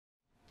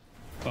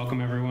Welcome,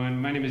 everyone.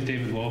 My name is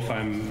David Wolf.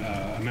 I'm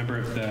a member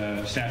of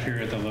the staff here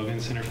at the Logan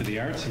Center for the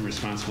Arts. I'm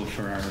responsible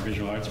for our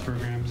visual arts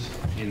programs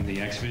in the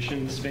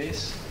exhibition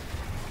space.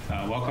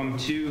 Welcome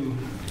to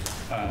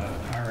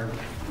our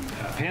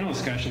panel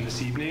discussion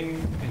this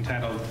evening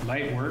entitled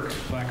Light Work,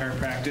 Black Art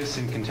Practice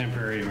in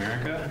Contemporary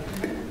America,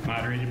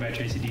 moderated by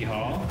Tracie D.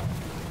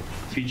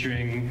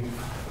 Featuring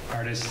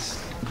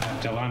artists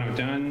Delano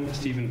Dunn,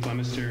 Stephen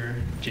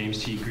Flemister,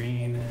 James T.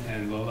 Green,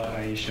 and Lola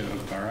Ayisha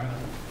Ogbara.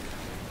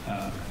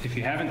 If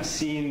you haven't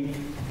seen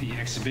the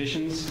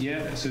exhibitions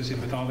yet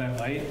associated with All That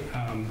Light,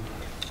 a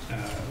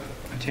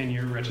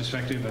 10-year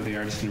retrospective of the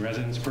Artist in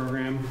Residence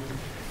program,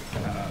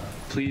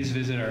 please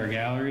visit our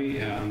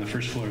gallery on the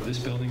first floor of this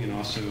building and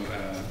also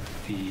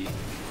the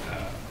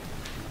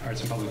Arts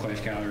and Public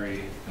Life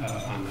Gallery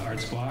on the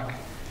Arts Block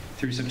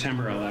through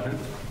September 11th.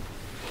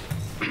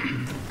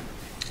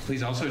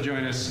 Please also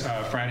join us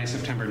Friday,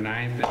 September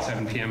 9th at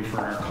 7 p.m. for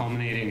our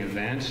culminating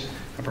event,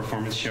 a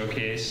performance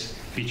showcase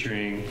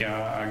featuring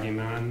Ya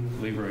Agiman,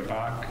 Leroy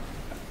Bach,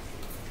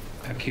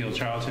 Akil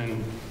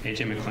Charlton,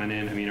 A.J.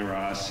 McLennan, Amina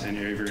Ross, and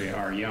Avery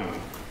R. Young.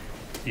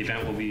 The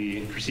event will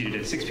be preceded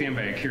at 6 p.m.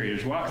 by a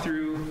curator's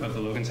walkthrough of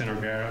the Logan Center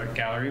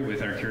Gallery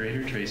with our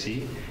curator,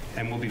 Tracie,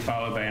 and will be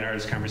followed by an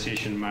artist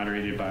conversation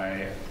moderated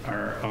by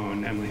our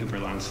own Emily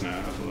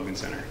Hooper-Lansna of the Logan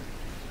Center.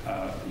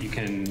 You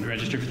can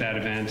register for that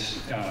event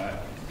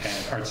at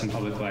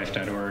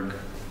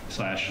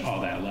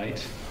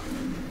artsandpubliclife.org/allthatlight.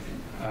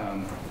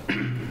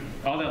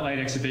 All That Light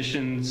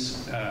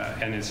exhibitions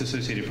and its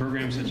associated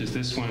programs, such as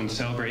this one,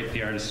 celebrate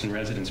the Artist in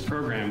Residence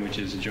program, which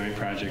is a joint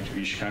project of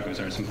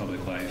UChicago's Arts and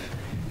Public Life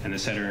and the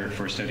Center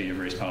for Study of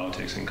Race,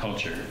 Politics, and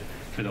Culture.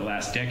 For the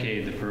last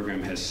decade, the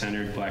program has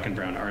centered Black and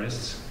brown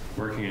artists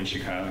working in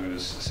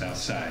Chicago's South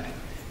Side.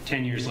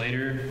 10 years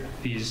later,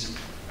 these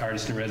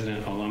Artist in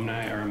Residence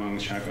alumni are among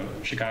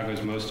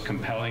Chicago's most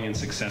compelling and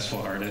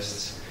successful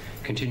artists,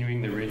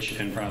 continuing the rich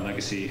and proud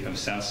legacy of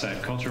South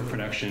Side cultural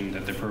production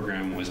that the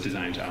program was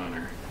designed to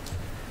honor.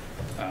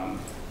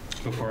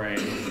 Before I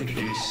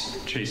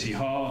introduce Tracie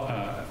Hall,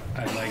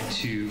 I'd like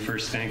to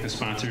first thank the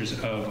sponsors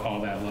of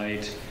All That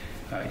Light,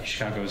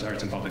 Chicago's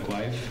Arts and Public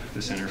Life,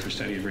 the Center for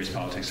Study of Race,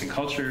 Politics, and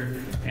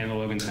Culture, and the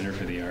Logan Center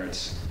for the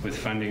Arts, with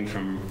funding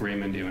from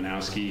Raymond,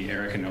 Iwanowski,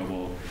 Erica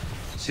Noble,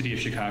 City of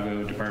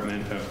Chicago,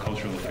 Department of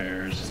Cultural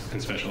Affairs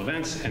and Special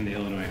Events, and the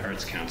Illinois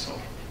Arts Council.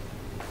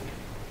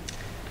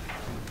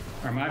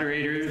 Our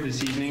moderator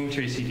this evening,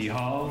 Tracie D.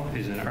 Hall,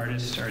 is an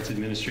artist, arts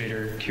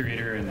administrator,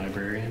 curator, and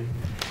librarian.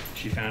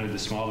 She founded the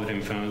small but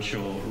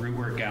influential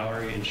Rootwork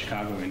Gallery in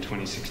Chicago in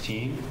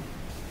 2016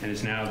 and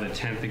is now the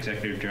 10th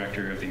executive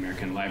director of the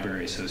American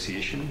Library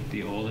Association,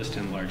 the oldest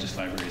and largest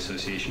library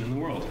association in the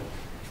world.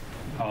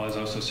 Hall has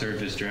also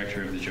served as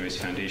director of the Joyce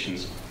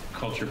Foundation's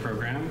Culture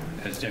Program,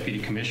 as deputy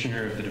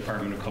commissioner of the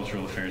Department of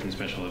Cultural Affairs and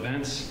Special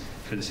Events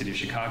for the City of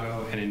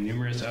Chicago, and in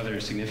numerous other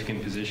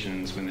significant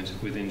positions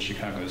within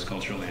Chicago's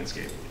cultural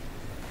landscape.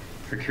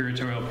 Her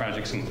curatorial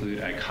projects include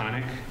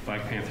Iconic,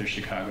 Black Panther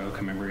Chicago,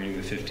 commemorating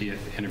the 50th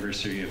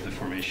anniversary of the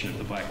formation of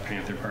the Black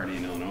Panther Party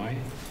in Illinois,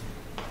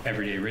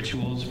 Everyday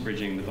Rituals,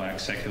 Bridging the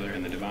Black Secular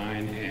and the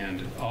Divine,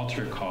 and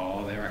Altar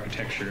Call, the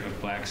architecture of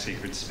Black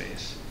sacred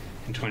space.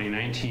 In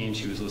 2019,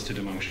 she was listed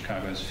among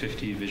Chicago's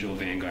 50 visual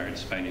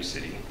vanguards by New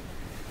City.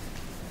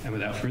 And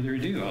without further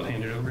ado, I'll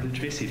hand it over to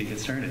Tracie to get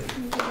started.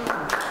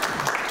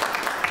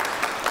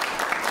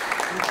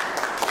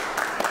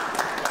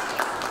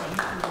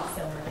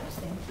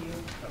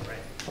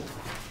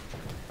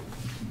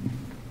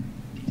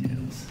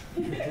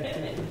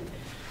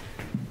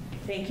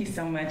 Thank you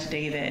so much,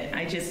 David.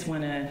 I just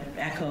want to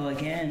echo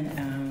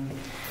again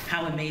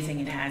how amazing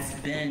it has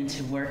been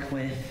to work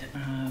with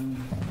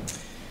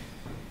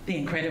the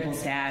incredible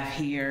staff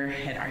here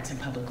at Arts and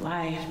Public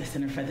Life, the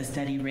Center for the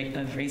Study of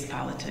Race,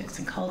 Politics,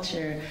 and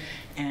Culture,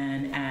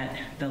 and at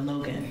the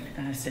Logan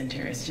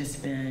Center. It's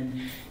just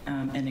been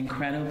an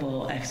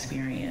incredible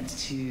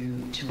experience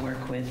to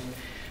work with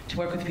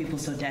people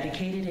so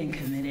dedicated and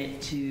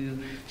committed to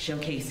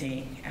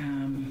showcasing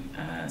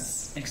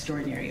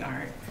extraordinary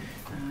art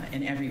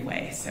in every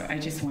way. So I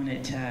just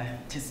wanted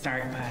to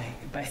start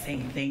by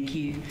saying thank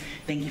you.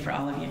 Thank you for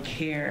all of your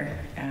care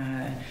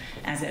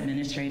as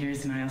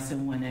administrators. And I also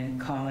want to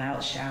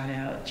shout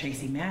out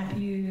Tracy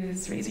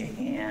Matthews, raise your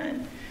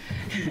hand,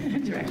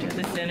 Director of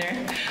the Center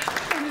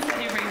for the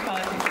Study of Race,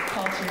 Politics, and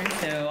Culture.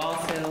 So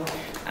also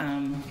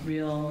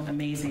real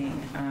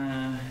amazing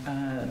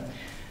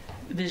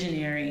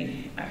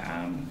visionary,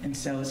 and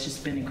so it's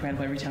just been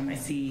incredible. Every time I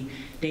see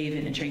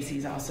David, and Tracie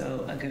is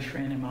also a good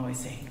friend, I'm always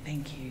saying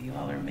thank you. You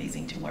all are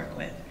amazing to work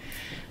with.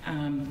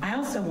 I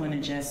also want to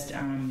just,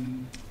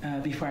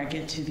 before I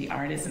get to the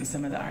artists and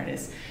some of the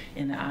artists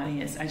in the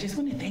audience, I just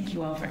want to thank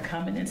you all for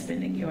coming and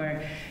spending your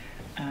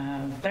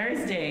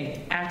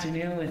Thursday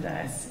afternoon with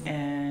us.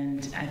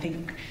 And I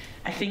think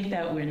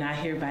that we're not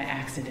here by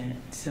accident.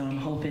 So I'm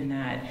hoping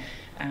that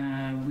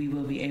we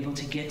will be able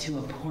to get to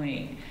a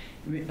point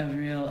of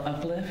real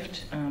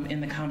uplift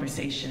in the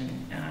conversation.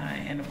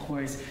 And of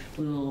course,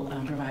 we'll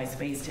provide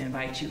space to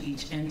invite you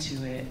each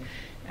into it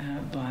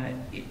But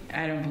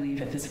I don't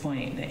believe at this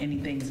point that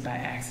anything is by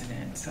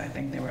accident. So I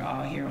think that we're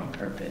all here on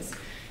purpose.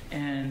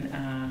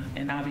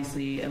 And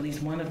obviously, at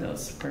least one of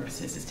those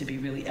purposes is to be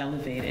really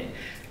elevated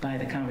by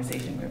the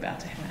conversation we're about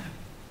to have.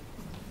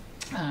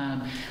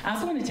 I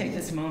also want to take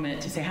this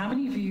moment to say, how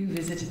many of you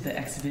visited the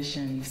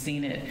exhibition? You've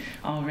seen it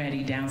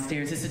already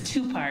downstairs. It's a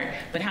two-part,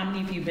 but how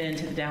many of you have been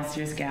to the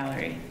downstairs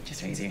gallery?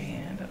 Just raise your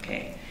hand,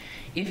 okay.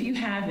 If you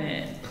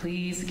haven't,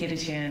 please get a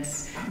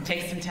chance,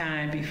 take some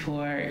time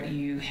before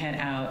you head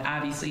out,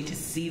 obviously, to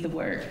see the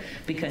work,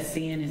 because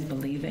seeing is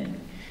believing.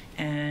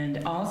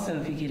 And also,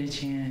 if you get a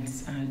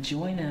chance,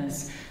 join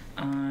us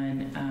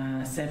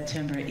on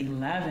September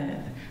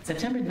 11th.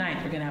 September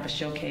 9th, we're going to have a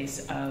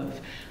showcase of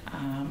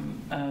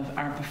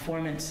our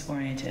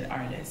performance-oriented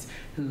artists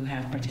who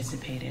have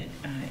participated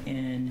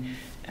in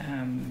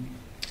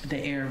the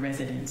AIR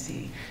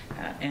residency.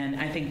 And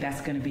I think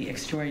that's going to be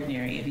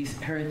extraordinary. If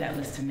you've heard that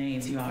list of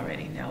names, you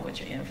already know what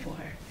you're in for.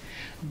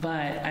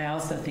 But I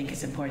also think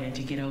it's important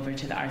to get over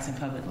to the Arts and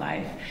Public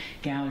Life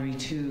Gallery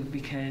too,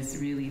 because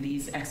really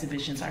these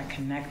exhibitions are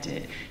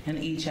connected and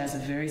each has a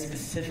very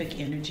specific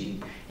energy,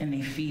 and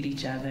they feed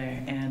each other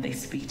and they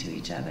speak to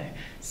each other.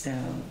 So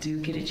do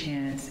get a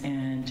chance,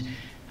 and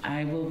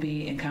I will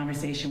be in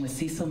conversation with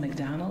Cecil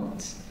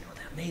McDonald,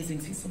 amazing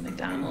Cecil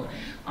McDonald,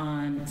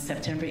 on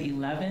September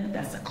 11th.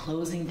 That's the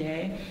closing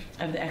day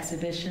of the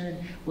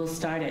exhibition. We'll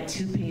start at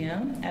 2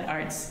 p.m. at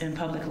Arts and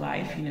Public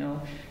Life, you know,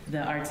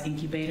 the Arts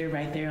Incubator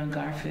right there on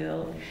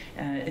Garfield.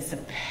 It's a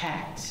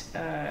packed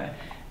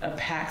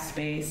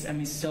space. I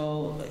mean,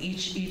 so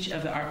each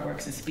of the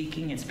artworks is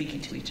speaking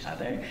to each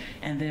other,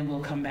 and then we'll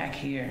come back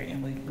here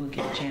and we'll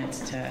get a chance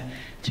to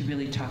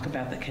really talk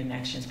about the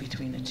connections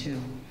between the two.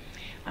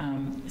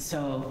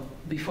 So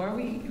before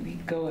we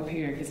go up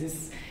here,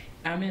 because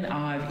I'm in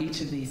awe of each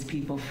of these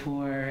people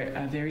for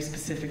very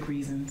specific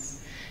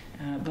reasons.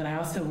 But I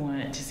also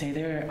want to say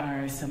there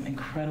are some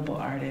incredible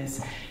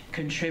artists,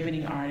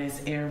 contributing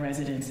artists, AIR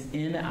residents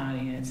in the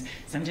audience.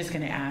 So I'm just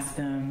going to ask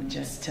them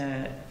just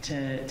to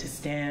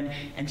stand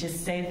and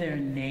just say their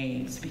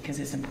names, because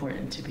it's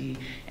important to be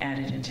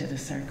added into the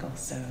circle.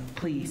 So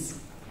please.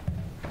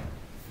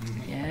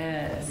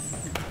 Yes.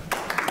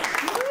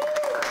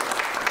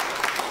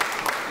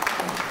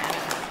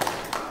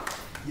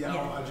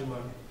 Yeah.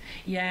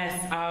 Yes,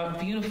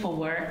 beautiful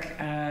work.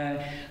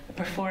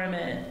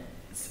 Performance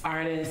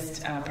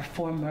artist,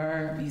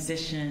 performer,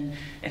 musician,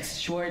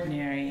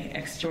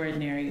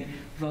 extraordinary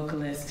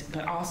vocalist,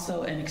 but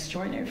also an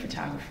extraordinary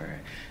photographer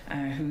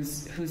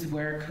whose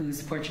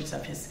portraits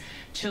of his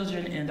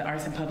children in the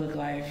Arts and Public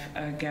Life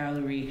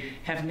Gallery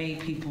have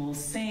made people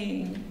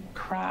sing,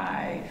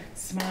 cry,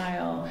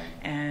 smile,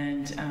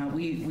 and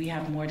we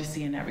have more to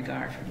see in that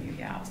regard from you,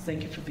 gals.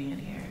 Thank you for being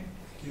here.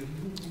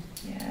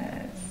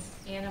 Yes.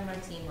 Anna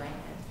Martine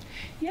Whitehead.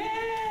 Yay!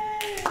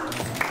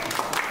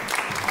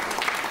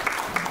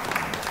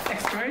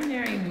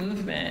 Extraordinary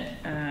movement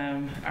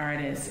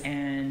artist,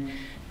 and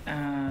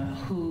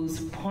whose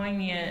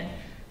poignant,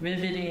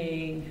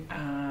 riveting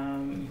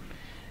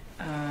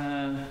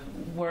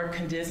work,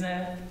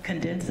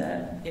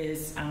 Condensa,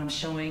 is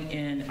showing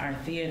in our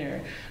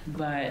theater,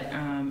 but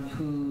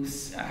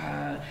whose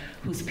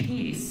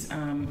piece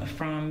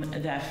from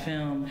that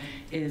film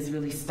is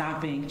really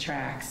stopping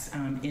tracks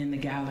in the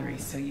gallery.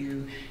 So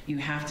you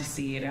have to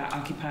see it. It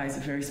occupies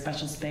a very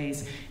special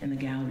space in the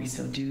gallery,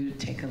 so do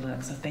take a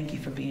look. So thank you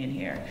for being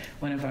here.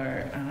 One of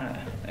our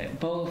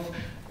both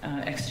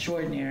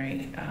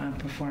extraordinary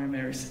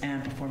performers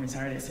and performance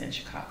artists in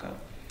Chicago.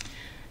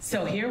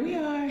 So here we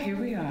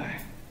are.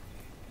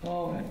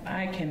 Oh,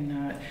 I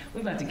cannot.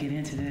 We're about to get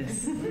into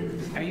this.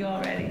 Are you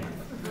all ready?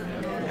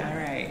 All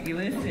right. You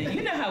listen.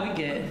 You know how we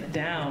get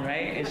down,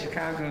 right? In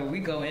Chicago, we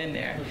go in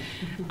there.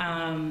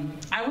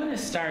 I want to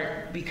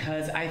start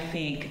because I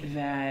think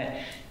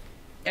that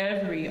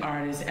every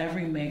artist,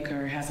 every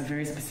maker has a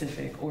very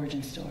specific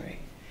origin story.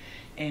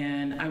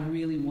 And I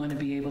really want to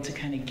be able to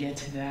kind of get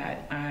to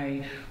that.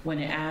 I want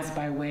to ask,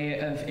 by way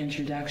of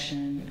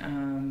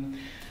introduction,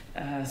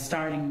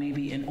 starting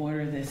maybe in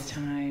order this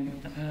time,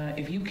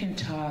 if you can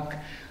talk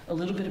a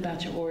little bit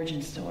about your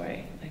origin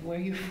story, like where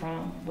you're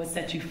from, what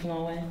set you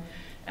flowing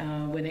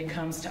when it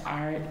comes to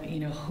art, you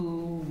know,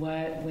 who,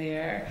 what,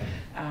 where,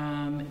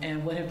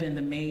 and what have been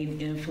the main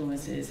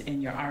influences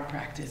in your art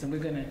practice. And we're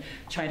going to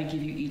try to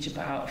give you each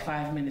about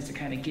 5 minutes to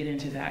kind of get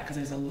into that, because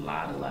there's a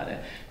lot of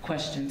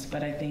questions.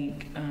 But I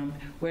think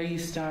where you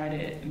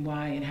started, and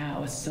why and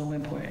how is so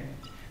important.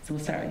 So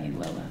we'll start with you,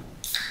 Lola.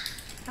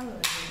 Hello,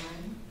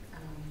 everyone.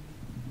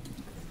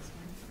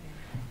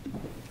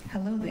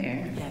 Hello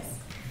there. Yes.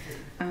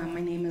 My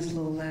name is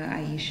Lola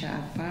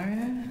Ayisha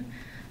Ogbara.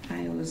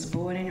 I was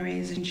born and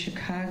raised in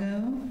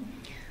Chicago.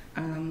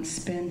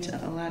 Spent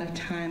a lot of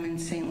time in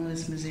St.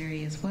 Louis,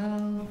 Missouri as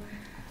well.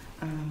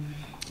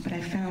 But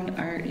I found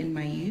art in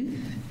my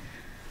youth.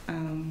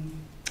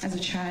 As a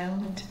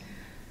child,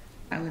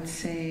 I would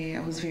say I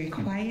was very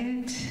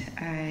quiet.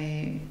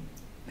 I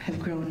have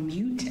grown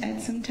mute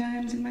at some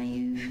times in my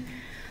youth.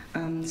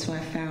 So I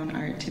found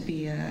art to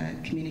be a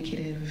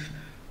communicative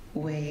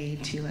way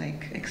to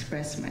like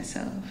express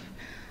myself.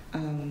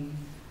 And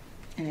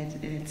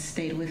it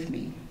stayed with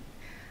me.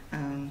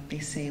 They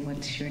say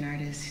once you're an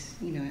artist,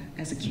 you know,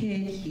 as a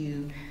kid,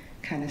 you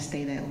kind of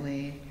stay that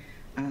way,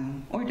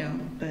 or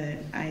don't, but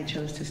I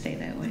chose to stay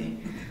that way.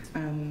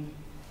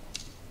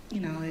 You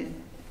know, it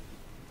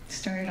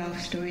started off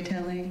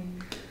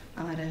storytelling,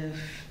 a lot of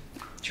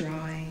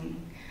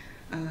drawing,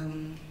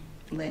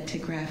 led to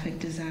graphic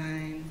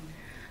design,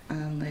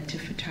 led to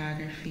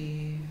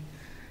photography,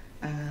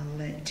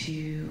 led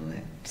to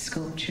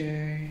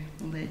sculpture,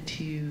 led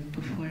to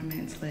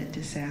performance, led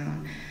to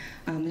sound.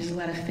 There's a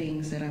lot of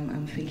things that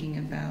I'm thinking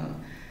about,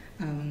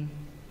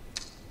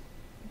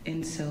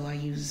 and so I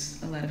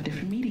use a lot of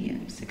different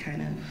mediums to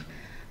kind of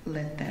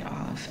let that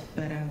off.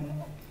 But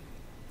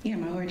yeah,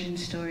 my origin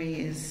story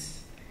is,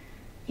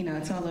 you know,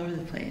 it's all over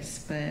the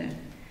place, but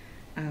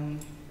I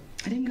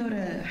didn't go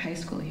to high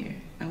school here.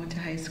 I went to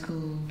high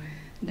school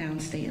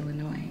downstate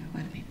Illinois. A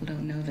lot of people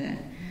don't know that.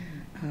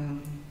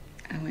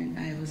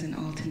 I was in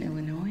Alton,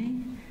 Illinois,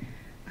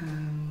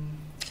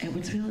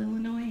 Edwardsville,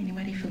 Illinois.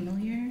 Anybody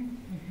familiar?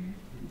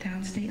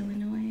 Downstate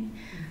Illinois.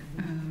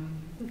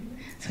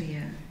 So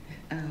yeah,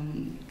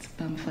 it's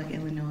bumfuck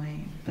Illinois.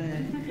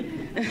 But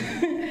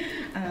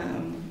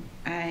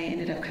I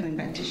ended up coming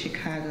back to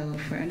Chicago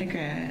for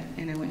undergrad,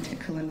 and I went to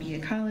Columbia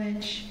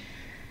College,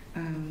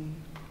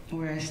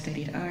 where I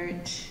studied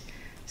art,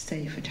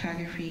 studied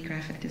photography,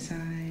 graphic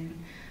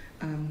design,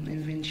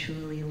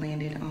 eventually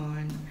landed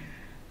on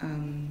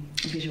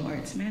visual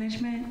arts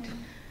management.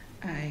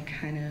 I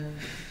kind of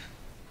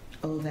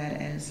owe that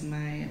as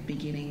my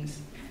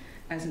beginnings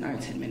as an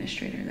arts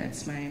administrator.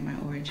 That's my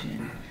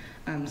origin.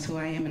 So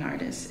I am an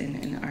artist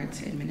and an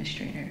arts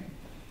administrator.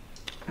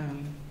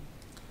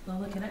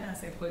 Lola, can I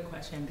ask a quick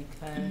question?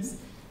 Because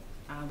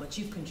what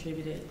you've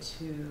contributed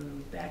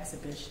to the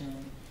exhibition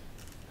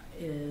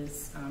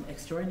is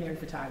extraordinary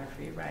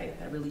photography, right?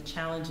 That really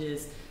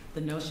challenges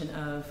the notion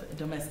of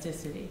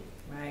domesticity,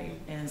 right,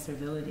 and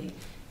servility.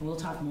 And we'll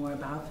talk more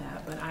about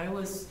that. But I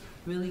was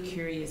really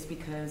curious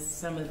because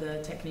some of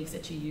the techniques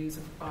that you use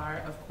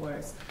are, of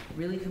course,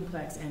 really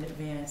complex and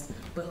advanced.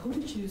 But who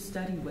did you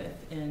study with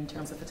in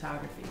terms of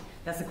photography?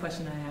 That's the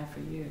question I have for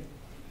you.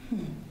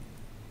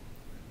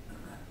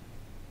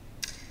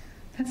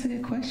 That's a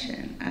good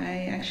question.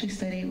 I actually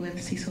studied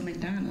with Cecil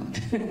McDonald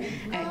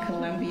at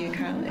Columbia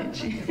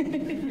College.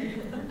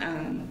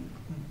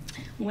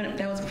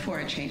 That was before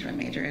I changed my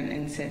major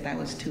and said that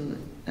was too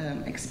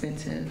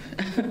expensive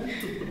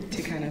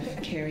to kind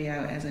of carry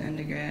out as an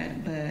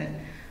undergrad. But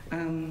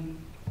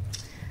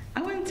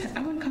I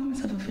wouldn't call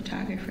myself a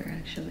photographer,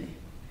 actually.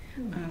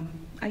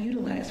 I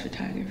utilize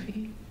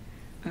photography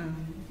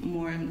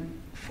more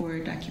for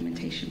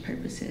documentation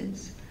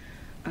purposes.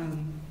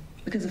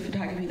 Because the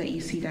photography that you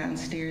see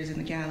downstairs in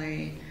the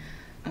gallery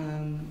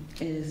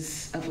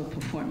is of a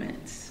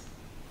performance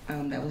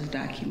that was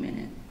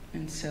documented.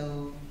 And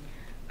so,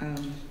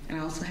 and I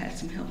also had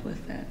some help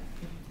with that.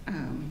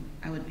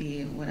 I would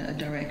be a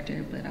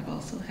director, but I've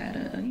also had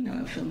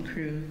a film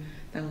crew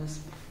that was,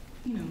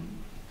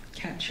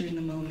 capturing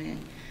the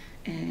moment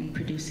and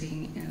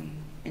producing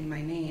in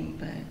my name.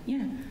 But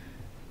yeah,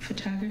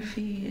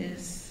 photography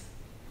is,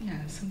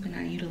 something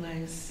I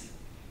utilize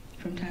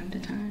from time to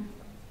time.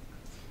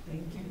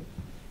 Thank you.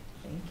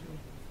 Thank you.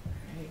 All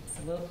right,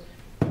 so we'll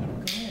go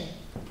ahead.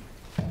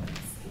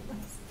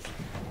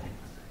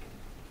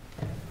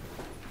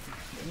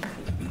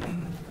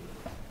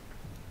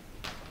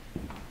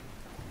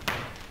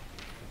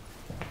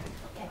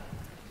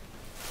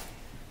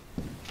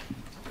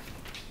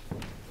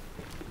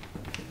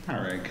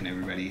 All right, can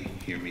everybody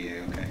hear me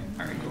okay?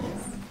 All right, cool.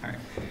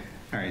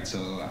 All right, so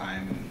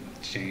I'm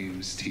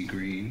James T.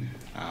 Green.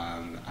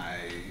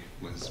 I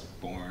was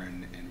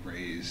born and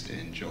raised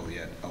in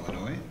Joliet,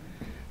 Illinois,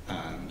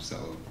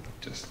 so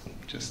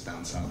just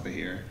down south of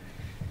here.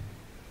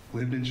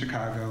 Lived in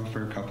Chicago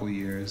for a couple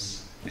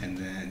years, and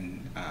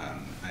then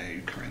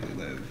I currently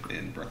live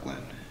in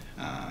Brooklyn.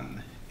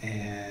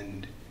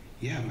 And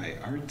yeah, my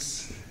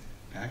arts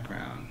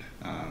background,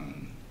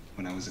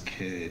 when I was a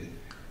kid,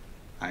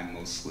 I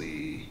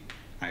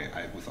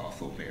was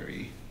also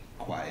very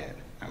quiet.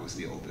 I was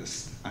the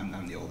oldest.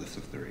 I'm the oldest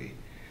of three.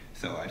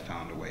 So I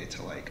found a way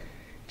to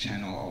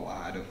channel a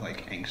lot of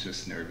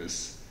anxious,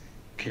 nervous,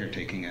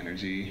 caretaking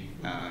energy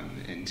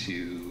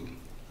into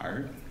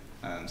art.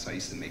 So I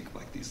used to make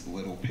these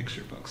little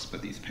picture books,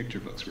 but these picture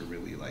books were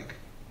really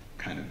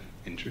kind of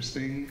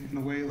interesting in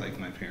a way,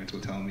 my parents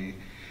would tell me,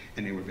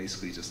 and they were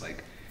basically just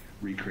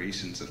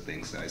recreations of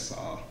things that I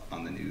saw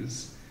on the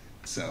news.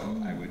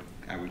 So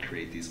I would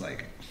create these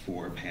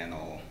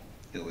 4-panel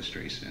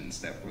illustrations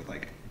that were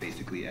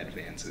basically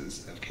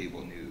advances of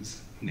cable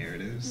news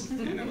narratives,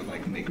 and I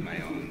would make my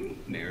own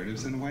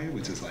narratives in a way,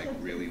 which is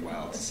really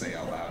wild to say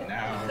out loud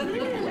now,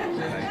 thinking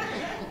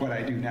about what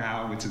I do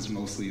now, which is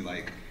mostly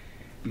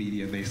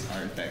media-based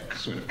art that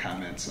sort of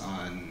comments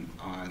on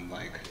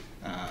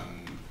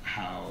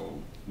how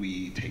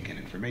we take in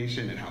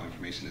information and how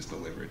information is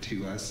delivered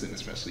to us, and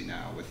especially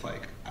now with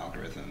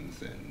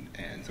algorithms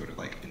and sort of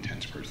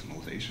intense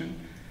personalization.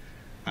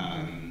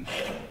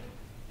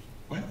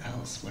 What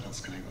else? What else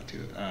can I go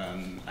to?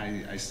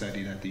 I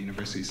studied at the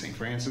University of St.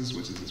 Francis,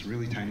 which is this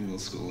really tiny little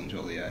school in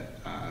Joliet,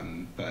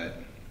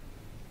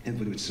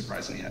 which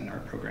surprisingly had an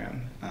art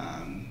program.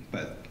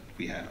 But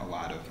we had a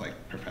lot of like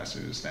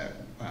professors that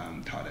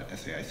taught at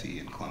SAIC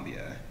in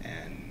Columbia,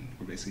 and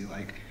were basically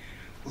like,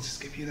 we'll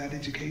just give you that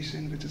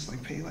education, but just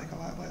like pay like a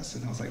lot less.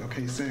 And I was like,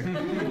 okay, sick.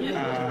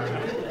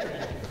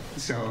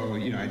 So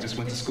I just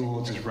went to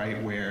school just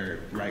right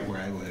where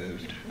I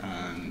lived,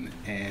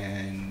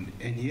 and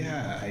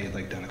yeah, I had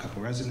like done a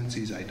couple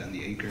residencies. I'd done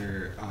the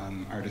Acre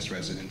artist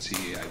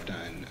residency. I've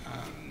done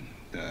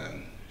the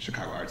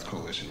Chicago Arts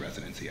Coalition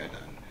residency. I'd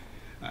done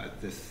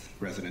this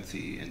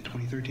residency in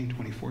 2013,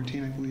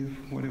 2014, I believe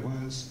what it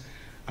was.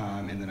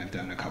 And then I've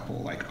done a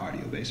couple like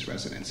audio-based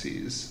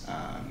residencies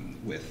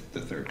with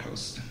the Third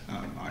Coast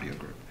audio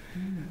group.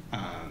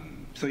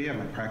 So yeah,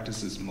 my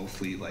practice is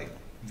mostly like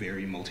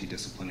very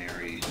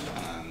multidisciplinary.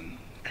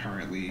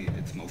 Currently,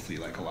 it's mostly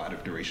like a lot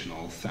of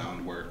durational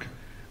sound work,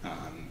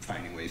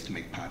 finding ways to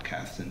make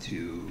podcasts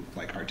into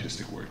like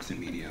artistic works and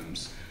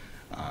mediums.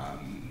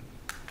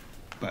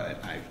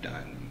 But I've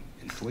done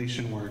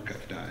installation work.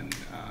 I've done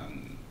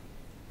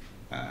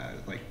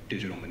like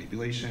digital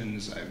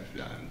manipulations. I've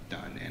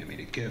done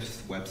animated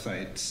GIFs,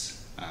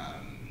 websites,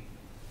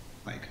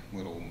 like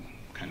little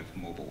kind of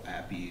mobile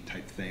appy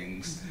type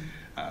things,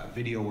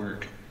 video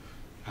work.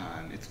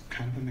 It's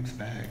kind of a mixed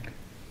bag.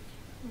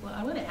 Well,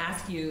 I want to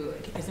ask you,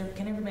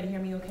 can everybody hear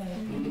me okay?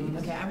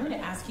 Okay, I want to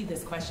ask you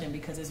this question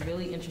because it's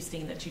really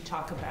interesting that you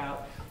talk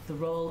about the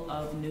role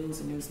of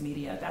news and news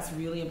media. That's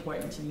really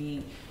important to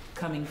me,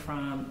 coming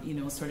from,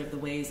 sort of the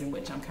ways in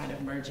which I'm kind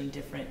of merging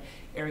different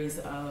areas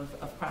of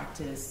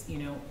practice,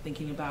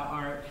 thinking about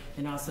art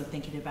and also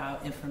thinking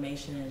about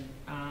information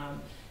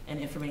and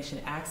information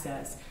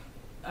access.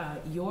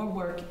 Your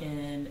work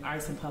in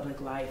arts and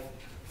public life,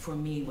 for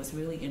me, was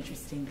really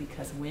interesting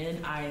because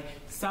when I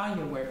saw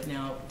your work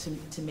now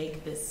to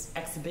make this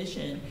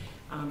exhibition,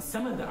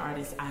 some of the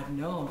artists I've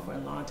known for a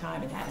long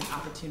time and had an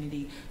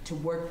opportunity to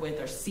work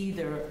with or see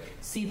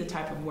the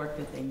type of work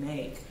that they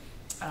make.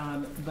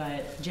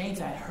 But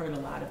James I had heard a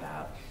lot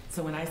about.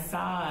 So when I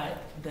saw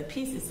the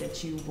pieces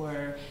that you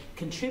were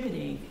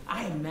contributing,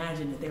 I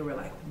imagined that they were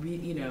like,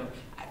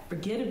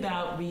 forget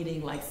about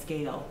reading like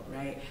scale,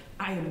 right?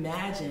 I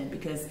imagine,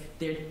 because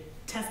they're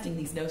testing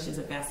these notions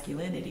of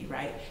masculinity,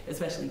 right?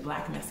 Especially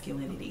Black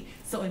masculinity.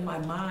 So in my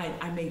mind,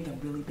 I made them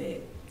really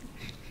big.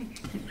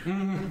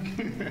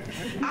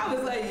 I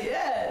was like,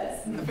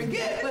 yes,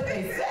 forget what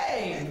they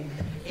say.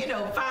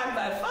 5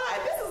 by 5,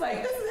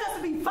 this has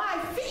to be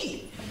 5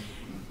 feet.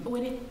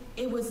 When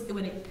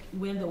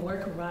the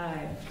work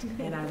arrived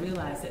and I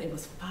realized that it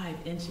was 5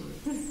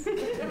 inches, 5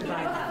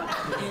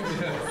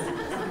 inches,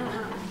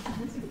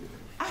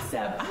 I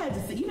said, I had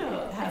to say,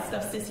 how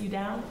stuff sits you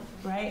down,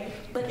 right?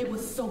 But it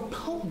was so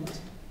potent.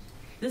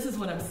 This is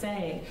what I'm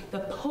saying, the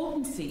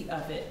potency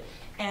of it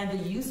and the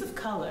use of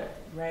color,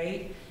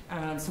 right?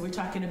 So we're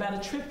talking about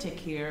a triptych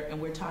here, and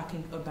we're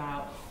talking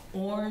about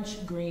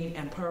orange, green,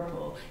 and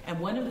purple. And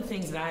one of the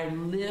things that I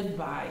live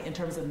by in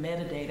terms of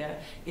metadata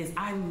is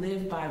I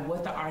live by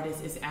what the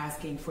artist is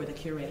asking for the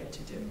curator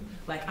to do.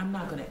 Like, I'm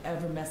not going to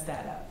ever mess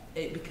that up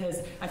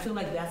because I feel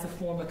like that's a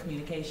form of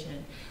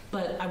communication.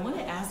 But I want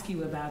to ask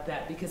you about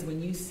that because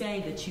when you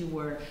say that you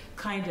were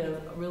kind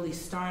of really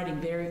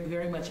starting very,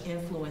 very much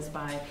influenced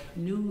by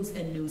news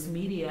and news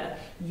media,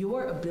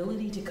 your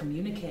ability to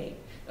communicate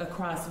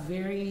across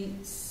very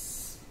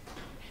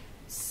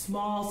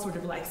small sort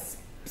of like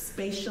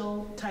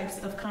spatial types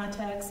of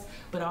context,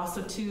 but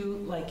also too,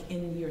 like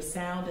in your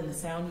sound and the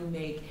sound you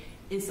make,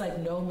 it's like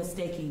no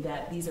mistaking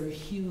that these are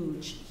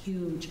huge,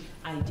 huge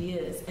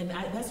ideas. And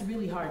that's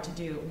really hard to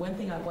do. One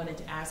thing I wanted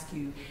to ask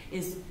you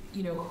is,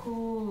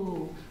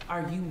 who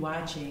are you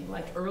watching,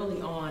 like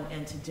early on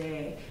and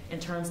today, in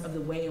terms of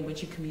the way in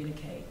which you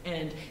communicate?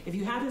 And if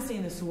you haven't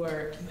seen this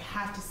work, you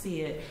have to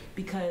see it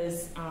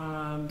because,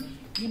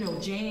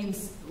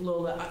 James,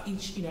 Lola,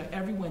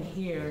 everyone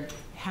here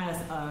has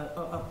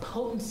a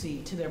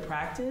potency to their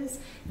practice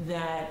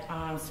that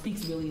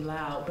speaks really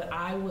loud. But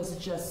I was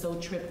just so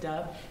tripped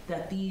up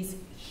that these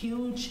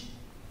huge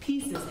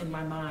pieces in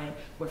my mind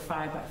were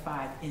 5 by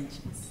 5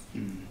 inches.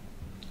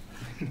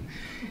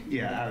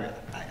 Yeah,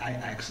 I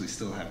actually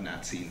still have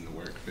not seen the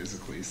work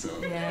physically, so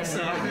yeah.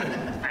 So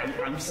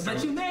I'm stoked.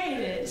 But you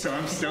made it. So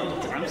I'm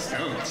stoked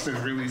to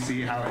really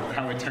see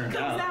how it turned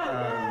out.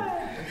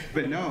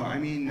 But no, I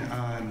mean,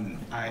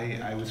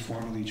 I was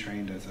formerly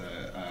trained as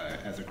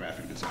a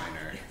graphic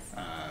designer.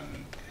 I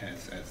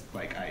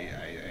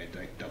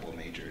like double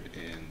majored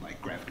in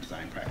like graphic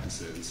design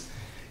practices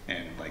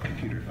and like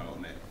computer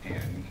development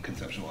and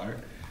conceptual art.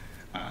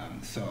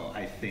 So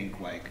I think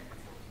like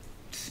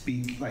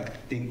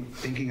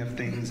thinking of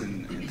things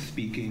and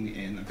speaking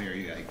in a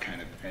very like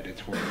kind of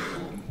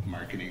editorial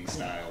marketing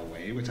style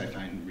way, which I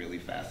find really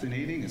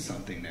fascinating, is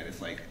something that is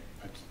like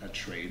a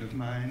trait of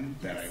mine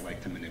that I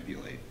like to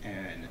manipulate.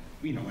 And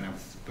when I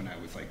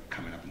was like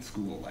coming up in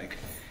school, like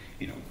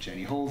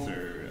Jenny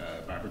Holzer,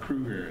 Barbara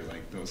Kruger,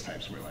 like those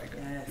types were like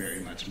very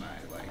much my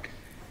like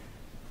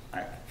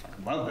I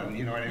fucking love them.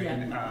 You know what I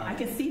mean? Yeah, I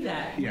can see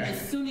that. Yeah.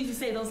 As soon as you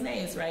say those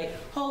names, right?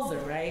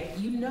 Holzer, right?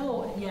 You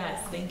know,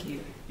 yes, thank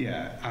you.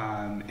 Yeah,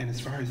 and as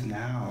far as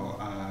now,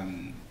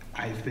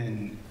 I've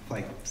been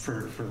like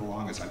for the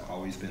longest, I've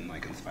always been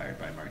like inspired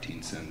by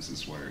Martine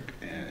Sims's work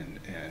and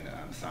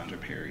Sandra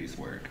Perry's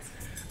work,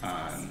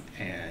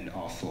 and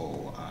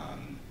also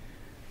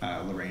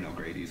Lorraine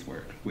O'Grady's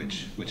work,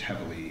 which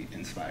heavily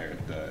inspired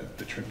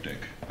the triptych.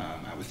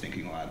 I was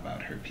thinking a lot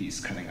about her piece,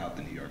 Cutting Out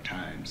the New York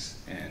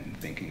Times, and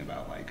thinking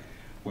about like,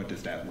 what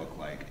does that look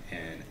like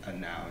in a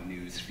now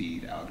news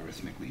feed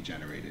algorithmically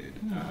generated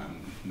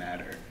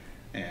matter,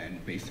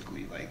 and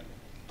basically like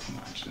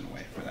homaged in a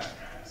way for that.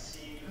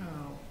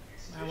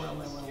 Oh, wow.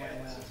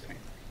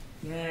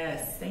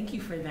 Yes, thank you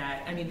for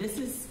that. I mean, this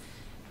is,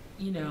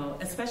 you know,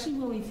 especially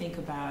when we think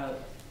about,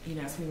 you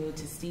know, as we move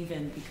to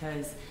Stephen,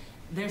 because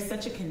there's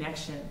such a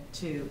connection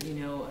to, you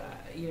know,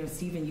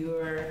 Stephen,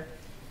 you're,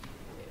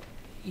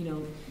 you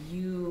know,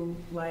 you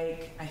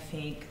like, I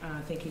think,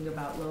 thinking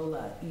about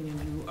Lola, you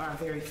know, you are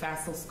very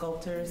facile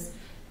sculptors.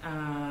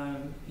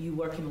 You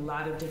work in a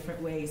lot of different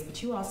ways,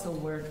 but you also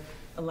work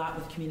a lot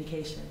with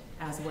communication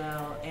as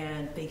well,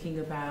 and thinking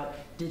about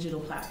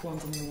digital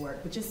platforms in your work.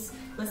 But just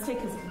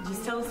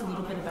tell us a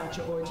little bit about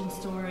your origin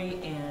story,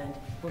 and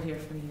we'll hear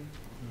from you.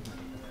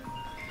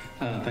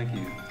 Thank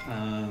you.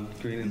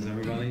 Greetings,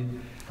 everybody.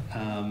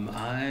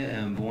 I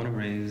am born and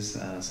raised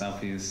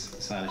southeast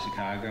side of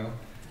Chicago.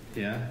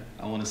 Yeah,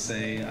 I want to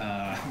say,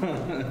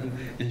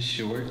 in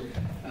short,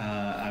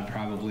 I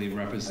probably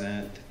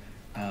represent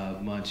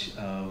much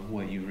of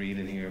what you read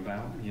and hear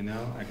about. You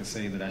know, I can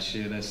say that I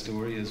share that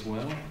story as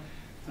well.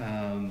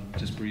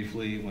 Just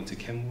briefly, went to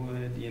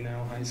Kenwood, you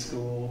know, high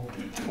school,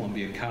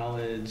 Columbia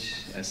College,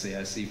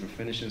 SAIC for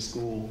finishing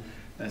school.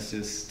 That's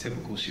just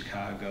typical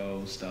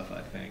Chicago stuff,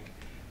 I think.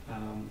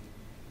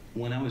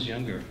 When I was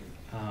younger,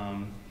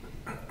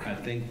 I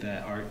think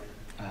that art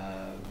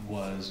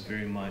was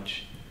very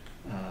much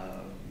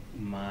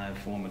my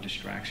form of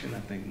distraction.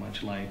 I think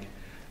much like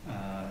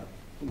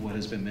what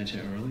has been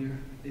mentioned earlier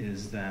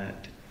is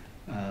that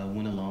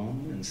when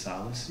alone in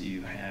solace,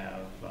 you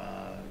have,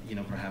 you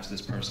know, perhaps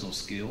this personal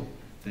skill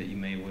that you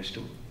may wish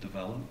to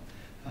develop.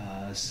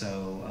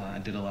 So I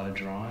did a lot of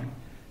drawing,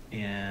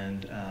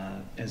 and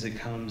as it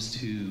comes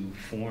to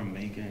form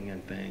making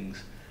and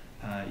things,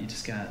 you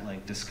just got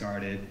like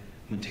discarded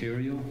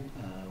material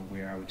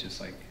where I would just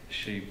like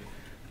shape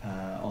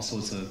all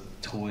sorts of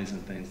toys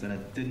and things that I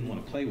didn't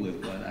want to play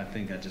with, but I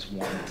think I just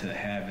wanted to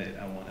have it.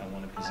 I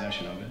wanted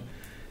possession of it.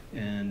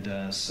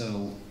 And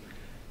so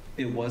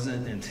it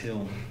wasn't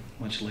until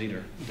much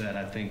later that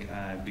I think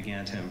I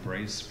began to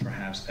embrace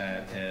perhaps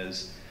that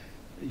as,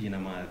 you know,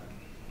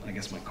 I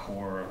guess my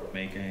core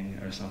making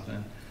or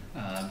something,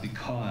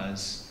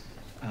 because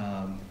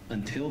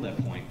until that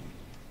point,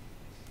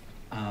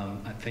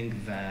 I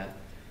think that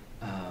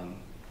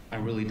I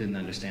really didn't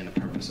understand the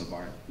purpose of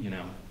art, you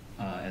know,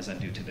 as I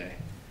do today.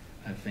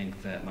 I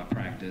think that my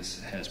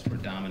practice has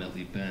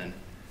predominantly been,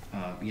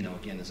 you know,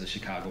 again, as a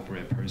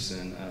Chicago-bred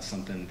person,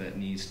 something that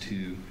needs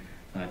to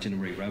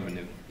generate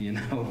revenue, you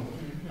know,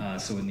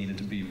 so it needed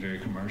to be very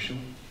commercial,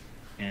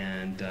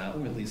 and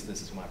or at least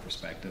this is my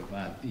perspective.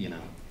 You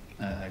know,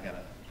 I got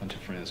a bunch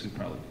of friends who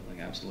probably be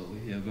like, absolutely,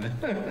 yeah, but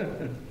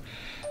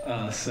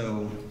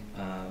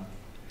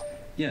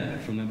yeah,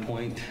 from that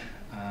point,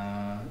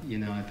 you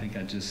know, I think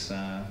I just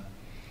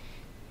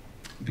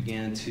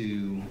began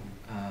to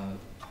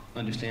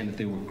understand that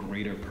there were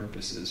greater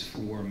purposes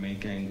for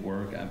making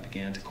work. I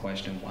began to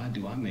question, why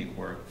do I make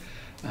work?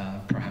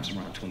 Perhaps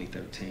around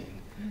 2013.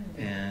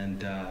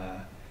 And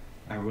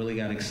I really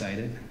got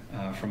excited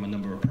from a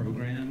number of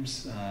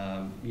programs.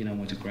 You know,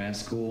 went to grad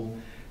school,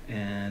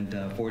 and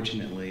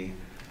fortunately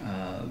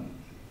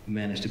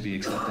managed to be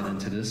accepted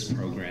into this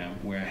program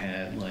where I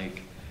had,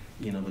 like,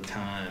 you know, the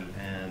time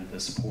and the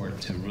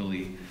support to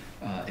really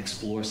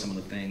explore some of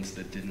the things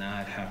that did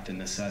not have to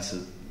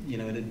necessitate, you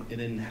know, it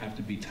didn't have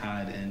to be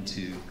tied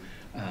into,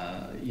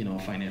 you know, a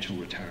financial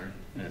return.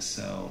 And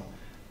so,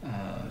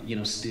 you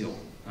know, still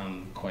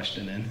I'm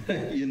questioning,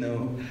 you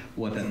know,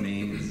 what that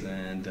means,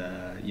 and,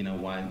 you know,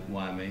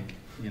 why make,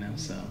 you know,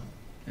 so,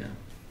 yeah.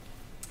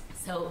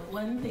 So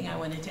one thing I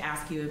wanted to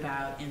ask you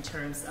about in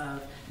terms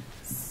of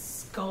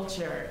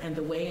sculpture and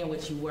the way in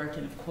which you work,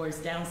 and of course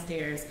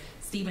downstairs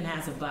Stephen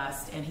has a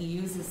bust, and he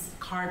uses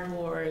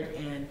cardboard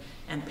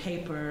and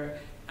paper,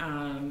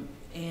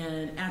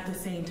 and at the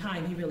same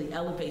time he really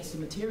elevates the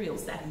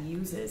materials that he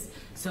uses.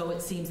 So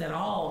it seems that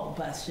all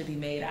busts should be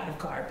made out of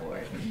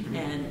cardboard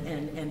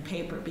and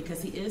paper,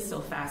 because he is so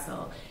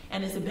facile.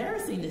 And it's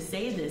embarrassing to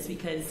say this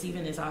because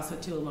Stephen is also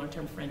too a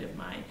long-term friend of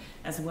mine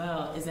as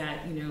well, is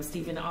that, you know,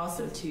 Stephen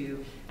also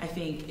too, I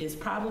think, is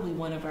probably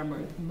one of our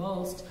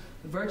most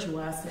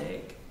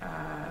virtuosic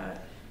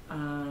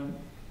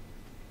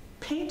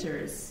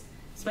painters,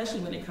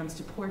 especially when it comes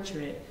to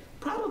portrait,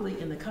 probably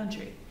in the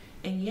country.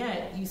 And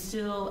yet you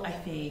still, I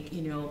think,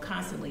 you know,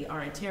 constantly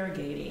are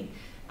interrogating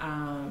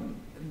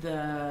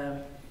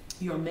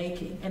your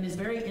making. And it's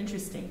very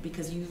interesting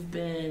because you've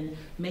been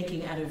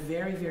making at a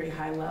very, very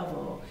high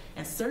level,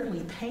 and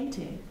certainly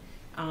painting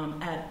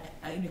at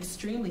an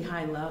extremely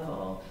high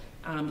level,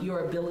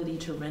 your ability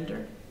to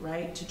render,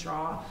 right, to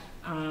draw.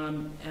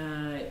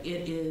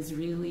 It is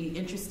really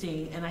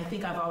interesting, and I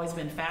think I've always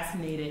been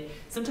fascinated.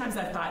 Sometimes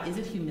I've thought, is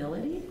it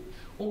humility,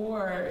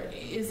 or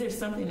is there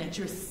something that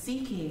you're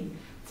seeking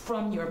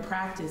from your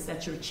practice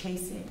that you're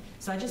chasing?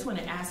 So I just want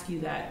to ask you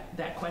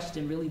that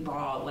question really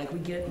broad, like we're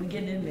getting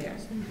in there,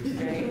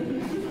 right?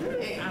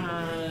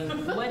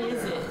 What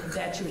is it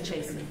that you're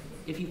chasing,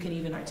 if you can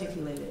even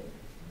articulate it?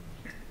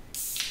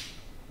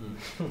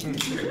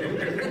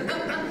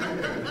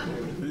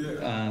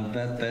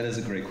 That is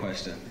a great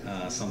question.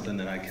 Something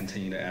that I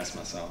continue to ask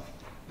myself.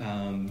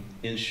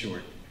 In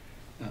short,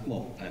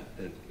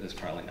 it's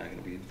probably not going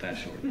to be that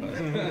short, but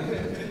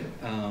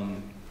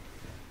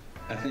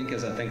I think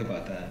as I think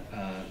about that,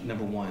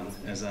 number one,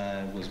 as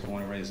I was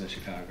born and raised in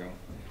Chicago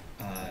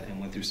and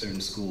went through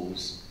certain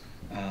schools,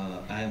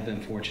 I have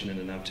been fortunate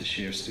enough to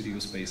share studio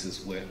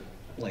spaces with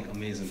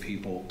amazing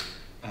people.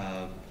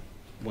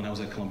 When I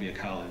was at Columbia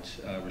College,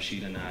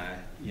 Rashid and I,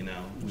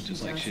 would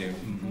just share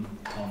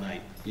all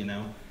night,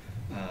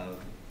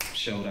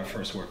 showed our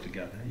first work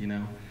together,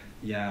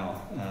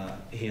 Yao,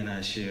 he and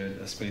I shared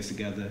a space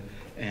together,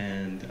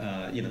 and,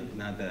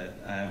 not that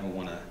I ever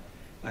want to,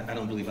 I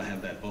don't believe I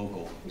have that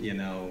vocal,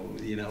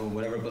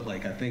 whatever, but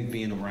I think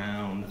being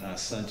around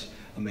such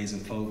amazing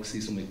folks,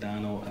 Cecil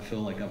McDonald, I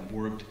feel like I've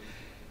worked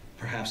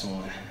perhaps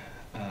on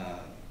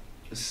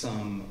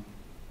some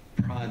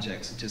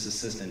projects just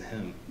assisting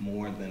him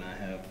more than I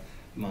have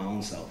my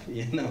own self,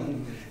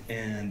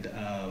 and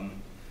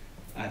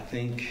I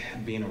think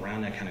being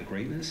around that kind of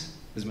greatness,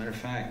 as a matter of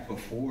fact,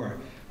 before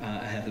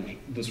I had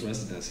this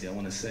residency, I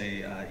want to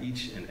say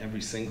each and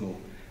every single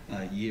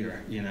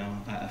year,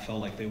 I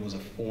felt like there was a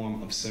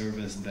form of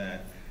service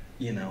that,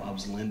 I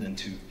was lending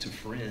to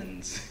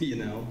friends,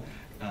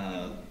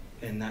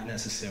 and not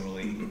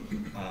necessarily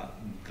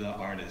the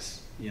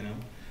artist,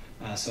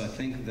 so I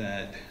think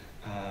that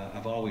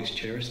I've always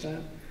cherished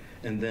that,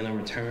 and then I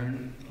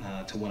return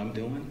to what I'm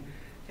doing,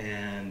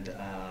 and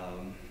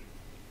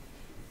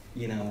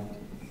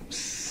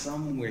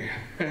somewhere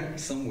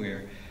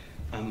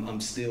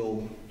I'm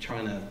still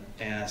trying to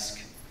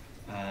ask,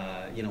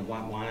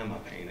 why am I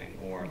painting,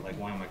 or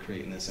why am I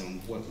creating this,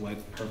 and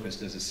what purpose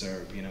does it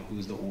serve?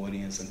 Who's the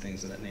audience and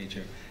things of that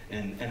nature,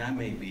 and I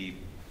may be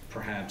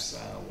perhaps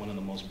one of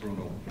the most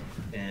brutal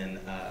in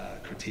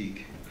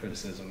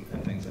criticism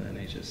and things of that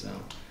nature. So.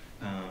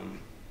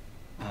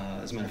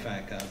 As a matter of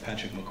fact,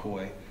 Patrick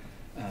McCoy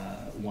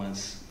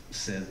once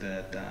said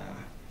that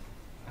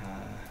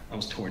I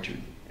was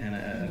tortured, and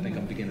I think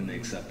I'm beginning to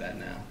accept that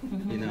now.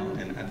 And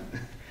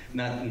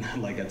not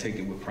like I take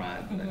it with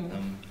pride, but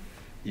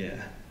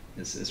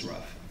it's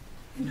rough.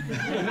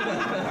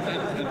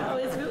 Well,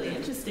 it's really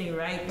interesting,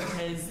 right?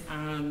 Because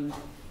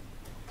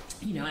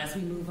as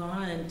we move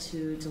on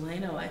to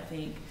Delano, I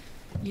think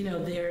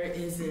there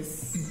is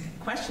this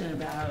question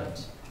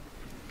about.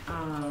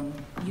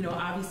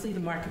 Obviously the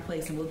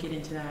marketplace, and we'll get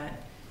into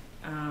that.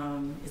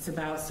 It's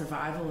about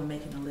survival and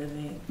making a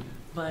living.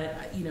 But,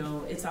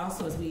 it's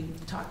also, as we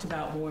talked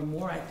about more and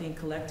more, I think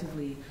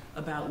collectively,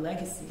 about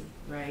legacy,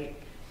 right?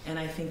 And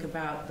I think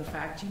about the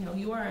fact,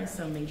 you are in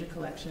some major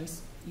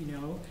collections,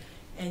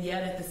 and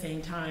yet at the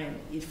same time,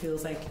 it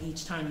feels like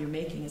each time you're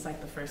making is like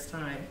the first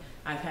time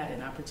I've had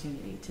an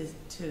opportunity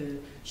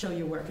to show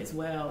your work as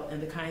well.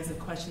 And the kinds of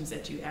questions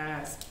that you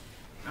ask,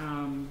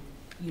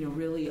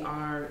 really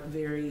are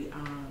very,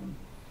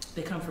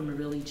 they come from a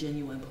really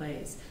genuine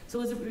place.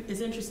 So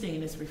it's interesting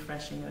and it's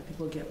refreshing. I think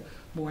we'll get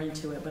more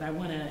into it, but I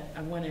want to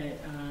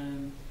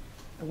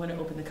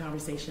open the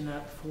conversation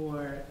up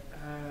for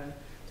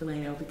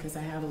Delano, because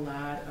I have a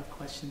lot of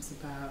questions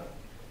about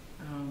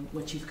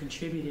what you've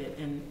contributed,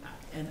 and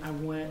I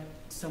want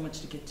so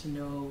much to get to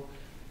know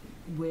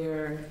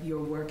where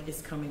your work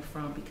is coming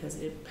from, because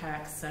it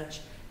packs such.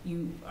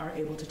 You are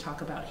able to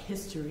talk about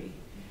history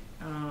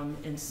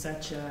in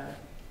such a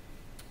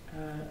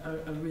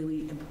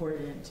really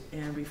important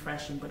and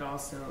refreshing, but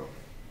also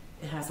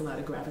it has a lot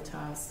of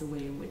gravitas, the way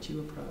in which you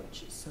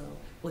approach. So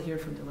we'll hear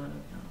from Delano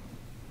now.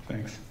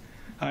 Thanks.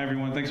 Hi,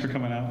 everyone. Thanks for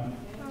coming out.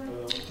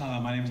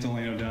 My name is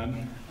Delano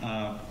Dunn.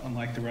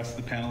 Unlike the rest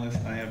of the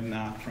panelists, I am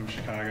not from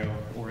Chicago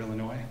or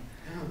Illinois.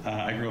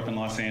 I grew up in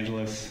Los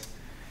Angeles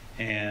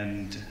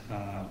and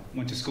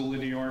went to school in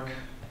New York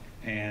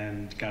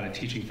and got a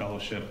teaching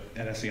fellowship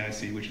at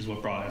SEIC, which is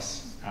what brought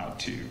us out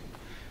to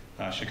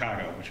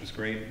Chicago, which was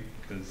great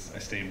because I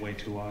stayed way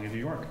too long in New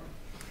York.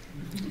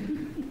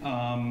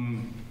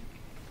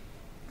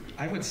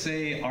 I would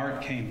say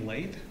art came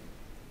late,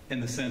 in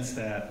the sense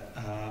that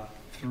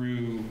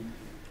through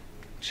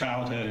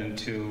childhood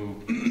into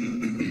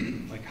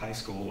like high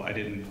school, I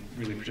didn't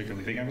really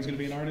particularly think I was going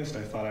to be an artist.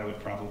 I thought I would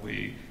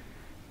probably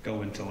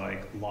go into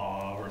like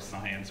law or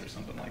science or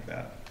something like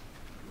that.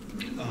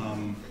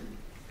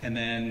 And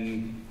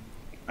then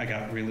I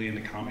got really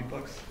into comic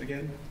books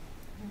again.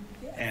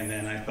 Yes. And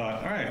then I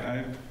thought, all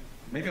right,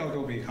 maybe I'll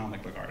go be a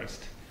comic book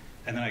artist.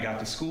 And then I got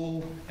to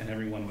school, and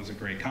everyone was a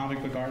great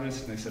comic book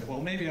artist, and they said,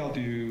 well, maybe I'll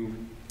do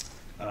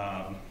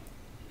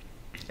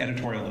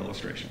editorial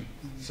illustration.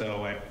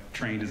 So I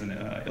trained as an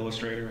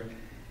illustrator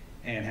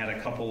and had a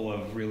couple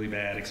of really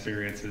bad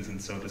experiences,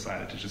 and so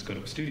decided to just go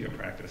to a studio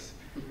practice.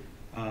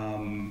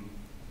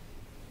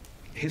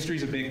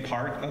 History's a big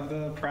part of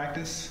the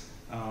practice.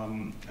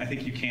 I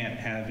think you can't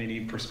have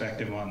any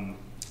perspective on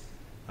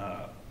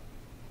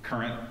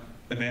current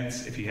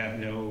events if you have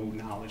no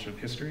knowledge of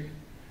history,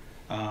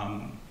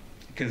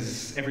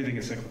 because everything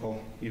is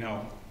cyclical. You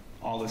know,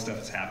 all this stuff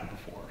has happened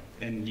before,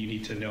 and you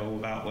need to know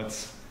about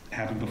what's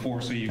happened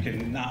before so you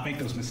can not make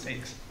those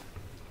mistakes.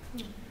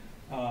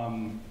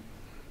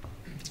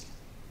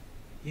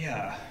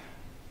 Yeah,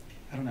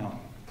 I don't know.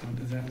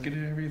 Does that get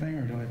everything,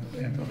 or do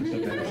I have other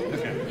stuff?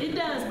 Okay. It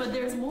does, but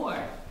there's more.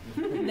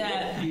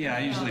 That Yeah, I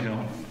usually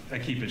don't. I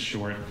keep it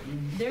short.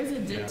 there's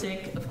a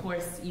diptych, of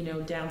course, you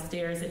know,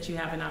 downstairs that you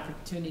have an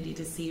opportunity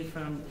to see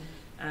from,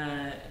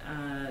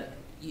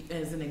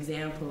 as an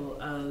example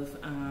of,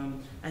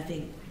 I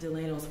think,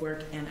 Delano's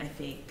work and I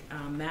think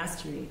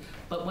mastery.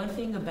 But one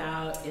thing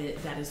about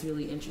it that is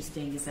really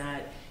interesting is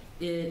that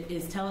it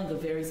is telling a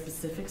very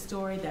specific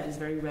story that is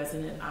very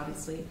resonant,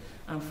 obviously,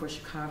 for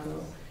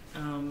Chicago,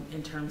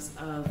 in terms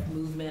of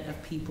movement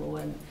of people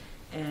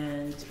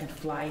and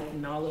flight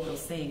and all of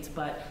those things.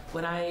 But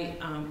what I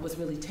was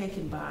really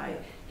taken by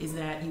is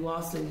that you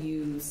also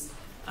use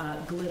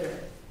glitter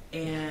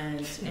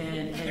and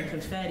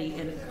confetti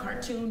and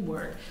cartoon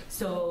work.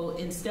 So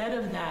instead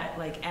of that,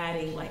 like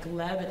adding like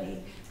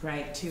levity,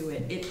 right, to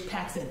it, it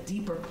packs a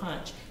deeper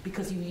punch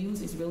because you use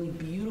these really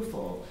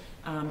beautiful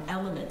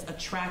elements,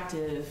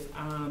 attractive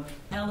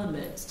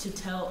elements to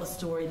tell a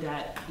story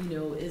that, you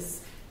know,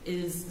 is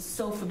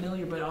so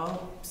familiar but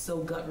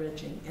also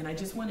gut-wrenching. And I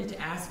just wanted to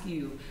ask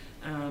you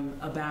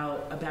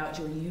about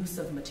your use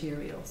of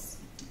materials.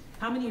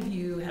 How many of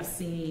you have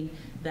seen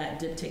that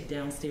diptych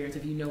downstairs,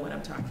 if you know what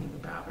I'm talking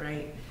about,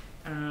 right?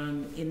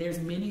 And there's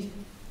many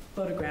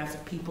photographs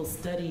of people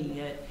studying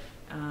it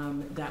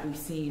that we've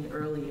seen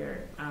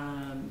earlier,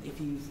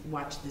 if you've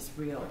watched this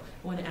reel.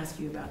 I want to ask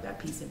you about that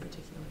piece in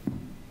particular.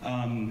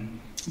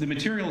 The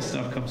material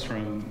stuff comes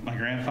from my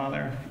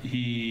grandfather.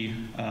 He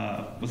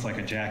was like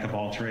a jack of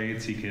all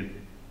trades. He could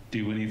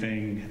do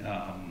anything.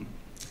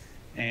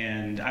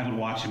 And I would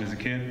watch him as a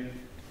kid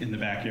in the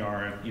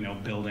backyard, you know,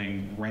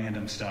 building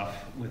random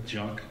stuff with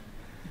junk.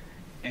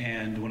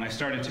 And when I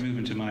started to move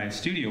into my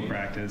studio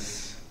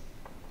practice,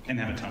 I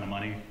didn't have a ton of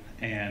money,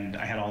 and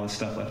I had all this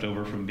stuff left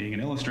over from being an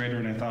illustrator,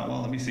 and I thought, well,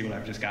 let me see what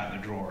I've just got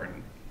in the drawer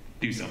and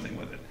do something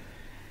with it.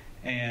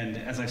 And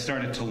as I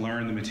started to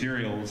learn the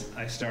materials,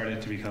 I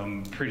started to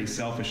become pretty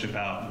selfish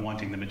about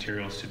wanting the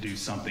materials to do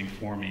something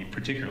for me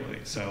particularly.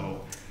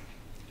 So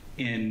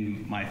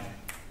in my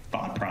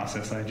thought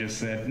process, I just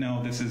said,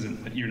 no, this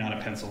isn't, you're not a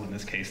pencil in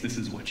this case, this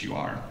is what you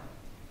are.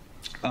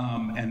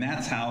 And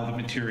that's how the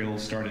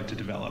materials started to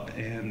develop.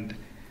 And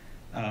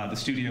the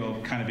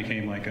studio kind of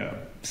became like a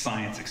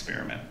science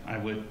experiment. I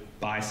would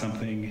buy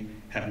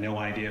something, have no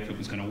idea if it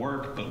was going to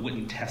work, but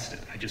wouldn't test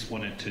it. I just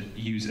wanted to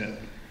use it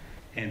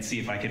and see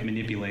if I could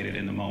manipulate it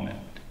in the moment.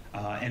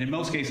 And in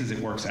most cases, it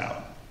works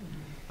out.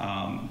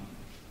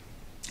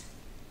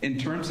 In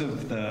terms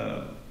of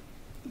the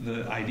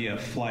idea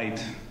of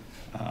flight,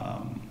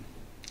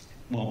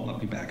 well, let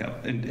me back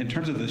up. In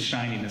terms of the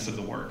shininess of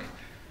the work,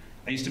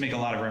 I used to make a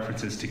lot of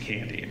references to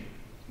candy.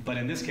 But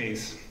in this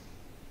case,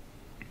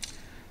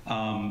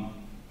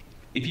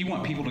 if you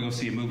want people to go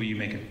see a movie, you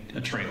make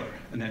a trailer.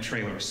 And that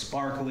trailer is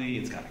sparkly,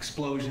 it's got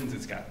explosions,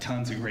 it's got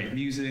tons of great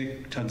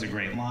music, tons of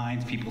great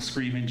lines, people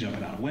screaming,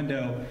 jumping out a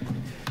window.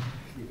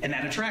 And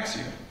that attracts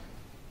you.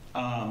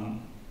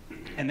 And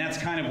that's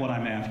kind of what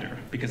I'm after,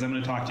 because I'm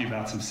going to talk to you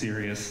about some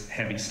serious,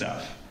 heavy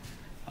stuff.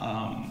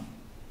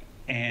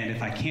 And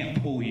if I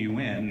can't pull you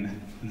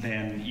in,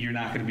 then you're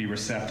not going to be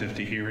receptive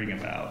to hearing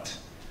about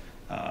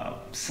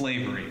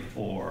slavery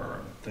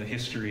or the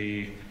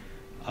history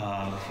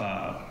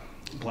of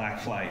black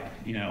flight,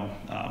 you know,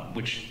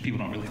 which people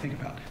don't really think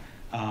about.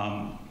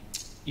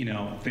 You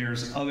know,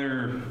 there's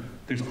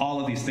all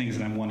of these things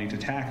that I'm wanting to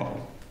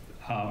tackle,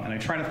 and I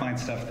try to find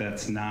stuff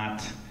that's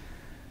not,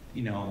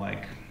 you know,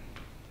 like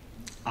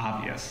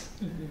obvious,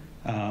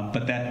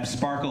 but that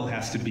sparkle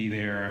has to be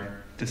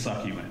there to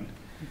suck you in.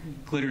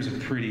 Glitter's a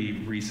pretty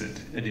recent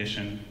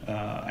addition.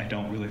 I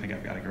don't really think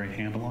I've got a great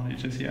handle on it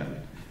just yet.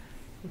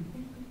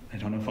 I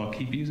don't know if I'll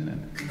keep using it.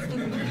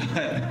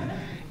 But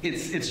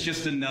it's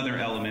just another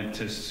element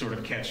to sort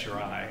of catch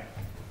your eye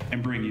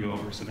and bring you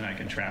over so that I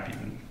can trap you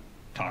and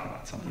talk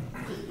about something.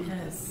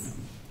 Yes.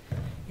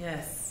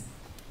 Yes.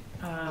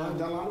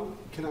 Delano,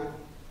 can I?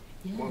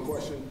 Yes. One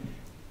question.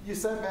 You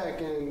sat back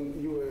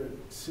and you were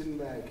sitting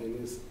back,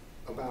 and it's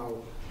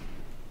about,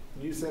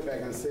 you sat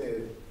back and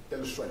said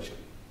illustration.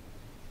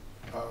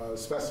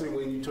 Especially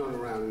when you turn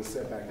around and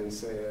sat back and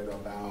said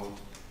about,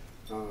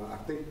 I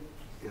think,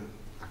 you know,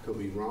 I could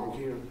be wrong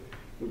here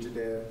with your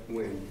dad,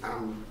 when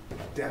I'm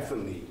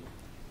definitely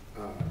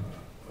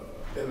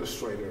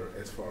illustrator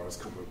as far as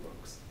comic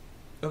books.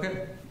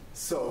 Okay.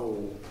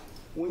 So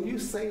when you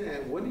say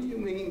that, what do you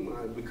mean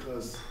by,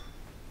 because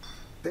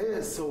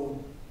there's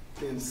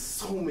been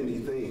so many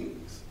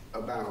things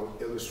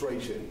about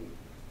illustration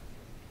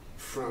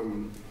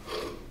from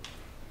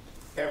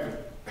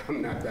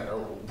I'm not that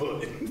old,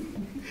 but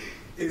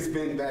it's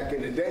been back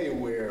in the day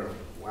where,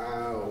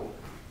 wow,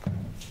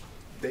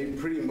 they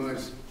pretty much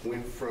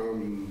went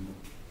from,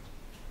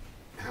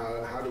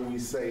 how do we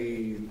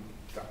say,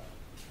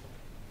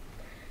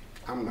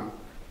 I'm not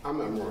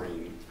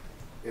Marine,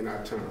 and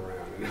I turn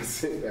around and I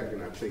sit back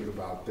and I think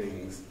about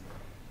things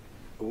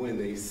when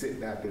they sit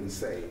back and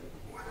say,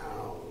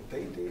 wow,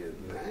 they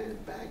did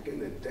that back in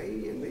the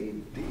day and they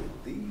did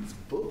these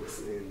books.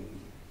 And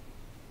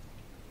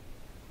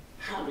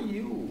how do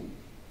you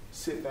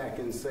sit back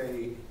and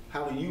say,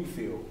 how do you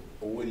feel?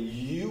 Or what do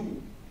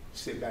you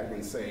sit back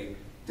and say,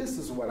 this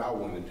is what I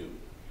want to do?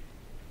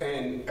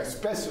 And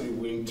especially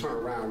when you turn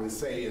around and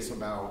say it's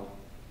about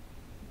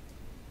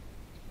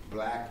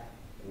black,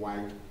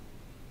 white,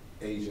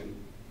 Asian,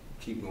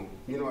 keep going.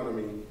 You know what I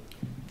mean?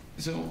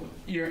 So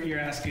you're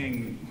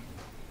asking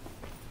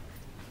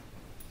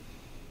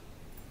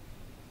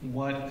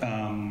what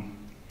I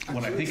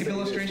think of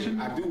illustration?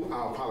 I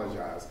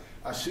apologize.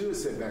 I should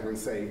sit back and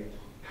say,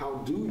 how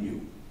do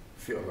you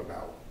feel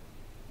about?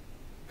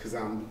 Because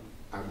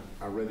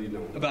I really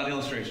don't. About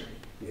illustration?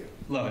 Yeah.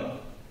 Love it.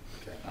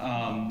 Okay.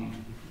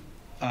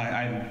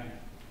 I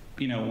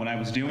when I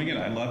was doing it,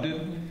 I loved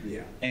it.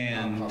 Yeah.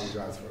 And I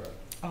apologize for that.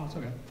 Oh, it's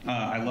okay.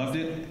 I loved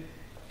it,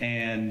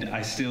 and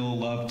I still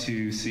love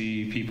to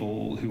see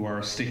people who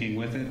are sticking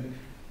with it.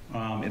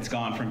 It's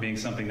gone from being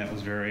something that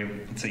was very,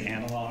 let's say,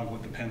 analog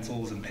with the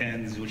pencils and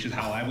pens, which is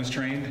how I was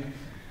trained.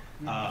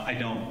 I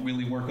don't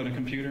really work on a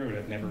computer, or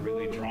I've never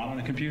really drawn on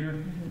a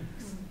computer.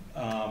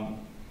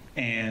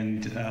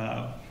 And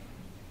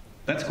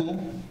that's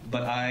cool,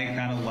 but I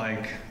kind of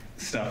like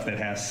stuff that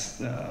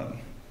has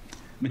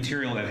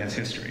material that has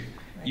history.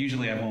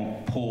 Usually I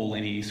won't pull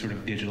any sort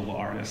of digital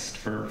artist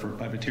for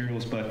my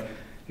materials, but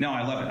no,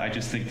 I love it. I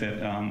just think that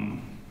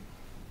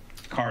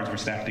cards were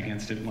stacked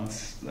against it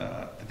once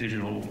the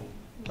digital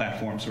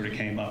platform sort of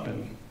came up,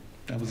 and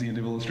that was the end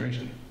of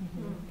illustration.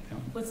 Mm-hmm. Yeah.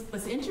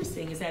 What's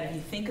interesting is that if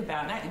you think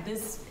about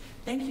this,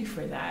 thank you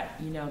for that.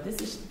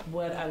 This is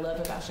what I love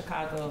about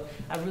Chicago.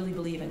 I really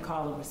believe in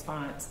call and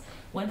response.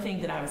 One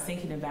thing that I was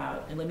thinking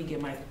about, and let me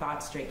get my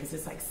thoughts straight, because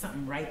it's like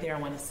something right there I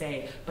want to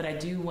say, but I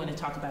do want to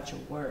talk about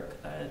your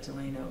work,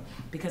 Delano,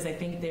 because I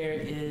think there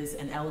is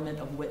an element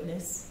of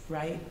witness,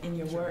 right, in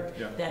your work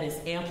that is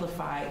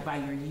amplified by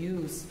your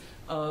use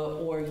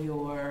or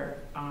your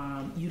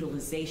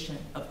utilization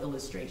of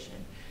illustration,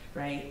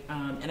 right?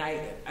 And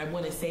I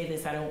want to say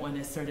this, I don't want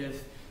to sort of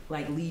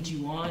like lead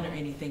you on or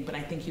anything, but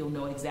I think you'll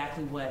know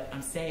exactly what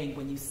I'm saying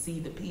when you see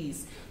the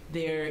piece.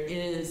 There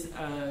is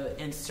an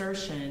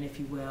insertion, if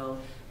you will,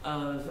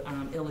 of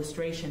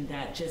illustration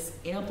that just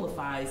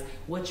amplifies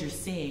what you're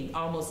seeing,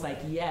 almost like,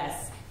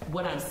 yes,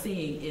 what I'm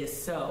seeing is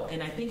so.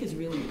 And I think is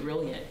really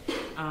brilliant.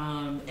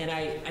 And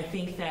I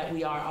think that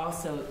we are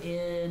also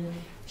in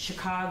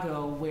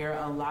Chicago, where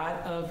a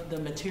lot of the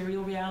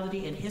material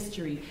reality and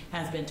history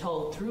has been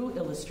told through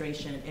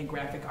illustration and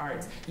graphic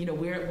arts.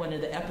 We're at one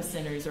of the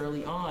epicenters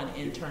early on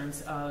in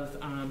terms of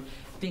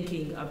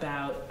thinking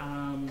about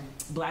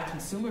black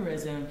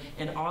consumerism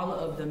and all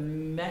of the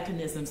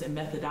mechanisms and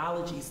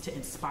methodologies to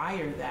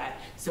inspire that.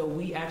 So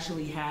we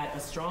actually had a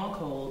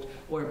stronghold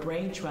or a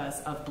brain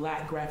trust of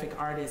black graphic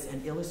artists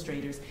and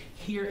illustrators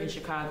here in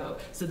Chicago.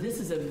 So this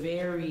is a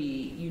very,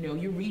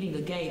 you're reading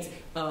against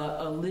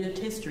a lived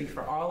history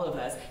for all of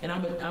us. And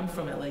I'm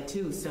from LA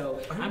too, so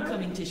I'm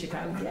coming to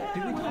Chicago. Yeah,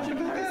 did we talk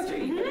about that?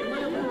 Street.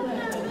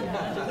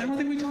 I don't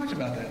think we talked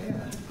about that.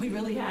 Yeah. We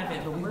really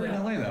haven't, but we We're will.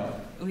 in LA though.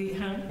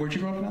 Where'd you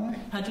grow up in LA?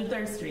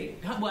 103rd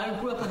Street. Well, I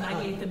grew up on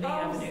 98th and May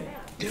Avenue.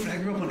 Dude, I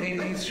grew up on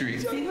 88th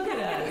Street. See, look at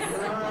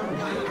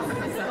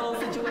us. It's a whole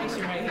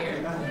situation right here.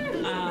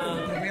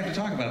 We have to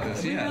talk about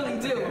this, We really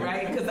do,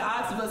 right? Because the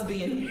odds of us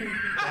being here.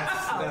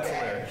 That's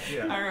hilarious.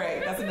 Yeah. All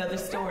right, that's another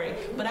story.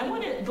 But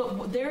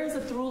but there is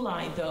a through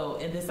line, though,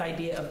 in this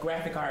idea of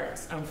graphic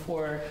arts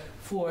for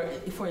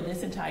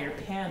this entire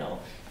panel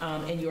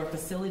and your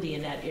facility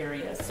in that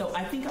area. So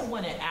I think I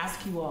want to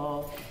ask you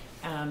all,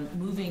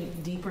 moving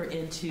deeper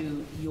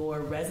into your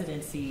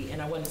residency,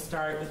 and I want to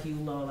start with you,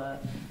 Lola,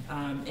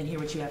 and hear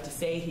what you have to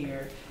say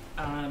here,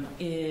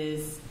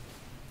 is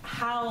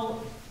how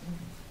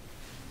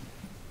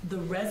the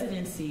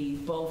residency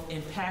both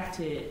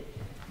impacted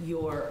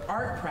your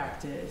art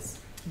practice,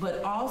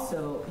 but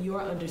also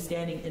your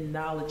understanding and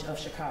knowledge of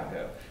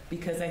Chicago.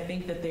 Because I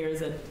think that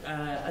there's a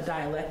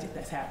dialectic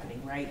that's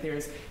happening, right?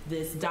 There's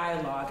this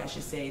dialogue, I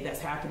should say, that's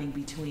happening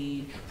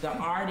between the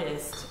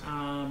artist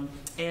and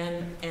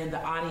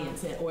the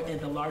audience and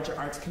the larger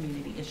arts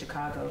community in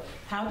Chicago.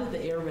 How did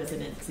the AIR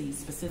residency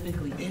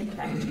specifically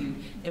impact you,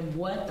 and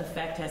what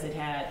effect has it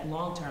had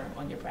long-term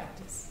on your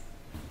practice?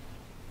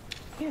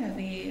 Yeah,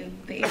 the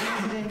AIR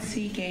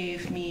residency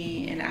gave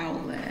me an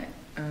outlet.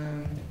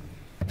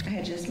 I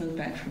had just moved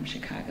back from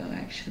Chicago,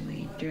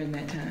 actually, during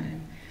that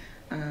time.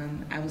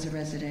 I was a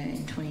resident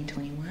in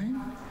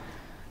 2021,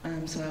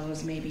 so I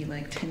was maybe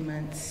like 10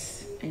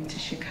 months into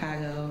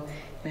Chicago,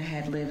 I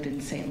had lived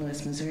in St.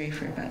 Louis, Missouri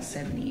for about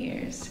 7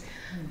 years,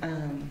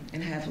 and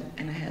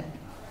I had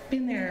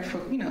been there for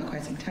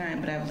quite some time.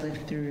 But I've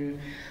lived through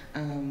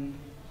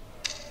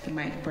the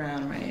Mike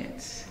Brown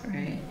riots,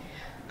 right,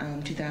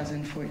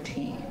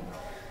 2014,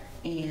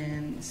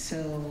 and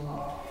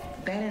so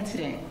that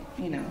incident,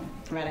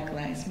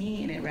 radicalized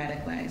me and it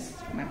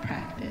radicalized my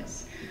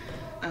practice.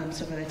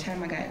 So by the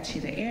time I got to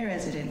the air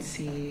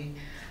residency,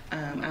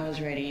 I was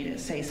ready to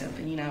say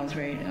something. I was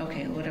ready to,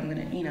 okay, what I'm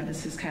gonna,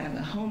 this is kind of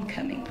a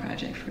homecoming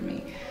project for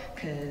me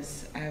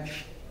because I've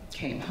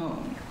came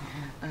home.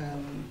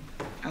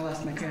 I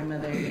lost my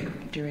grandmother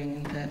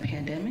during the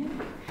pandemic.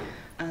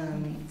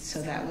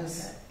 So that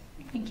was,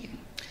 thank you.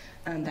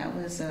 That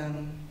was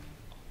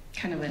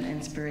kind of an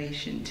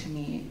inspiration to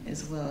me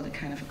as well to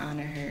kind of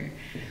honor her.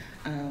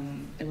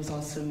 It was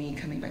also me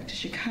coming back to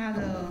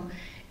Chicago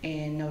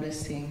and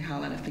noticing how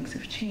a lot of things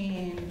have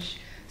changed.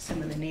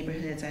 Some of the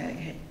neighborhoods I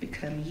had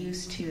become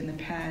used to in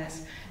the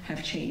past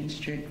have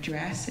changed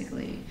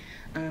drastically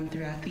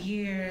throughout the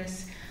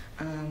years.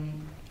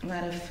 A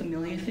lot of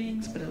familiar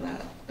things, but a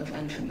lot of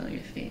unfamiliar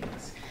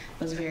things.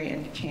 It was a very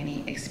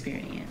uncanny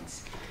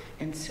experience.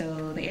 And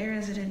so the air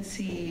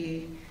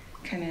residency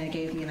kind of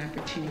gave me an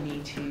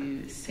opportunity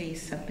to say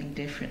something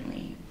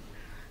differently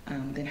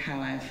than how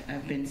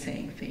I've been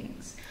saying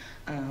things.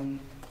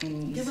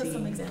 Give us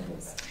some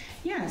examples.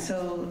 Yeah,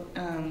 so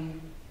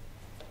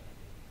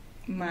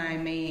my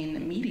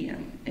main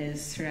medium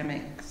is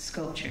ceramic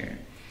sculpture.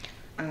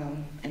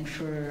 And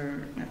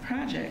for my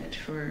project,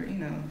 for,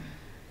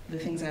 the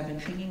things I've been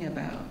thinking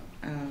about,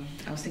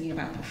 I was thinking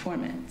about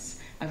performance.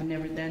 I've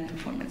never done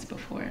performance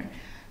before.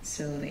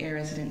 So the air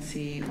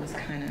residency was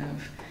kind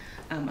of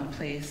a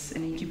place,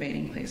 an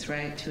incubating place,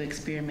 right, to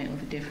experiment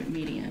with different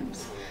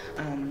mediums.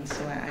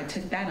 So I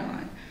took that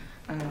on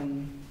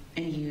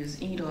and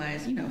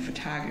utilized,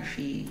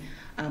 photography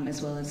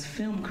as well as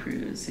film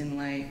crews and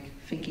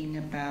thinking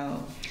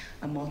about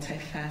a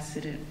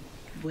multifaceted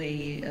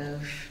way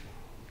of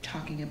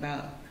talking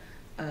about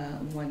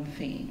one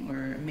thing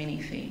or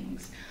many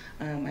things.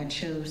 I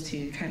chose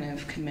to kind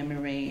of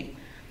commemorate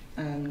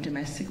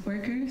domestic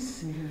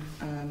workers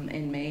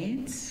and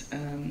maids,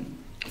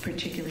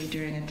 particularly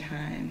during a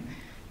time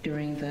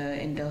during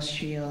the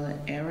industrial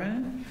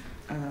era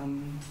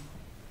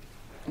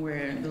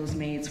where those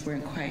maids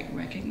weren't quite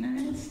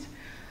recognized.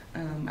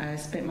 I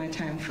spent my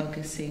time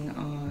focusing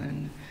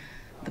on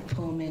the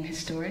Pullman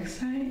historic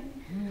site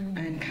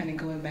and kind of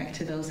going back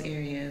to those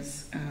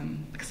areas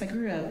because I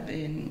grew up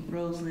in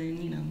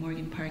Roseland,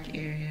 Morgan Park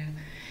area,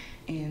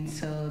 and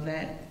so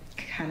that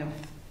kind of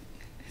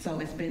has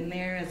always been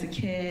there as a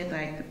kid,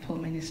 the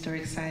Pullman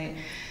historic site.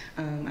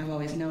 I've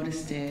always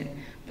noticed it,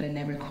 but I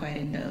never quite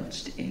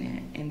indulged in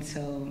it. And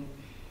so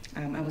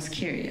I was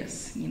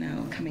curious,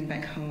 coming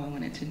back home, I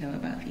wanted to know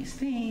about these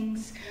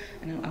things,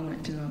 and I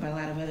wanted to know about a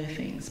lot of other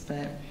things.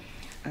 But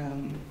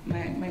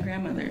my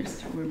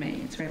grandmothers were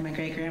maids, right? My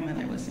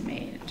great-grandmother was a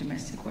maid, a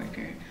domestic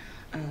worker.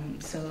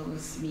 So it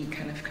was me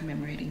kind of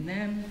commemorating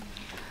them.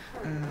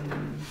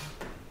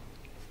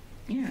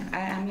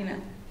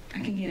 I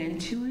can get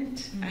into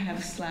it. I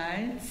have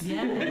slides.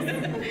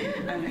 Yes.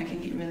 I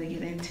can really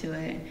get into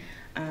it.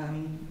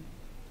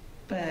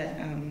 But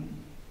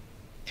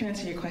to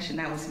answer your question,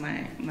 that was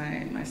my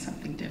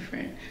something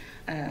different.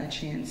 A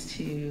chance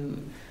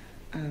to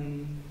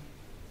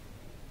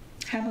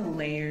have a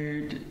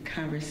layered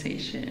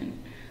conversation,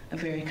 a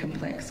very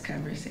complex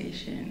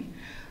conversation.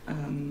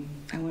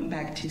 I went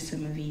back to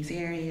some of these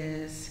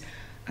areas,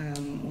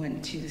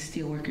 went to the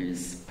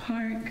Steelworkers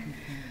Park,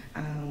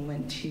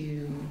 went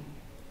to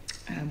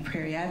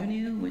Prairie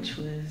Avenue, which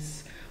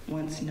was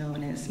once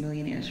known as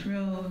Millionaires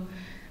Row,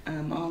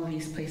 all of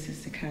these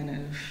places to kind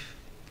of,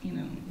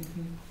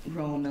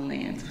 roam the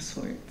land of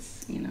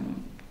sorts,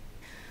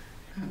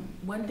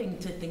 One thing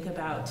to think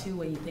about, too,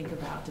 when you think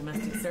about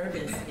domestic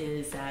service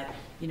is that,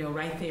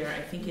 right there,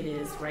 I think it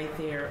is right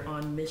there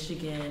on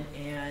Michigan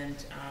and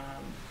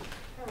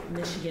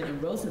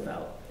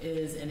Roosevelt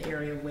is an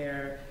area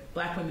where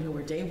Black women who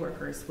were day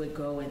workers would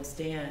go and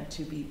stand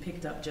to be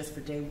picked up just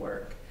for day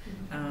work.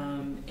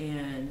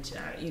 And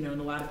a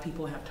lot of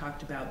people have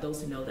talked about,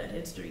 those who know that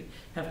history,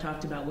 have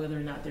talked about whether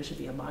or not there should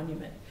be a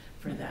monument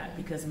for that,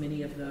 because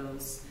many of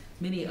those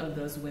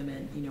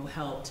women,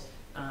 helped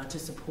to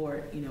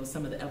support,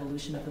 some of the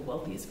evolution of the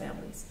wealthiest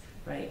families,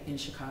 right, in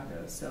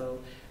Chicago. So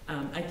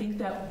I think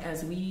that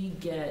as we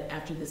get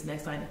after this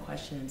next line of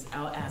questions,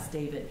 I'll ask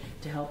David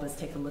to help us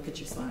take a look at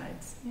your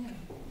slides. Yeah.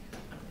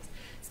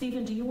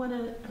 Stephen, do you want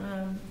to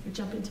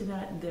jump into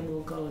that, and then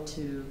we'll go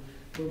to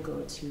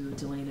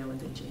Delano and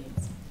then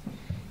James.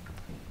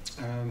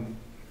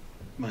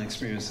 My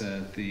experience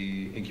at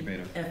the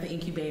incubator. At the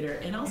incubator,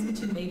 and also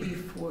to maybe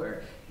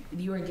for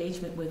your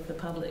engagement with the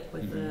public,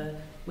 with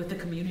the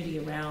community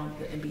around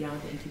and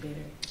beyond the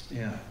incubator.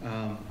 Yeah,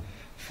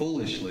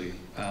 foolishly,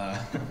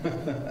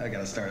 I got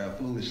to start out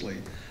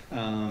foolishly.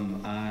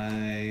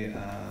 I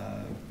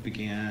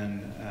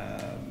began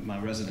my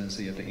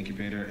residency at the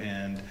incubator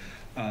and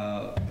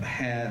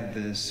had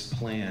this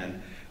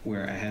plan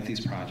where I had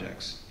these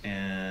projects,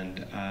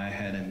 and I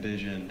had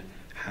envisioned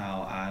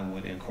how I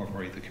would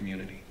incorporate the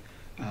community.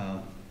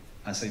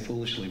 I say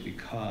foolishly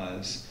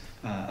because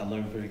I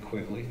learned very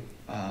quickly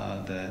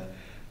that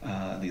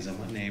these are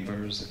my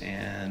neighbors,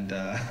 and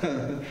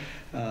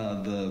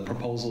the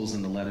proposals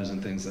and the letters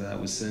and things that I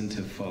would send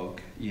to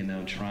folk, you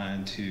know,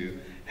 trying to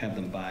have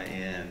them buy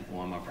in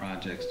on my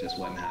projects just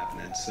wasn't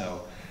happening.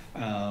 So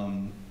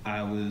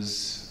I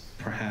was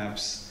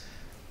perhaps,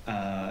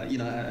 you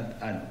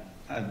know,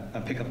 I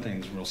pick up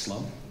things real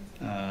slow.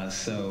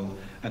 So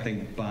I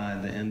think by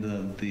the end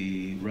of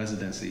the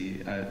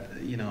residency,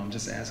 you know, I'm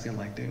just asking,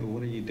 like, dude,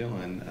 what are you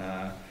doing?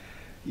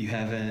 You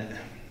haven't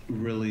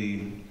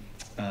really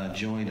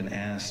joined and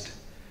asked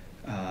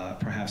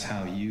perhaps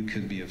how you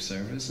could be of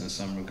service in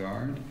some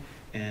regard.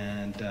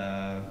 And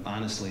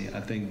honestly,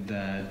 I think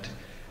that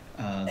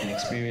the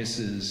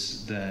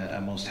experiences that I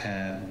most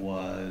had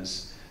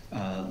was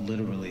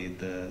literally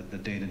the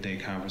day-to-day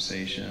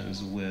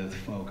conversations with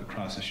folk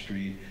across the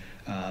street,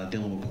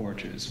 dealing with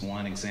portraits.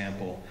 One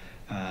example,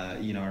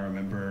 you know, I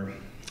remember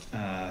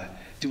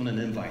doing an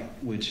invite,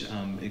 which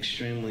I'm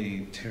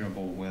extremely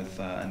terrible with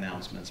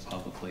announcements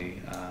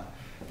publicly.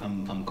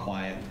 I'm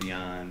quiet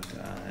beyond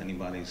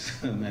anybody's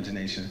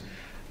imagination.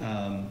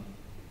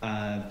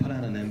 I put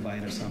out an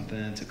invite or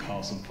something to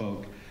call some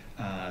folk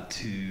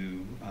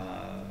to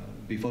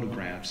be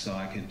photographed so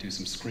I could do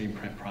some screen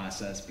print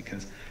process,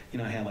 because, you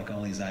know, I had like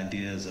all these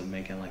ideas of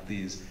making like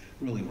these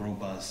really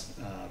robust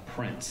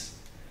prints.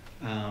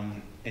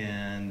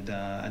 And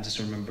I just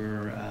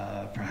remember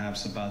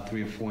perhaps about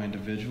 3 or 4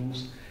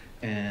 individuals,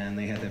 and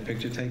they had their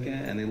picture taken,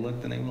 and they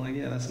looked and they were like,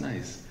 yeah, that's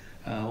nice.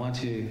 Why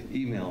don't you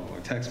email or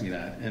text me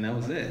that? And that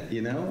was it,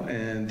 you know?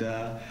 And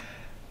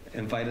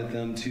invited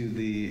them to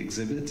the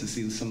exhibit to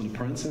see some of the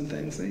prints and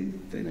things. They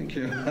didn't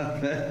care about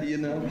that, you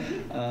know?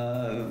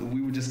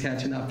 We were just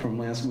catching up from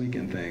last week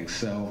and things.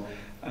 So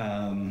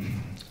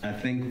I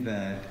think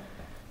that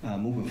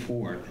moving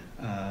forward,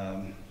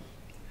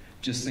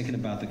 just thinking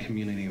about the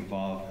community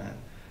involvement,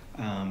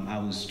 I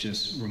was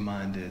just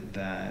reminded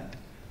that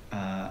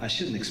I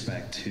shouldn't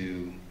expect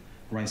to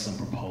write some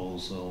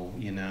proposal,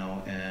 you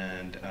know,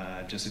 and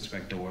just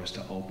expect doors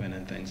to open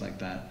and things like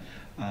that.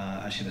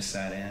 I should have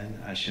sat in,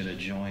 I should have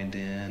joined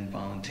in,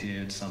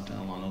 volunteered, something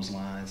along those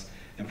lines,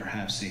 and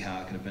perhaps see how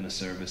I could have been of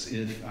service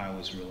if I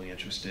was really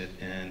interested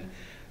in,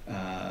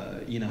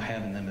 you know,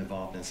 having them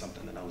involved in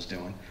something that I was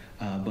doing.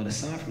 But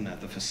aside from that,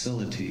 the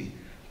facility,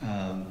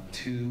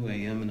 2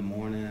 a.m. in the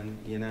morning,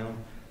 you know,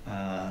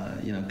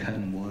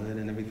 cutting wood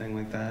and everything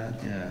like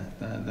that. Yeah,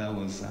 that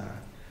was,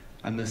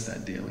 I miss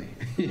that dearly,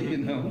 you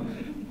know.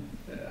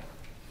 Yeah.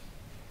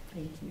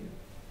 Thank you.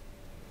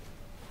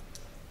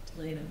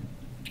 Delano.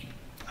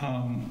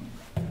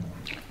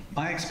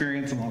 My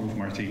experience, along with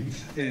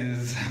Martine's,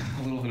 is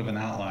a little bit of an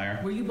outlier.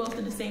 Were you both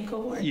in the same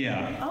cohort?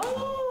 Yeah.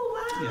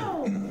 Oh,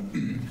 wow.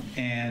 Yeah.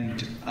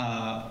 And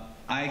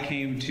I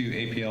came to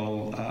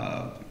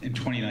APL in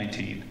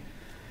 2019.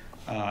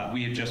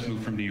 We had just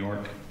moved from New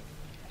York.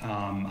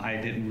 I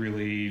didn't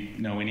really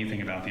know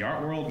anything about the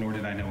art world, nor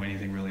did I know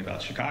anything really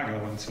about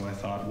Chicago, and so I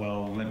thought,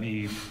 well, let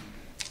me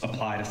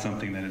apply to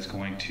something that is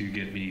going to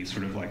get me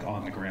sort of like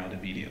on the ground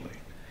immediately.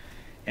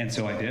 And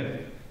so I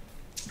did.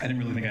 I didn't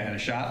really think I had a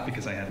shot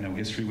because I had no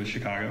history with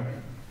Chicago,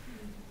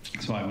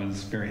 so I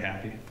was very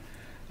happy.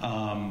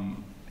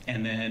 And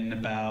then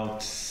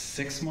about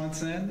 6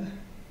 months in,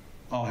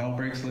 all hell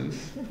breaks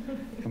loose,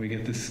 and we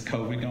get this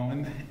COVID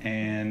going,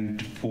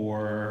 and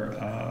for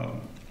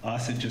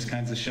us, it just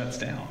kind of shuts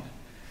down.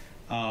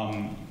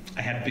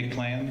 I had big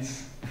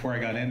plans before I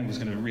got in. I was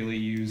going to really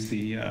use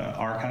the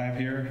archive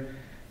here.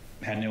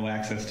 Had no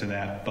access to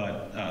that,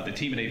 but the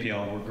team at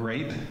APL were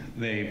great.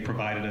 They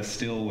provided us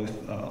still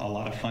with a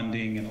lot of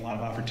funding and a lot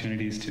of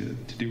opportunities to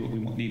do what we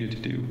needed to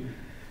do.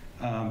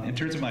 In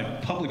terms of my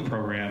public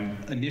program,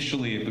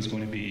 initially it was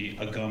going to be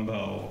a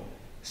gumbo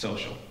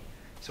social.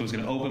 So I was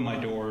going to open my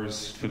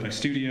doors for my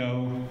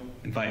studio,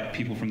 invite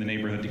people from the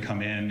neighborhood to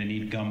come in and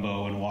eat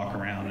gumbo and walk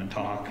around and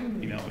talk,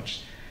 you know,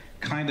 which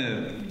kind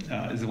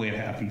of is the way it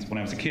happens when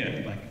I was a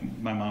kid. Like,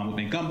 my mom would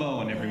make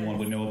gumbo and everyone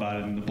would know about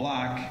it in the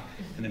block,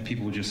 and then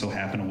people would just so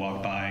happen to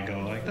walk by and go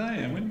like,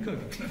 Diane, when you cook?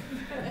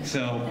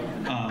 So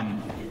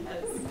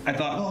I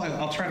thought, well,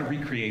 I'll try to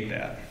recreate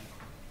that.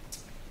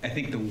 I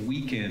think the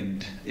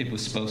weekend it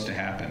was supposed to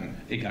happen,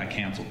 it got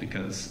canceled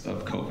because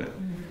of COVID.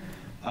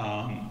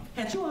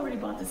 Had you already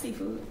bought the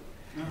seafood?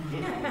 No,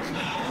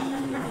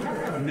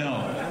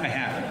 I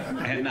haven't.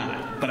 I had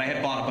not. But I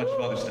had bought a bunch of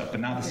other stuff,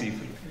 but not the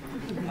seafood.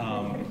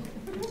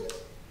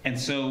 And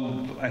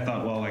so I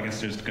thought, well, I guess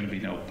there's going to be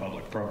no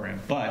public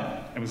program.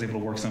 But I was able to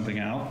work something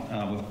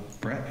out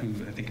with Brett, who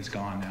I think is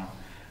gone now.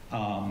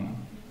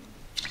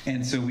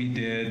 And so we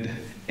did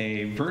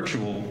a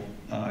virtual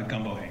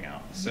gumbo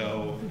hangout.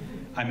 So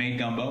I made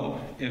gumbo.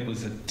 It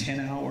was a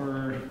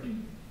 10-hour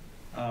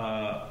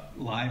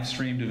live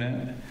streamed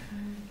event.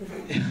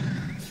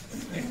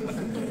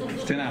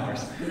 10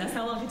 hours. That's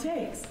how long it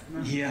takes.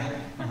 Yeah.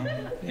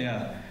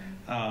 Yeah.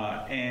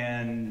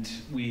 And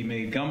we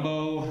made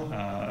gumbo.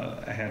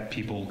 I had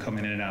people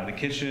coming in and out of the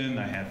kitchen.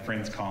 I had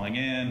friends calling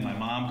in. My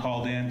mom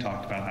called in,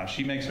 talked about how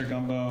she makes her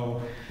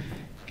gumbo.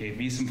 Gave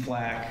me some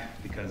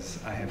flack because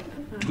I had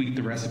tweaked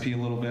the recipe a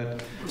little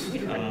bit.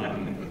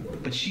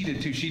 But she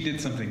did too. She did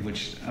something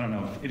which, I don't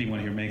know if anyone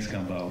here makes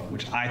gumbo,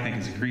 which I think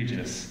is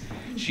egregious.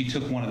 She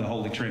took one of the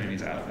Holy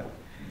Trinities out of it.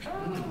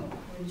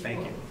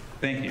 Thank you.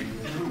 Thank you.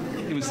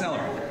 It was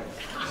celery.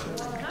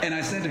 And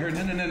I said to her,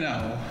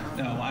 no,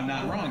 I'm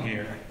not wrong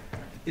here.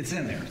 It's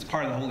in there. It's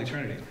part of the Holy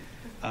Trinity.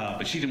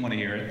 But she didn't want to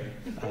hear it.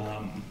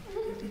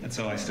 And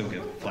so I still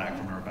get flack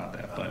from her about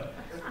that. But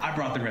I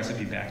brought the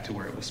recipe back to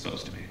where it was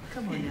supposed to be.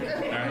 Come on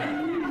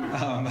now.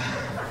 All right?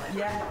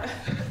 Yeah.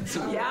 So,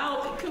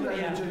 Come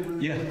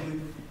on. Yeah.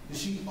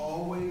 Does she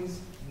always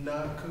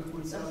not cook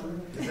with celery?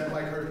 Is that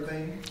like her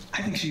thing?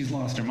 I think she's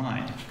lost her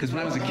mind. Because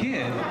when I was a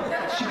kid,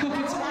 she cooked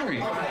with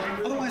celery.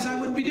 Otherwise, I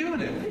wouldn't be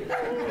doing it.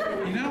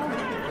 You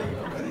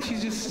know?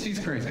 She's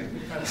crazy.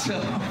 So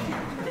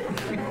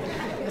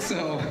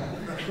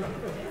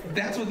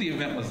that's what the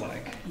event was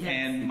like. Yes.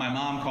 And my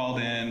mom called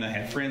in. I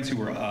had friends who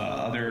were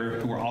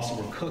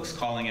also cooks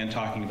calling in,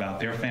 talking about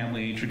their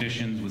family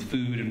traditions with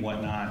food and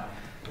whatnot.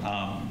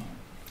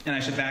 And I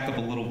should back up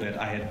a little bit.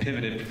 I had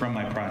pivoted from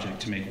my project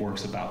to make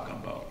works about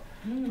gumbo.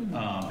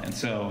 And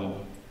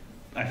so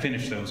I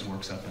finished those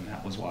works up, and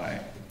that was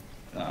why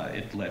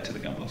it led to the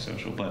Gumbo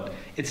Social. But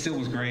it still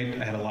was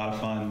great. I had a lot of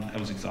fun. I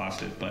was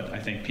exhausted, but I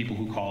think people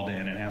who called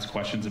in and asked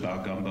questions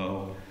about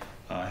gumbo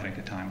had a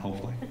good time,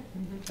 hopefully.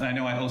 And I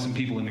know I owe some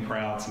people in the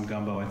crowd some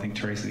gumbo. I think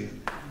Tracy,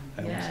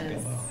 I owe some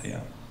gumbo.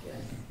 Yeah.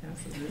 Yes,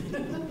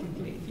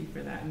 absolutely. Thank you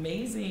for that.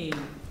 Amazing.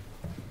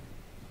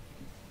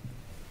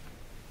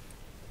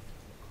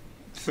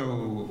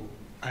 So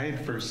I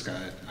had first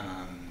got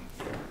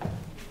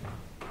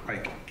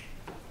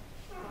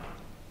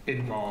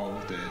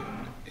involved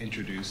and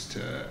introduced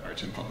to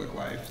arts in public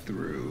life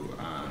through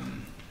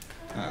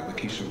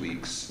Lakeisha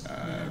Leake's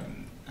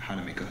How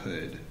to Make a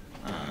Hood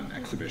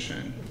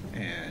exhibition,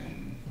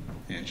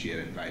 and she had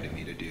invited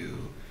me to do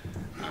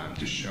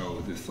to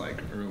show this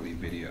early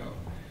video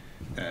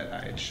that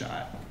I had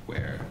shot,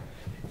 where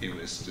it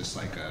was just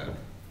like a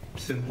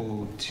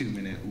simple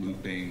 2-minute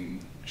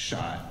looping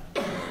shot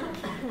of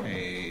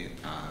an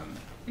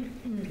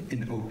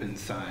open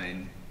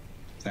sign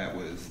that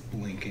was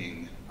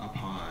blinking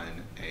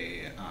upon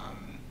an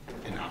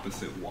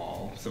opposite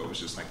wall. So it was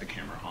just like the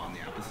camera on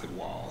the opposite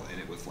wall, and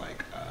it was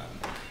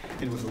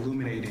it was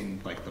illuminating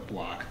the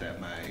block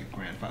that my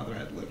grandfather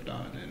had lived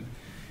on, and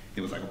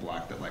it was a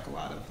block that a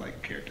lot of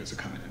characters are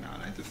coming in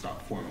on. I just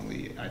thought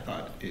formally, I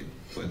thought it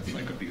was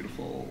a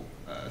beautiful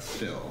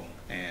still,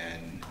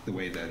 and the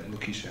way that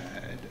Lakeisha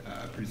had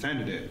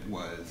presented it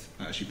was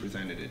she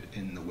presented it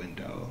in the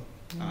window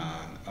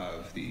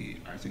of the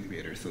arts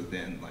incubator. So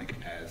then,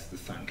 as the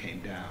sun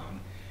came down,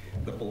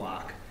 the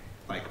block,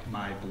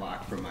 my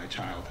block from my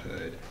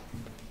childhood,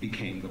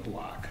 became the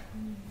block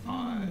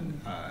on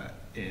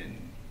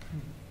in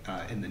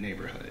the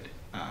neighborhood,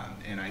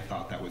 and I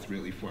thought that was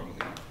really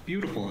formally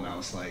beautiful. And I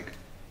was like,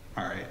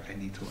 all right, I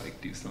need to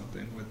do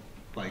something with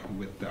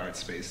the art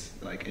space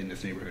in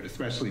this neighborhood,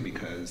 especially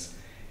because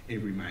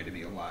it reminded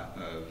me a lot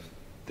of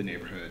the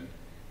neighborhood.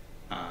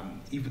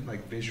 Even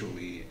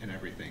visually and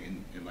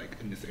everything in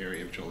this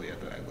area of Joliet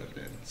that I lived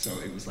in. So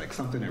it was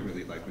something that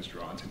really was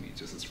drawn to me,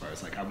 just as far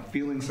as I'm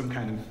feeling some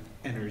kind of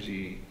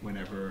energy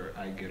whenever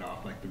I get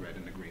off the red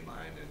and the green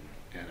line,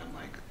 and I'm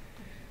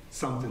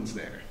something's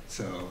there.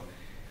 So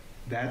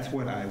that's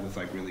what I was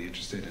really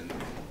interested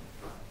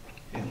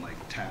in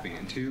tapping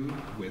into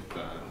with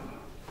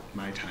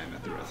my time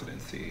at the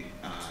residency.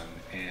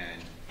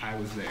 And I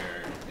was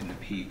there in the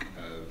peak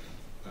of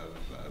I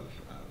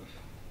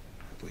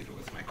believe it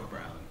was Michael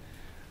Brown.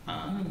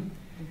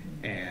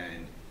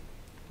 And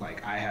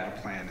I had a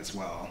plan as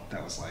well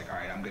that was all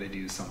right, I'm gonna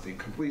do something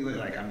completely,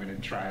 I'm gonna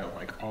try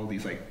all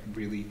these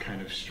really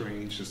kind of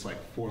strange, just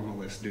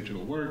formalist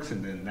digital works,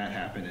 and then that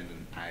happened, and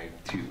then I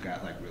too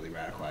got really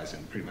radicalized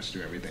and pretty much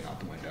threw everything out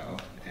the window.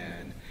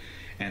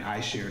 And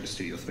I shared a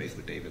studio space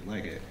with David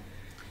Leggett,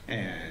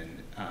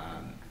 and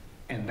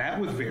that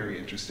was very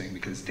interesting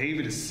because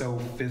David is so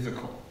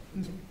physical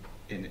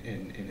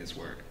in his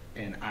work,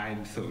 and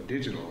I'm so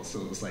digital.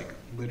 So it was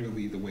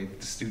literally the way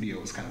the studio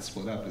was kind of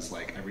split up is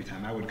every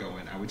time I would go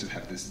in, I would just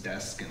have this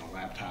desk and a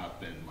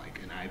laptop and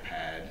an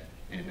iPad,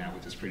 and that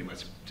would just pretty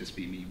much just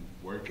be me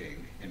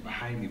working, and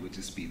behind me would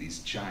just be these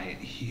giant,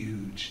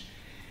 huge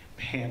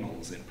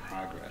panels in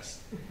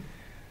progress.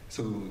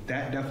 So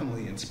that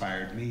definitely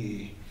inspired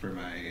me for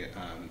my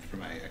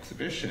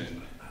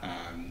exhibition,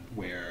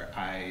 where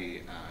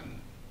I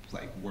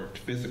worked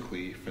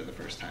physically for the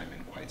first time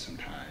in quite some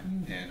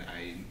time, and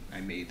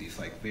I made these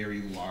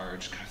very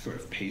large sort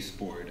of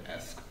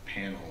pasteboard-esque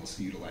panels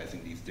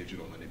utilizing these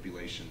digital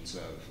manipulations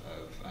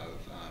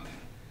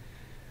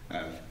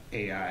of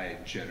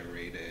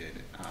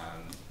AI-generated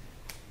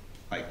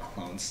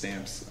clone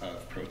stamps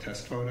of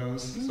protest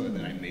photos. So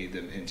then I made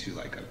them into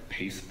a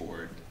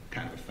pasteboard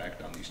kind of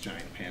effect on these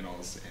giant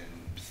panels,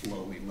 and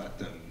slowly let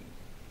them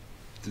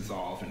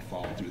dissolve and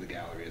fall through the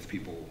gallery as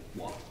people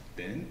walked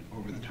in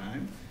over the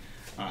time.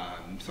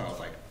 So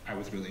I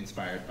was really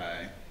inspired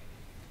by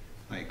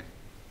like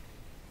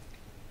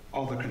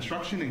all the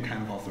construction and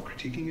kind of also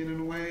critiquing it in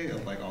a way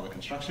of like all the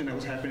construction that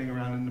was happening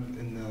around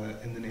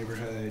in the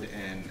neighborhood,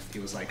 and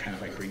it was like kind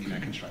of like bringing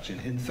that construction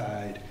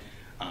inside.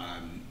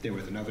 There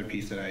was another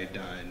piece that I had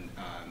done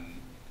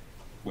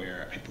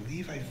where I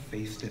believe I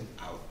faced it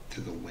out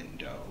to the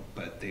window,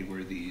 but they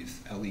were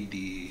these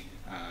LED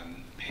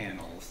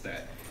panels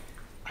that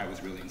I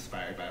was really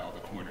inspired by all the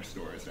corner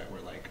stores that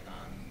were like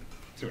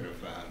sort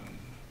of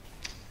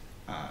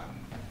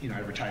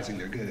advertising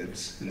their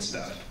goods and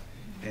stuff,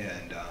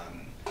 and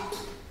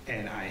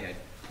I had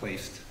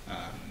placed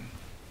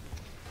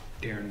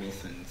Darren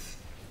Wilson's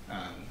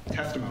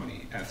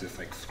testimony as this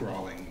like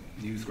scrawling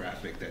news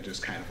graphic that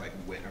just kind of like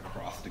went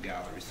across the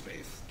gallery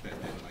space that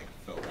then like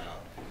filled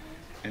out.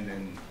 And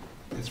then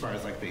as far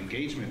as like the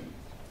engagement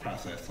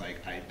process,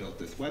 like I built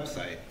this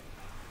website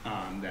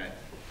that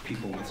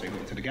people, once they go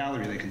into the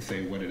gallery, they can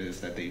say what it is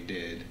that they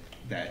did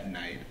that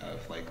night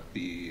of like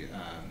the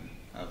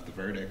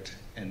verdict,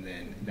 and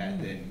then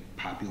that then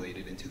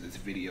populated into this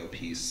video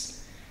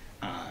piece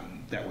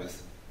that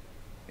was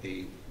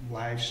a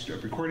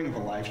recording of a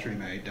live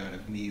stream I had done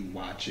of me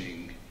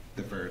watching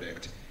the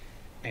verdict,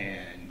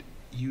 and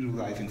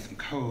utilizing some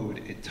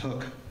code, it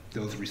took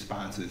those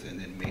responses and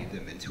then made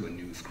them into a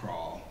news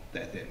crawl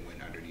that then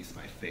went underneath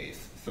my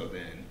face. So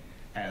then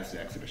as the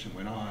exhibition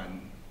went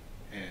on,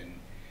 and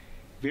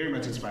very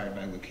much inspired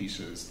by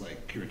Lakeisha's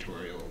like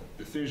curatorial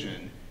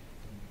decision,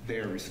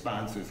 their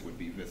responses would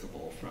be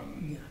visible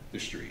from the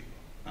street.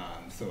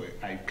 So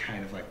I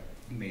kind of like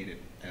made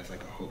it as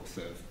like a hopes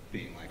of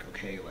being like,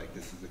 okay, like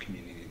this is a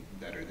community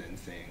that are then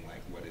saying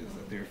like what is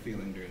that they're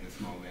feeling during this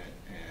moment,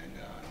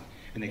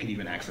 and they can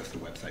even access the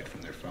website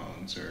from their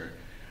phones or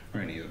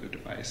any other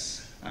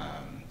device.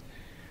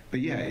 But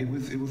yeah, it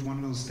was one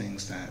of those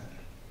things that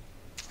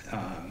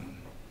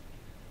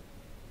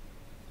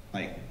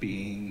like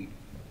being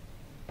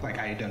like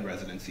I had done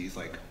residencies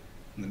like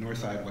on the north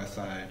side, west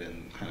side,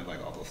 and kind of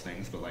like all those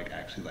things, but like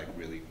actually like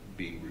really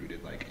being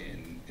rooted like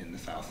in the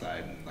south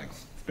side and like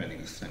spending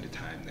extended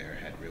time there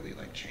had really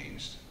like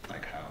changed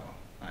like how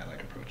I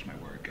like approach my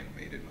work and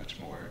made it much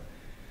more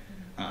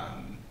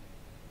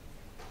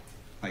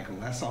like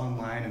less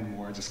online and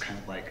more just kind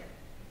of like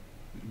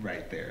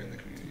right there in the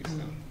community.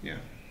 So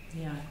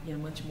yeah,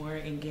 much more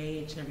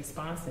engaged and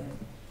responsive.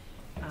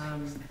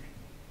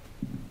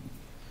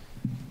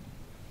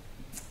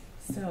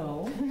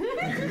 So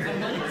I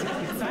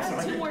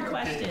have two more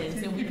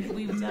questions, and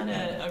we've done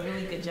a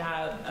really good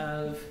job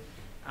of.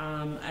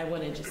 I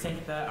want to just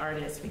thank the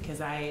artists because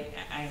I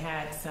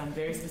had some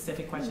very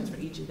specific questions for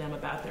each of them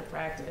about their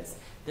practice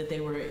that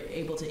they were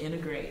able to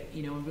integrate,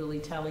 and really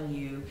telling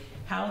you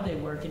how they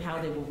work and how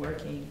they were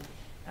working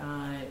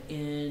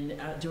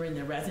during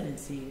their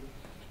residency.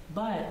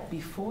 But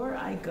before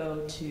I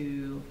go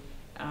to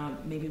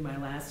maybe my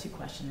last two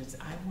questions,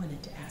 I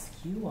wanted to ask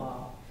you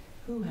all,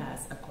 who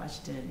has a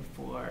question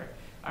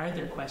are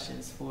there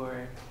questions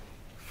for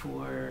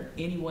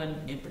anyone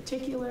in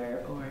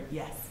particular, or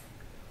yes?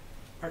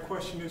 My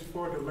question is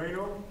for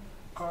Delano.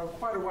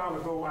 Quite a while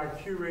ago, I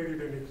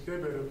curated an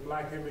exhibit of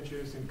Black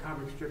images in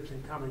comic strips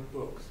and comic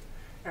books.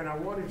 And I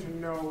wanted to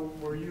know,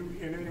 were you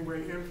in any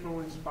way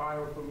influenced by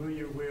or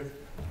familiar with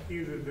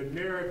either the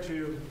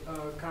narrative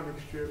comic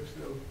strips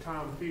of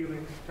Tom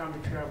Feeling's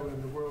Comic Travel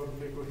in the World of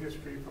Negro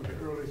History from the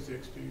early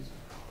 60s,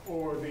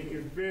 or the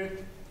event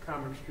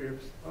comic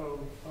strips of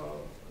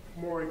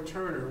Maury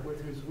Turner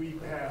with his wee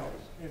pals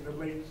in the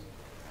late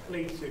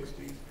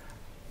 60s?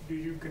 Do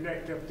you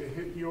connect up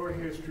your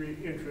history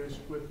interest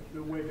with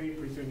the way they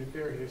presented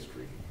their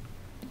history?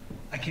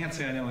 I can't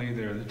say I know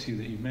either of the two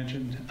that you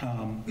mentioned.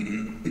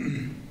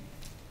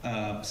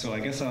 So I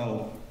guess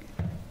I'll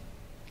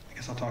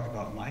talk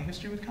about my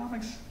history with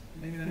comics.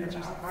 Maybe that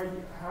answers that.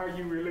 How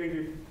you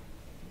related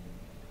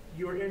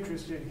your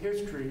interest in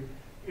history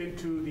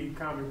into the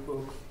comic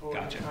books or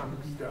Gotcha. the comic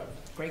stuff?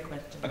 Great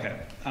question. Okay.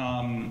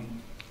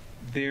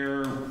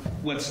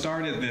 What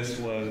started this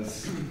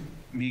was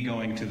me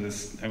going to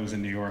this. I was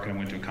in New York and I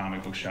went to a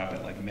comic book shop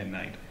at like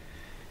midnight,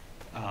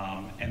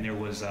 and there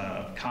was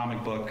a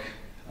comic book,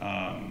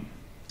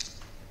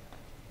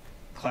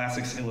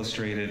 Classics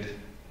Illustrated,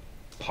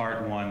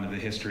 Part 1 of the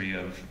history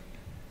of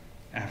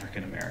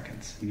African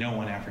Americans. No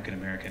one African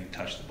American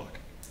touched the book,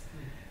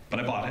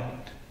 but I bought it,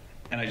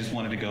 and I just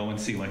wanted to go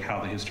and see like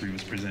how the history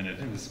was presented.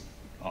 It was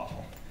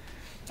awful,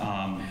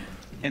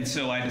 and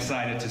so I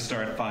decided to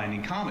start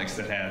finding comics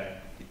that had,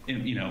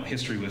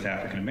 history with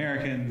African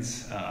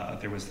Americans.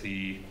 There was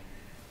the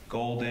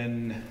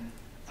Golden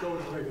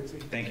Legacy.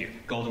 Thank you.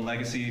 Golden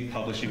Legacy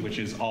Publishing, which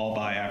is all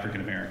by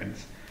African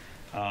Americans,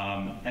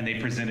 and they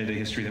presented a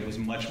history that was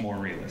much more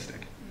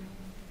realistic.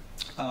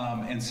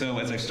 And so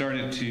as I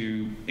started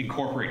to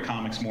incorporate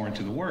comics more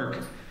into the work,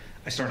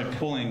 I started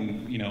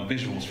pulling,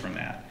 visuals from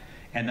that.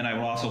 And then I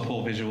would also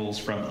pull visuals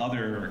from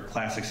other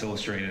Classics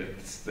Illustrated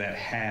that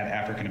had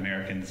African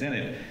Americans in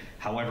it.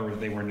 However,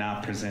 they were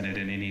not presented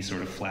in any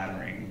sort of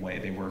flattering way.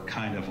 They were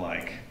kind of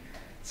like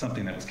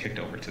something that was kicked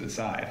over to the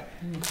side.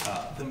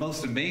 The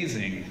most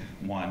amazing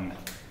one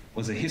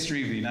was a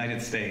history of the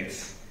United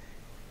States.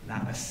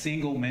 Not a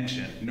single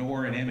mention,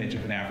 nor an image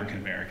of an African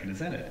American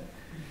is in it.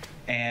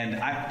 And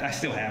I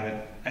still have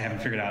it. I haven't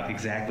figured out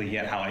exactly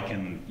yet how I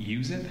can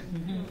use it.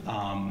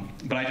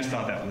 But I just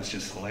thought that was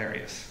just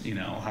hilarious. You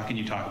know, how can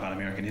you talk about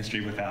American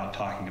history without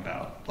talking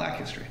about Black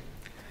history?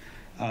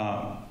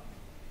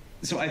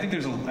 So I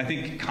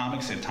think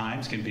comics at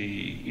times can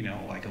be, you know,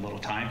 like a little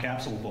time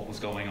capsule of what was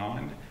going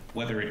on,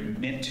 whether it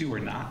meant to or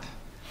not.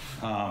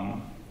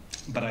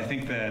 But I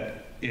think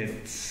that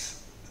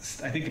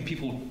I think that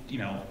people, you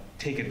know,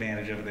 take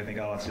advantage of it. They think,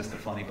 oh, it's just the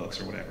funny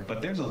books or whatever.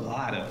 But there's a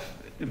lot of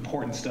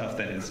important stuff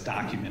that is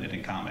documented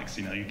in comics.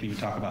 You know, you can even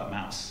talk about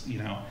Mouse, you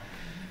know.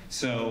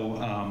 So,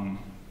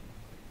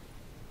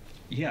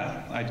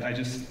 yeah,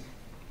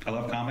 I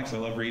love comics, I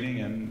love reading,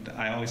 and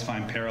I always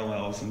find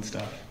parallels and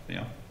stuff, you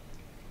know.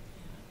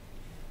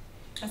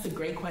 That's a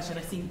great question.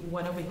 I see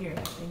one over here.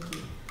 Thank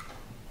you.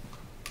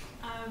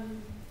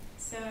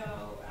 So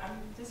I'm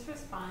just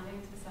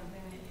responding to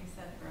something that you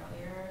said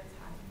earlier,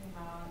 talking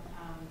about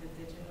the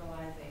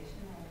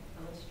digitalization of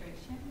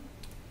illustration.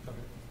 Okay.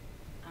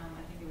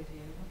 I think it was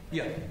you.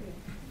 Yeah.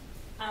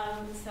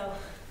 So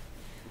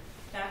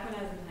back when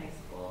I was in high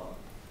school,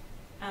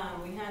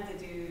 we had to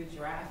do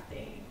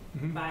drafting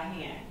by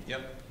hand.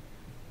 Yep.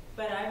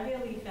 But I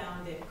really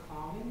found it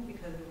calming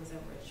because it was a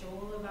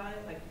ritual about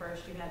it. Like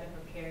first you had to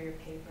prepare your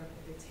paper,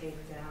 put the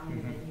tape down,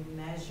 and then you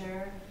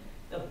measure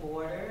the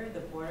border.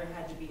 The border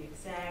had to be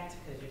exact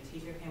because your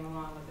teacher came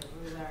along with a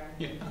ruler.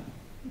 Yeah.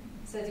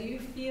 So do you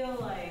feel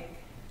like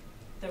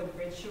the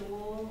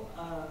ritual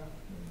of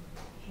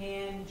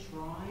hand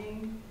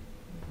drawing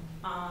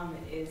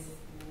is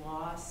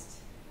lost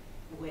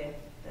with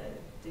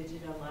the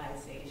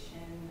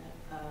digitalization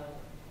of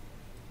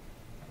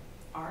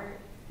art?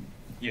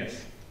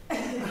 Yes.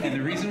 And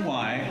the reason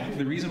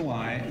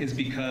why is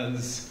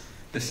because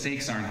the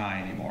stakes aren't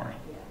high anymore.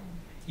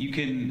 You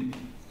can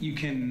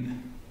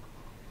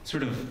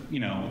sort of,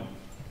 you know,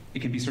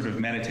 it can be sort of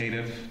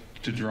meditative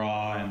to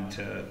draw and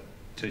to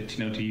you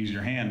know, to use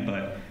your hand,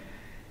 but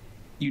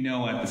you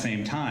know, at the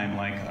same time,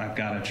 like, I've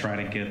got to try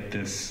to get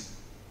this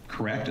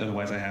correct,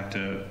 otherwise I have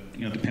to,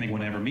 you know, depending on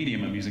whatever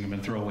medium I'm using, I'm going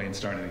to throw away and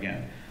start it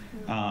again.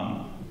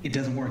 It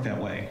doesn't work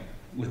that way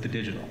with the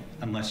digital,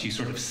 unless you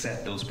sort of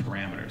set those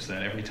parameters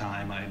that every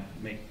time I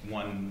make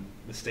one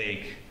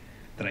mistake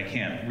that I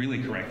can't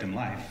really correct in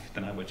life,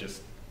 then I would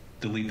just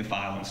delete the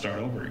file and start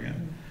over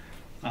again.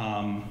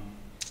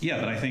 Yeah,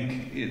 but I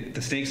think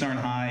the stakes aren't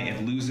high.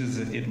 It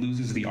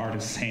loses the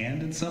artist's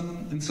hand in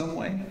some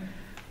way,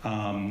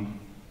 and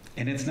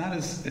it's not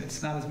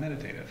as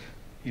meditative.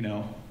 You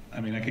know,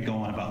 I mean, I could go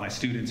on about my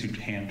students who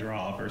hand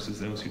draw versus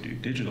those who do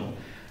digital.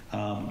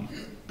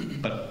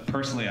 But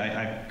personally,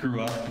 I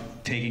grew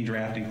up taking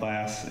drafting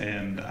class,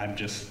 and I'm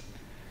just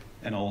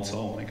an old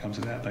soul when it comes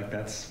to that. Like,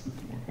 that's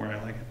where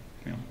I like it.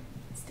 You know.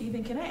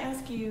 Stephen, can I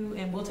ask you,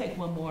 and we'll take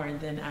one more and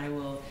then I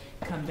will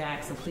come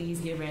back, so please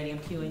get ready, I'm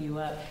queuing you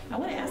up. I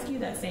want to ask you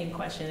that same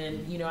question,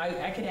 and you know,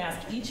 I could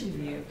ask each of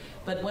you,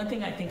 but one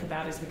thing I think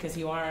about is because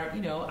you are,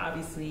 you know,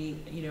 obviously,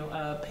 you know,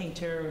 a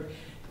painter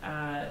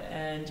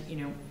and, you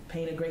know,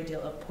 paint a great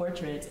deal of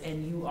portraits,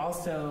 and you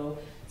also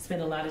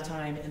spend a lot of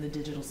time in the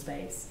digital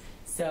space.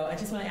 So I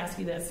just want to ask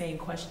you that same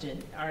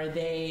question. Are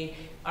they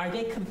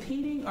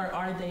competing, or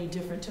are they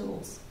different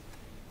tools?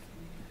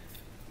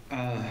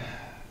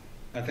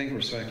 I think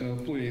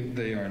respectively,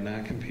 they are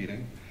not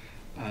competing.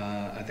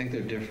 I think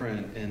they're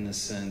different in the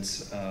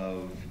sense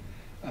of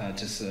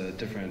just a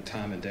different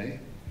time of day.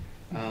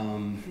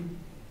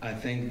 I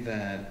think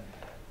that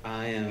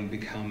I am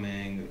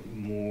becoming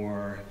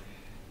more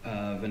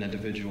of an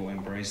individual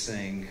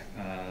embracing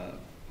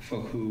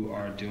folk who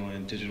are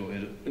doing digital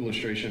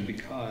illustration,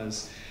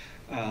 because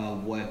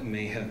what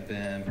may have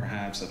been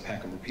perhaps a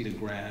pack of repeated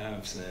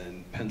graphs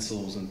and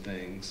pencils and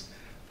things,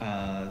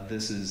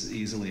 this is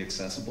easily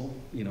accessible,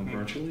 you know,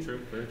 virtually. True,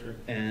 very true.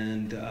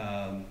 And,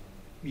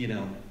 you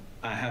know,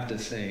 I have to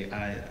say,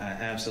 I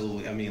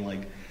absolutely, I mean,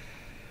 like,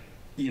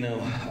 you know,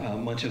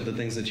 much of the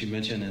things that you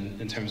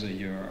mentioned in terms of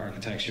your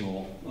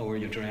architectural or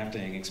your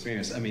drafting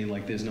experience, I mean,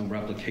 like, there's no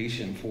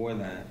replication for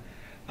that.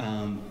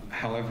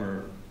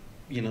 However,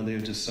 you know,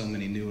 there's just so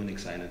many new and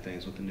exciting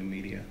things with the new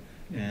media.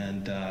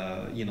 And,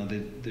 you know,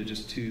 they're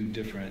just two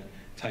different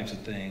types of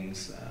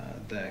things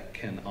that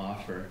can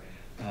offer,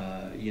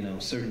 you know,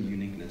 certain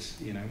uniqueness,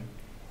 you know.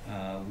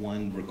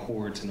 One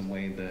records in a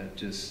way that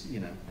just, you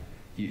know,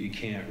 you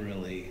can't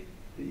really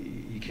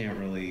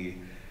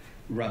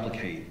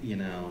replicate, you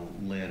know,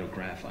 lead or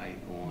graphite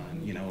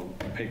on, you know,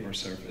 a paper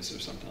surface or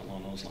something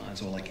along those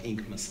lines, or like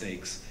ink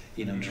mistakes,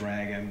 you know,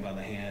 dragging by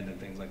the hand and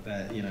things like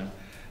that, you know.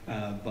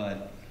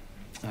 But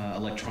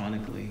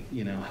electronically,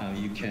 you know, how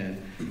you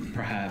can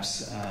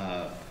perhaps,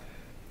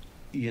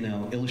 you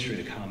know, illustrate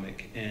a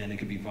comic and it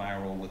could be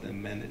viral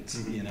within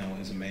minutes, you know,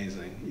 is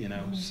amazing, you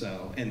know.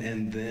 So,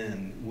 and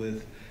then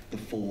with the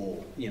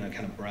full, you know,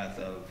 kind of breadth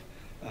of,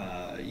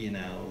 you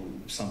know,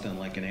 something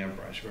like an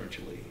airbrush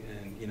virtually,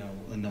 and, you know,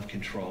 enough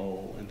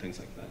control and things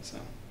like that. So,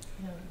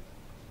 Yeah.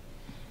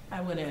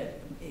 I want to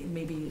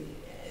maybe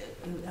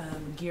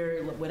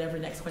gear whatever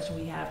next question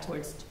we have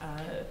towards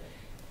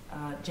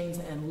James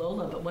and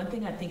Lola. But one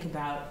thing I think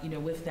about,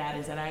 with that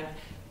is that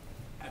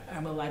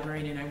I'm a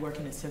librarian and I work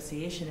in an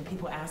association, and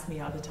people ask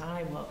me all the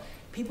time, well,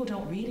 people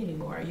don't read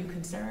anymore. Are you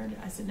concerned?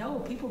 I said, no,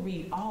 people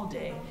read all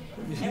day,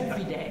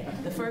 every day.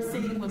 The first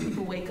thing when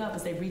people wake up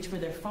is they reach for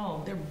their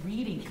phone. They're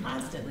reading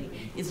constantly.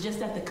 It's just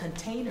that the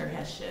container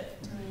has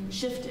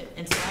shifted.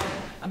 And so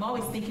I'm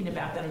always thinking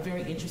about that. I'm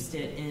very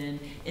interested in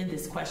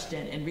this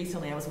question. And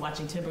recently I was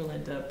watching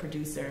Timberland, the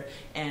producer,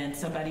 and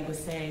somebody was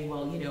saying,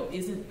 well,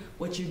 isn't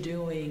what you're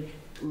doing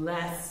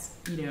less,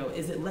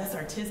 is it less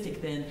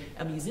artistic than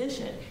a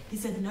musician? He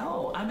said,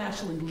 no, I'm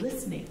actually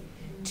listening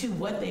to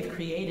what they've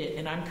created,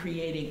 and I'm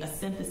creating a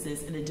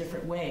synthesis in a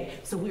different way.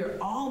 So we are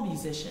all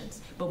musicians,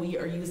 but we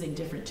are using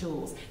different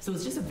tools. So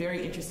it's just a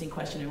very interesting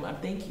question,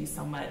 and thank you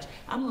so much.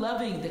 I'm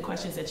loving the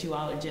questions that you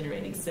all are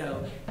generating.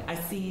 So I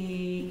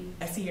see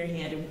your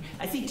hand, and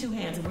I see two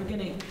hands, and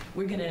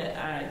we're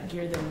gonna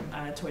gear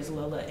them towards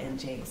Lola and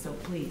James. So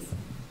please.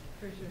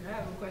 For sure, I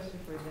have a question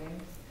for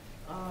James.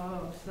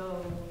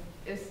 So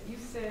you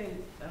said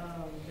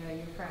that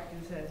your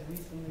practice has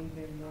recently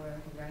been more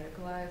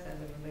radicalized as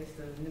it relates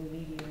to new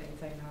media and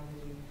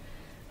technology.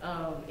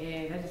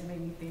 And that just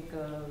made me think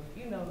of,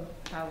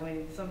 how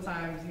when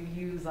sometimes you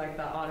use like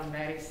the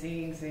automatic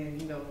scenes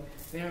and,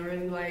 they don't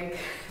really like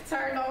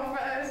turn on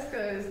for us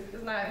because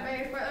it's not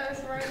made for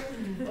us, right?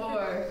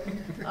 Or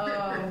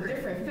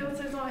different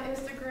filters on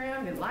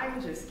Instagram that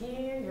lighten your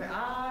skin, your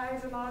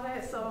eyes and all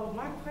that. So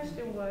my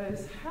question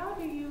was, how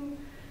do you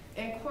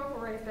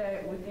incorporate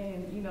that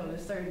within, the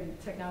certain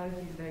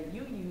technologies that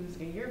you use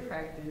in your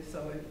practice?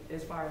 So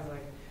as far as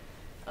like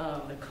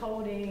the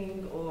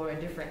coding or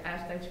different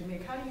apps that you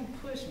make, how do you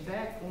push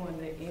back on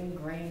the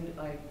ingrained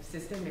like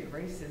systemic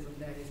racism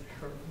that is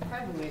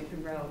prevalent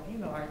throughout,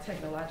 our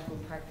technological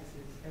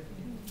practices every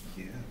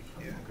day?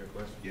 Yeah. Good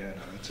question. Yeah,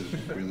 no, that's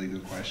a really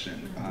good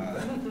question.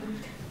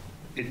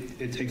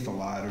 It takes a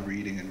lot of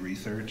reading and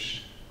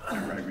research.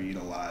 I read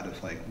a lot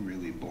of like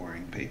really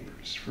boring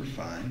papers for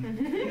fun,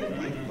 and,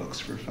 like books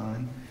for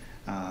fun.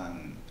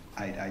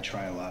 I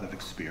try a lot of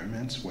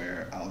experiments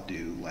where I'll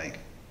do like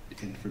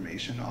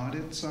information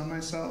audits on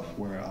myself,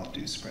 where I'll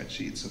do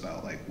spreadsheets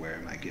about like where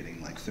am I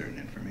getting like certain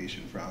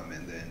information from,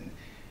 and then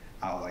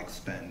I'll like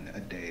spend a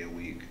day a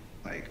week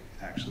like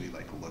actually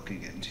like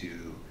looking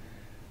into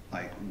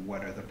like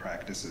what are the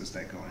practices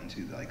that go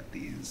into like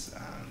these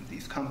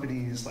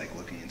companies, like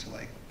looking into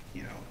like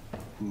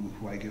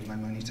who I give my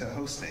money to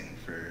hosting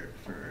for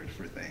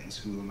things,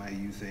 who am I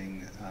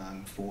using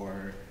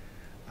for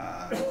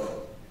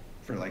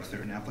like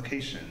certain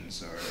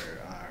applications, or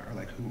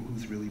like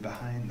who's really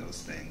behind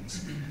those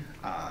things.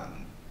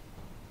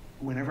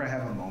 Whenever I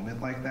have a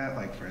moment like that,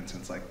 like for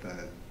instance, like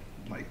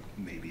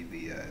maybe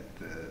the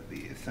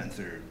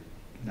sensor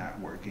not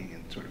working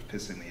and sort of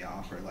pissing me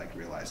off, or like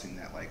realizing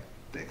that like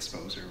the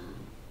exposure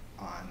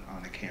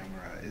on a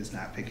camera is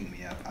not picking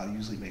me up, I'll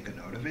usually make a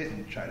note of it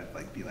and try to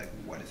like be like,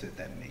 what is it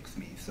that makes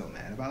me so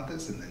mad about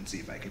this, and then see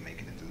if I can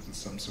make it into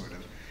some sort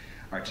of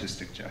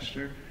artistic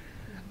gesture.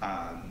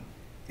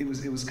 It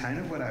was kind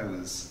of what I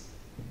was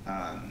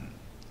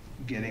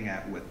getting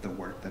at with the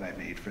work that I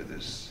made for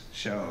this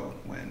show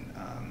when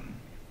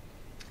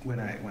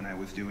I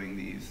was doing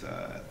these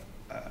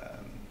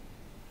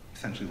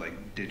essentially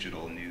like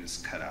digital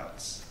news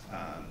cutouts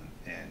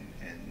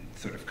and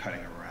sort of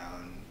cutting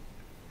around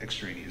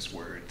extraneous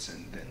words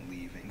and then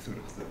leaving sort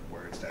of the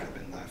words that have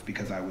been left,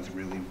 because I was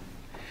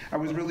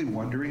really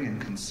wondering and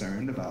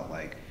concerned about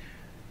like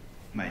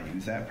my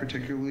news app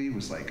particularly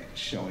was like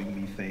showing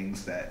me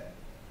things that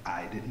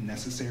I didn't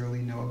necessarily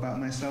know about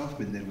myself,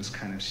 but then was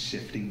kind of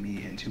shifting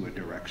me into a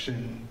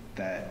direction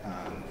that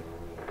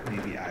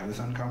maybe I was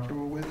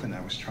uncomfortable with, and I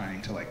was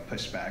trying to like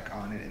push back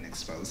on it and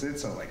expose it.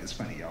 So like it's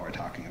funny, y'all were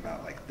talking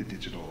about like the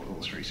digital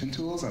illustration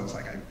tools. I was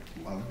like, I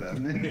love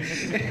them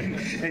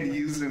and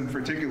use them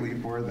particularly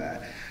for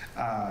that.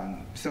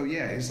 So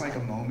yeah, it's like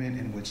a moment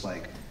in which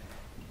like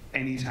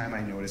anytime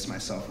I notice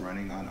myself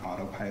running on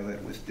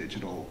autopilot with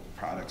digital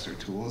products or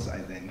tools, I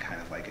then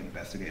kind of like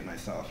investigate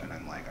myself, and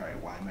I'm like, all right,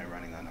 why am I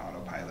running on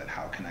autopilot?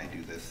 How can I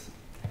do this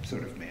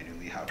sort of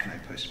manually? How can I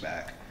push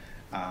back?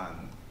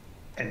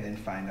 And then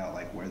find out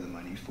like where the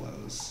money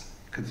flows,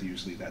 because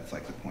usually that's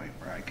like the point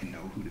where I can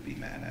know who to be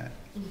mad at.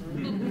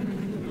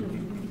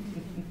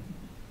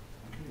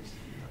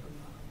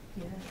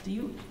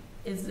 Yeah.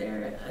 Is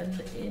there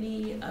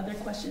any other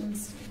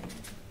questions?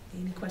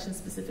 Any questions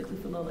specifically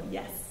for Lola?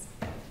 Yes.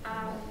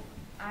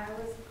 I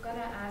was gonna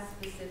ask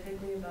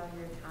specifically about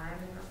your time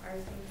in the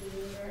arts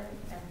incubator.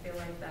 I feel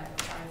like that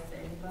applies to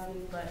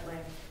anybody, but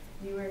like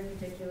you in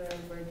particular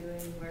were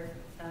doing work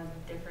on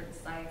different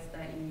sites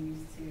that you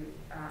used to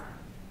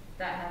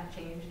that have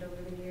changed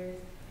over the years,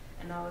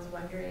 and I was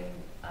wondering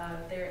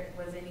if there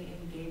was any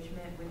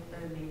engagement with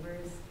the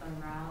neighbors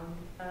around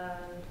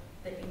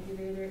the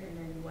incubator, and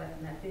then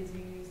what methods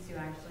you used to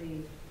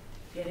actually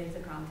get into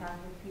contact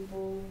with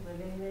people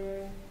living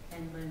there,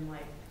 and then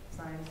like,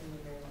 sorry, this is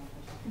a very long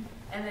question,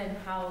 and then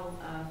how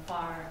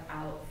far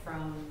out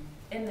from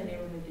in the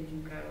neighborhood did you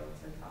go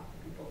to talk to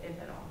people,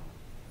 if at all?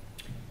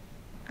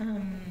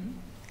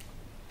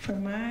 For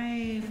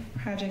my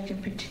project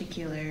in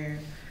particular,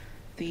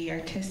 the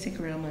artistic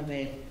realm of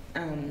it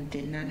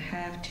did not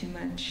have too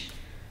much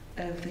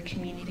of the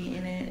community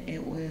in it.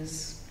 It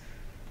was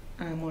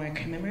more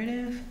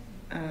commemorative.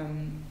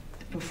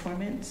 The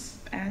performance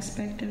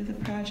aspect of the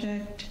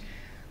project,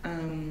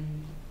 I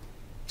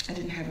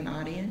didn't have an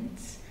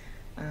audience.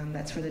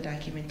 That's where the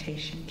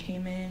documentation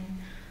came in.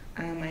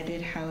 I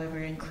did, however,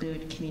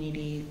 include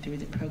community through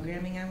the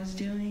programming I was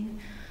doing.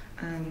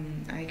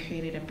 I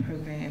created a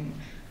program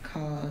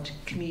called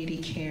Community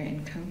Care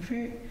and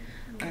Comfort.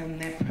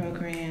 That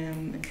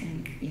program,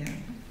 and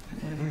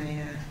one of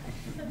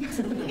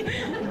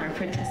my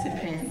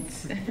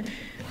participants.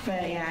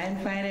 But yeah, I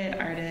invited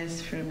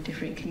artists from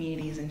different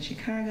communities in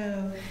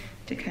Chicago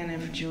to kind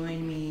of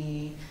join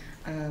me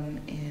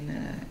in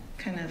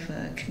a kind of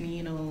a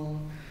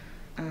communal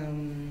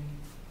kind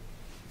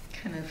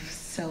of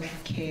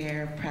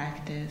self-care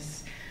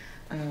practice.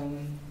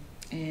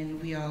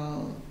 And we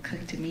all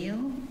cooked a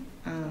meal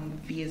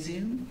via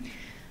Zoom.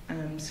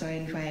 So I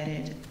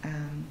invited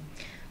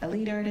a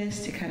lead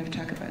artist to kind of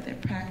talk about their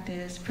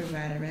practice,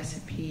 provide a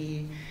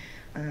recipe,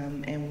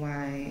 and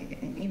why,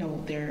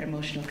 their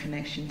emotional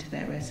connection to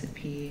that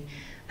recipe,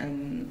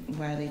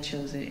 why they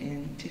chose it,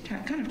 and to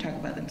kind of talk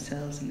about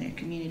themselves and their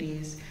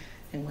communities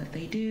and what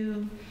they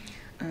do.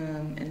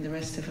 And the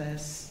rest of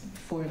us,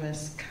 4 of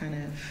us, kind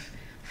of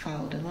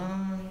followed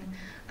along.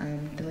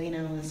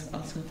 Delano was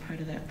also a part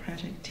of that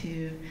project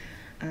too.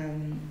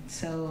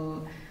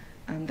 So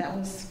that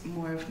was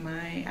more of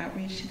my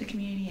outreach to the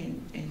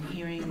community and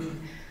hearing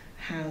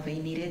how they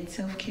needed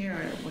self-care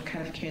or what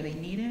kind of care they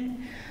needed.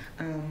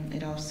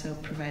 It also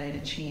provided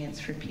a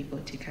chance for people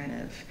to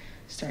kind of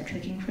start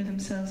cooking for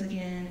themselves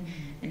again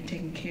and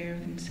taking care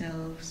of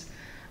themselves.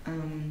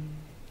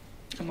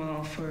 I'm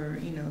all for,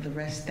 the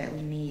rest that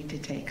we need to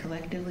take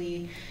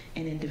collectively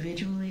and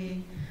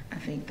individually. I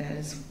think that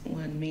is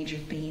one major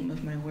theme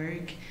of my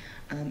work,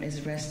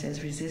 is rest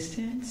as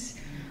resistance.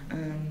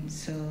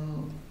 So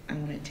I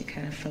wanted to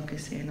kind of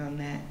focus in on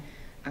that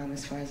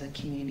as far as a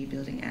community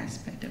building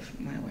aspect of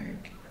my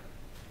work.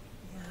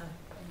 Yeah.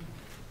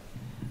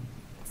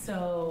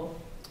 So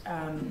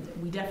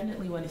we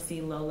definitely want to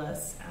see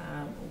Lola's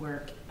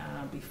work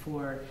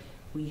before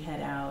we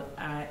head out.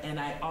 And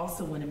I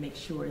also want to make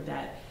sure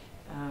that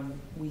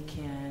we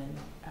can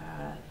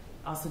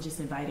also just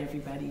invite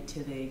everybody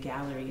to the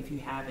gallery if you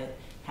haven't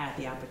had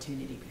the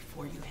opportunity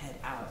before you head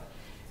out.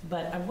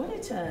 But I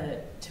wanted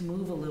to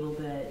move a little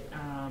bit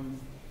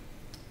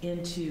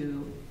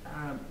into,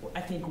 I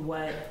think,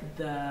 what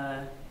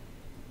the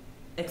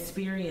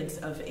experience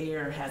of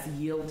AIR has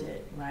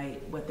yielded,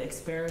 right? What the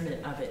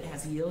experiment of it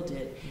has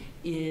yielded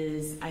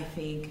is, I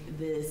think,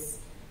 this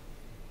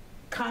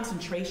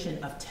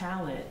concentration of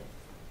talent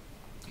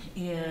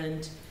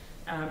and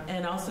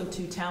also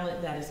to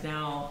talent that is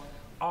now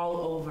all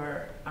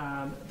over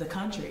the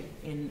country,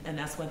 and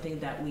that's one thing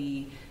that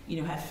we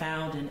have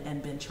found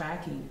and been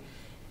tracking.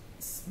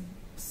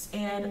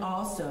 And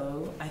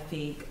also, I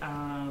think,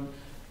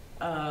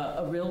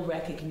 a real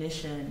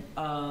recognition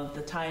of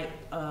the type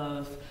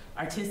of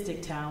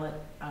artistic talent,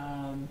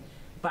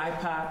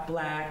 BIPOC,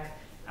 Black,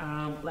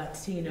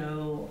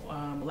 Latino,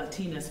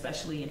 Latina,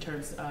 especially in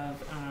terms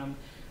of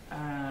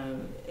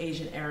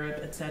Asian,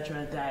 Arab,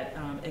 etc., that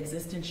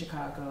exist in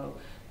Chicago,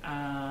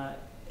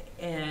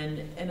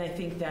 and I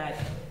think that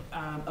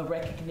a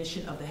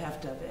recognition of the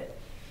heft of it.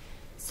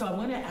 So I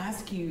want to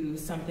ask you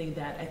something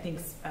that I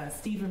think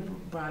Stephen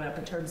brought up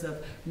in terms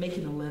of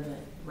making a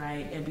living,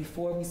 right? And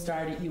before we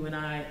started, you and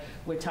I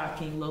were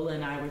talking, Lola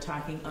and I were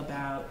talking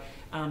about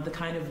the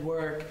kind of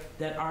work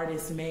that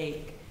artists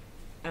make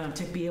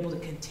to be able to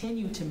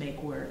continue to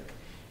make work.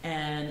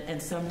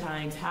 And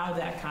sometimes how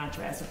that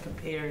contrasts or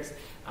compares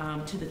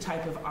to the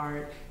type of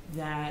art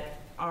that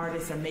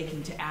artists are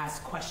making to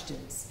ask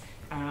questions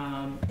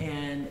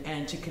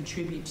and to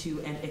contribute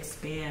to and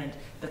expand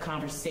the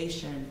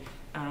conversation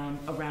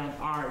around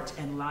art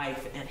and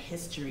life and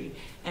history.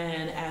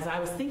 And as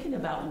I was thinking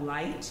about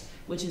light,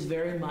 which is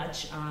very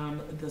much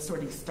the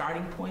sort of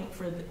starting point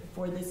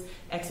for this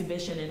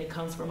exhibition, and it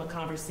comes from a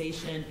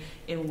conversation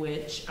in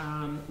which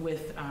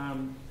with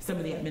some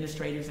of the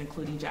administrators,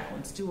 including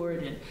Jacqueline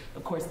Stewart and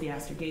of course the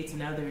Astor Gates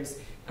and others,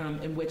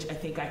 in which I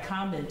think I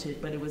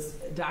commented, but it was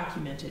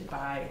documented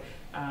by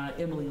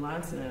Emily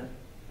Lansana,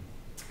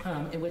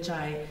 in which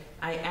I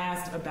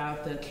asked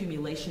about the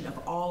accumulation of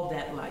all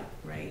that light,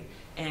 right?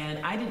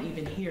 And I didn't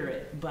even hear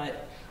it,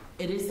 but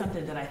it is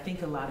something that I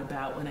think a lot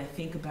about when I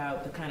think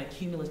about the kind of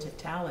cumulative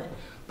talent.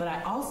 But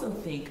I also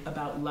think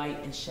about light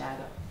and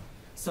shadow.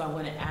 So I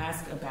want to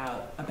ask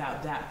about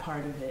that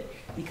part of it,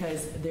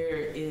 because there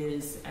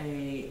is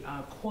a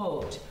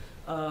quote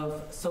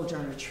of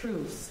Sojourner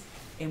Truth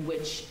in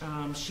which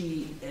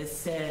she is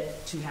said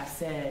to have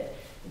said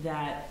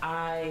that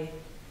I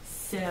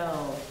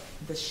sell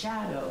the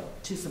shadow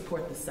to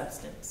support the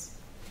substance.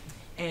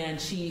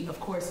 And she, of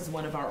course, is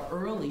one of our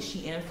early,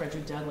 she and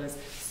Frederick Douglass,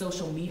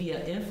 social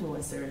media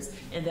influencers,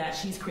 in that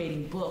she's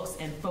creating books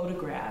and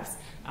photographs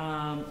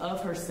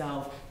of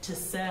herself to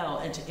sell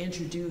and to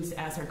introduce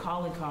as her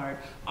calling card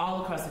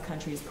all across the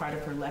country as part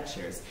of her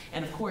lectures.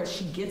 And of course,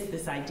 she gets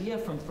this idea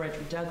from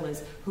Frederick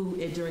Douglass, who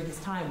during his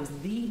time was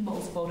the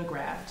most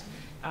photographed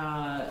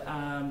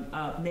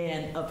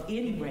man of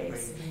any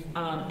race,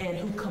 and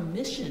who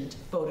commissioned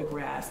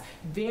photographs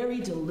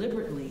very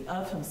deliberately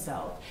of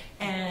himself.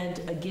 And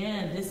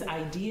again, this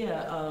idea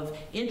of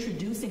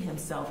introducing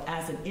himself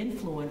as an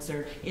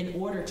influencer in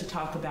order to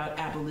talk about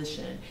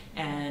abolition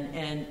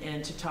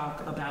and to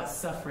talk about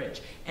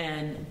suffrage.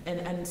 And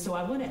so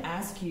I want to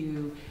ask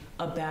you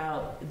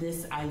about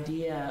this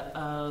idea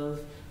of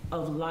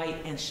light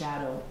and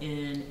shadow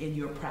in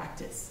your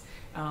practice.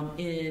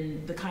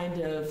 In the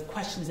kind of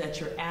questions that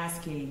you're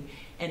asking,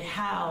 and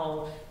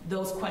how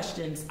those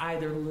questions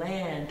either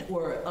land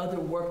or other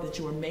work that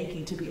you are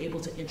making to be able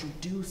to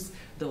introduce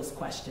those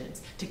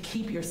questions, to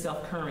keep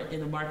yourself current in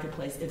the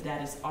marketplace if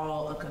that is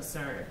all a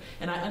concern.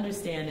 And I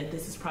understand that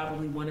this is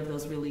probably one of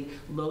those really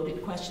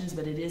loaded questions,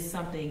 but it is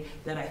something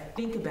that I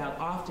think about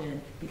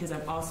often because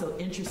I'm also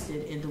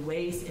interested in the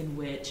ways in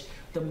which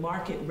the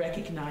market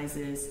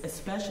recognizes,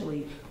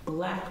 especially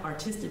Black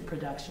artistic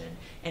production,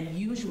 and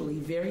usually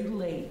very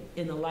late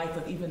in the life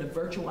of even a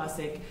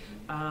virtuosic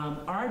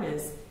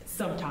artist,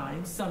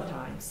 sometimes,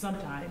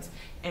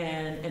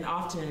 and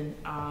often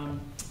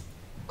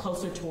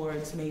closer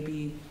towards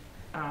maybe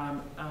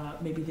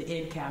the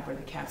end cap or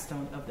the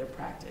capstone of their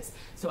practice.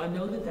 So I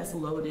know that that's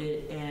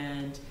loaded,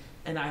 and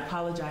I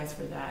apologize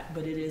for that,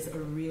 but it is a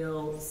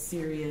real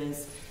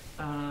serious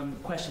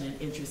question and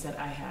interest that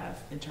I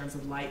have in terms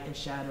of light and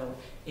shadow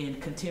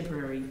in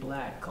contemporary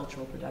Black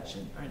cultural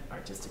production or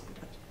artistic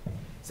production.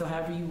 So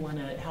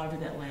however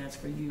that lands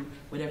for you,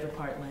 whatever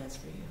part lands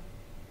for you.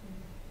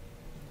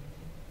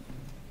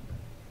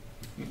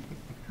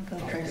 I'll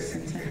go first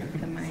since I have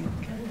the mic.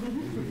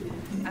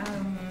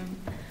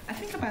 I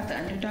think about the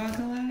underdog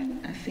a lot.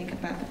 I think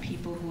about the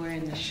people who are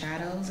in the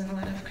shadows in a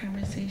lot of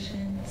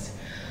conversations.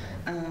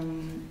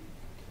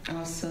 I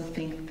also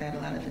think that a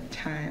lot of the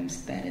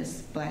times that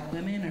is Black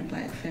women or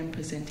Black femme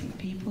presenting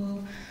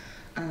people.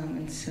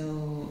 And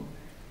so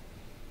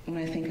when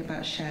I think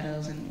about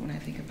shadows and when I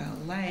think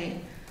about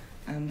light,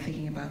 I'm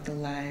thinking about the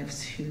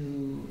lives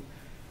who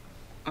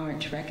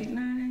aren't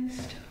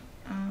recognized,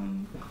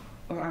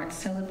 or aren't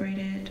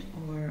celebrated,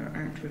 or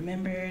aren't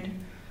remembered.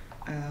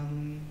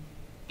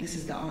 This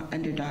is the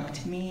underdog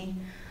to me.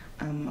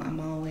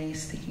 I'm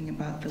always thinking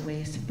about the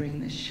ways to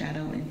bring the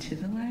shadow into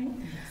the light.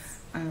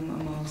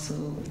 I'm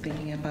also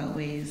thinking about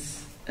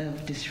ways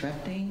of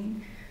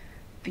disrupting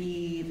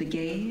the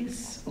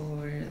gaze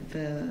or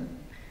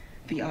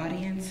the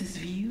audience's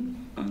view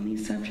on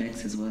these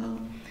subjects as well.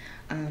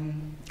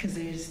 Because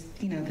there's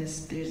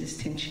this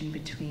tension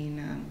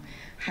between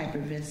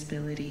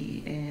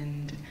hypervisibility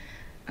and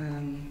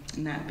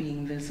not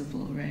being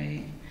visible,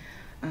 right?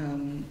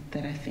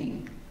 That I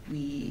think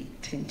we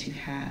tend to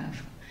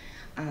have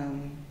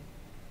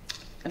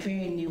a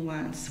very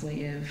nuanced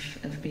way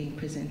of being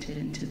presented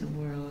into the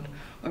world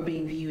or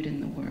being viewed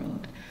in the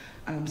world.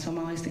 So I'm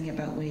always thinking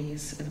about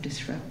ways of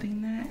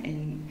disrupting that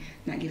and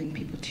not giving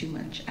people too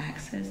much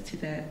access to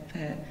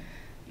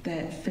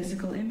that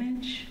physical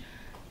image,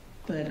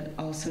 but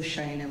also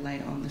shining a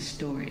light on the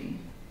story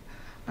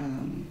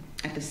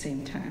at the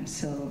same time.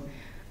 So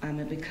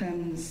it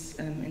becomes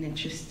an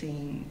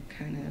interesting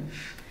kind of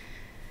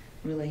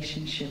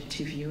relationship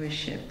to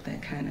viewership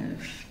that kind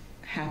of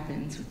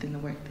happens within the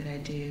work that I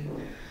do.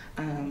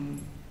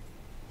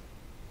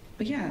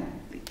 But yeah,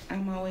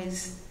 I'm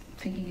always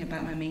thinking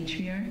about my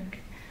matriarch.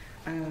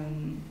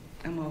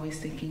 I'm always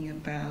thinking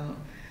about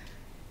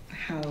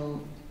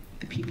how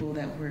the people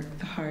that work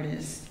the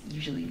hardest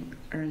usually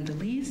earn the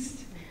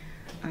least.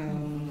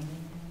 And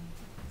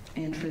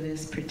for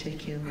this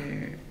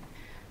particular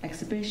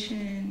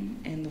exhibition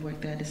and the work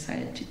that I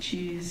decided to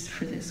choose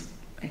for this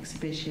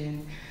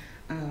exhibition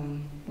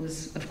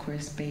was, of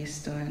course,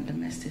 based on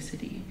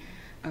domesticity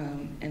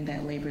and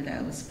that labor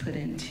that was put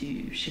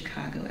into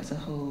Chicago as a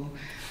whole,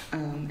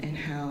 and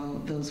how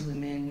those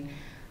women,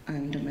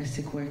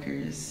 domestic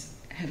workers,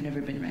 have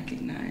never been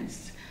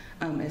recognized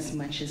as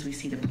much as we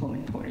see the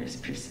Pullman porters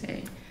per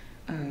se.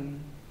 And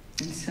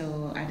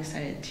so I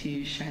decided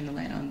to shine the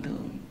light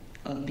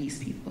on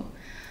these people.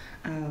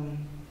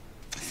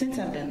 Since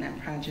I've done that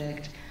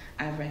project,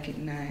 I've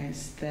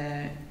recognized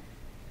that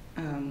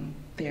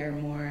there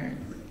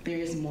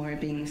is more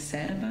being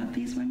said about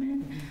these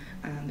women.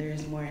 There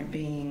is more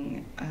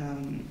being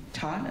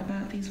taught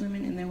about these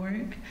women in their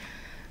work.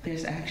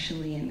 There's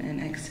actually an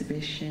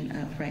exhibition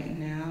up right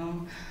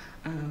now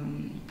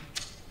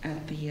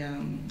at the,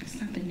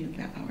 it's not the New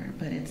Bower,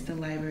 but it's the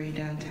library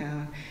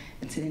downtown.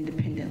 It's an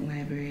independent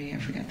library. I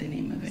forgot the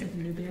name of it. Is it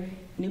Newberry?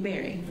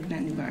 Newberry,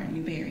 not New Bower,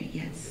 Newberry,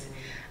 yes.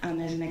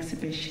 There's an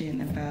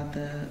exhibition about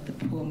the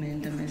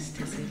Pullman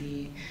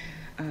domesticity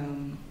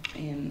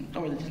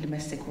or the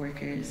domestic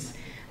workers.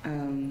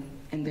 And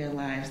in their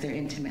lives, their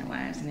intimate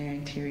lives, and their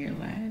interior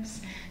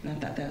lives. And I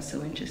thought that was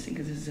so interesting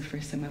because this is the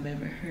first time I've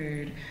ever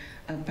heard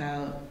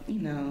about,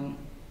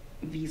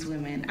 these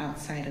women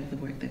outside of the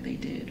work that they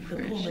did. The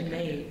Pullman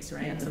maids,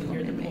 right? Yeah, so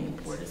you're the Pullman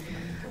porters.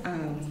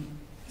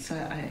 So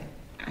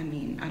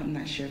I'm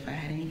not sure if I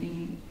had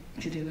anything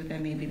to do with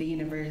that. Maybe the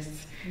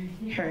universe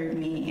heard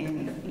me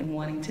in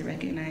wanting to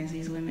recognize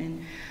these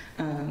women.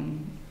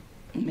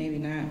 Maybe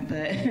not,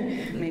 but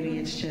maybe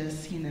it's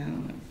just,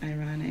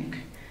 ironic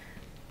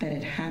that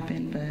it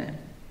happened. But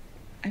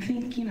I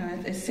think,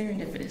 it's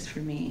serendipitous for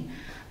me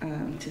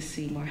to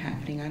see more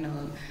happening. I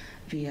know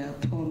the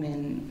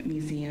Pullman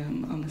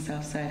Museum on the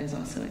South Side is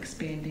also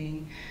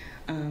expanding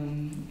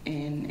and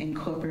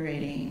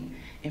incorporating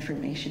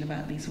information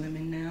about these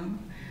women now.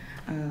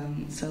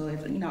 So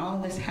it's, all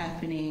this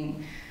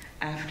happening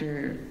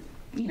after,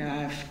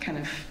 I've kind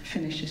of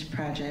finished this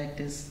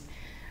project is,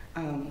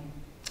 I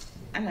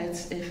don't know,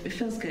 it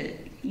feels good.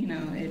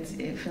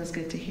 It feels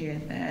good to hear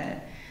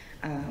that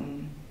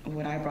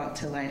what I brought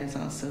to light is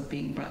also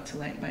being brought to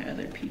light by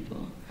other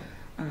people.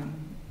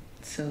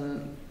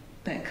 So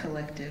that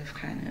collective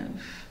kind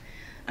of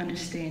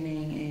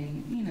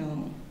understanding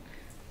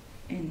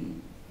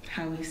and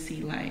how we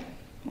see light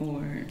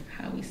or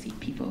how we see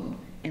people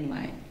in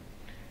light.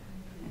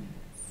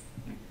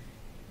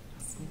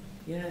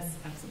 Yes,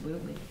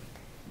 absolutely.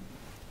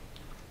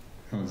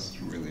 That was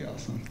really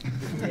awesome.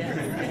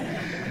 Yeah.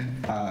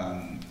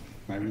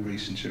 My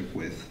relationship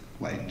with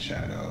light and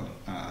shadow,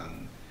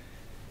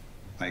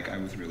 I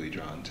was really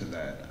drawn to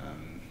that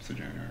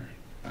Sojourner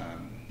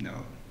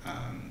note.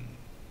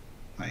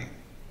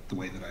 The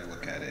way that I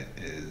look at it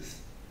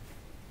is,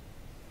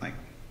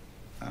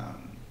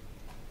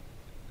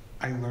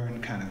 I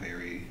learned kind of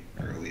very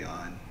early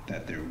on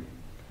that there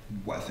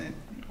wasn't,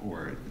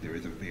 or there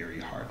was a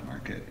very hard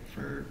market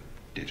for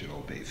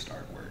digital-based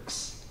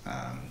artworks.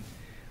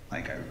 I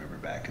remember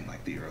back in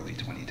the early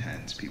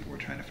 2010s, people were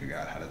trying to figure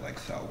out how to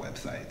sell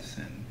websites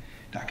and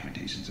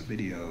documentations of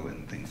video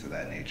and things of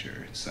that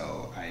nature.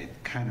 So I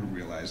kind of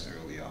realized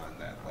early on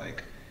that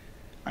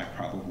I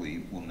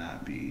probably will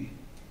not be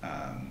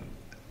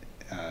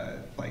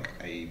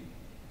a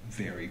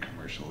very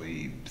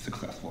commercially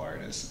successful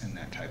artist in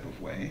that type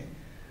of way,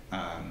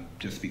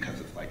 just because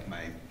of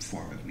my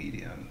form of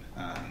medium.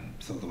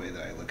 So the way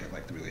that I look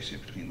at the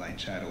relationship between light and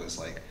shadow is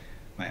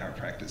my art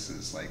practice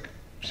is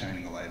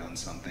shining a light on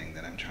something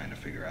that I'm trying to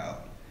figure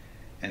out,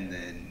 and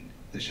then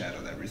the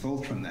shadow that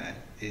results from that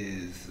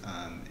is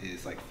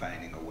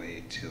finding a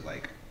way to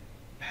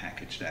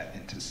package that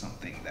into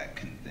something that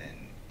can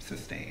then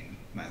sustain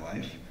my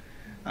life.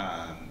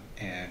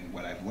 And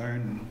what I've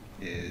learned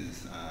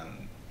is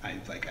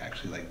I've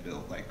actually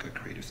built a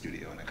creative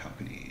studio and a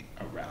company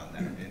around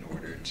that in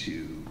order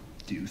to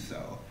do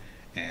so.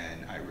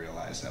 And I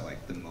realized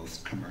that the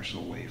most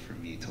commercial way for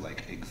me to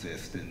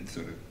exist and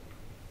sort of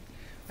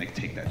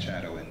take that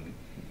shadow and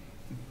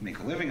make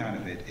a living out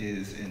of it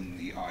is in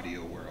the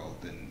audio world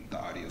and the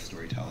audio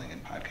storytelling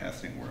and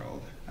podcasting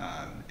world.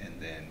 And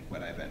then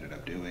what I've ended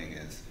up doing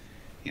is,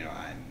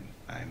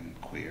 I'm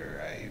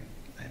queer,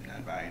 I'm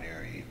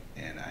non-binary,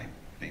 and I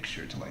make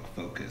sure to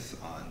focus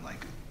on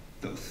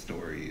those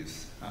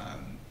stories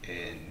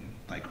in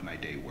my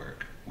day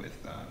work with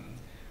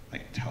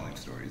telling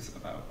stories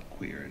about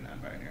queer and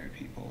non-binary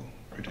people,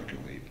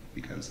 particularly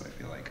because I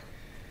feel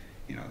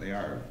they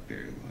are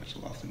very much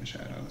lost in the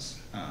shadows.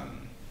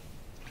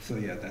 So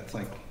yeah, that's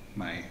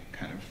my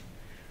kind of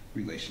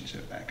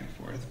relationship back and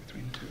forth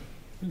between the two.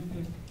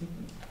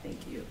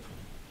 Thank you.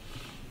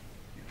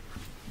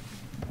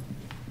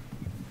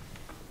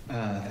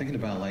 Thinking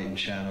about light and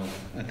shadow,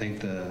 I think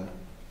the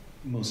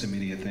most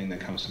immediate thing that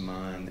comes to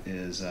mind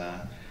is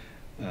a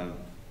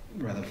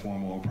rather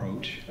formal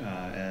approach,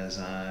 as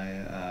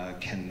I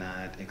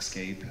cannot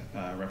escape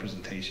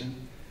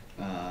representation.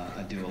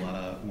 I do a lot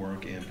of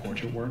work in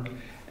portrait work,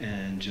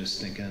 and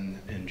just thinking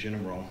in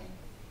general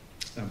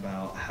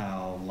about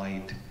how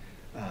light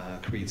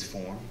creates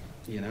form,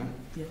 Yeah.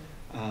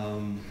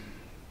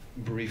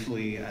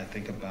 Briefly, I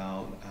think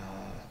about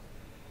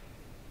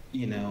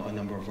a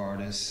number of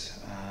artists,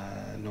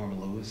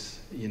 Norman Lewis,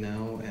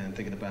 and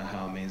thinking about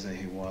how amazing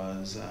he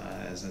was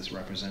as this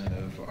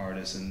representative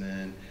artist, and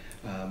then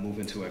move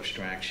into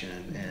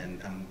abstraction.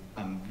 And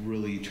I'm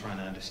really trying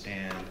to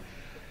understand,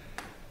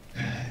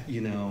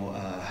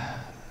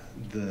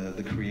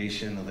 the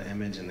creation of the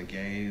image and the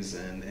gaze,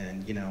 and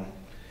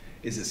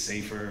is it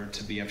safer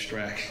to be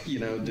abstract?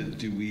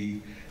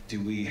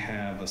 Do we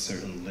have a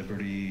certain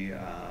liberty,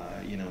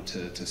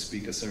 to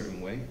speak a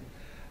certain way?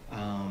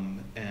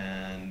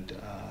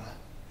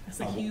 That's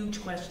a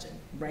huge question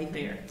right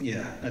there.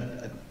 Yeah,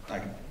 I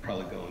could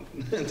probably go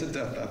into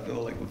depth, I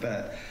feel with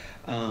that.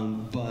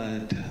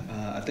 But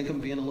I think I'm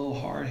being a little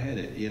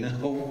hard-headed, and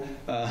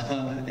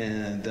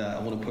I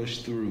want to push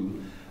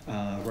through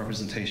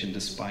representation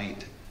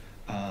despite,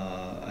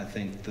 I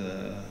think,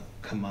 the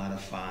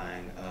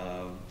commodifying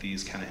of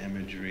these kind of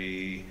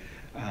imagery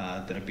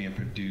that are being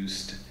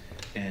produced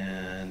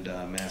and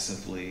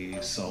massively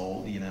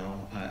sold.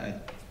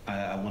 I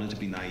I wanted to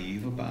be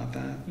naive about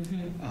that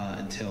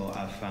until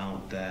I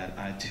found that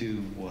I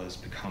too was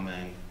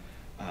becoming,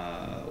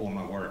 or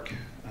my work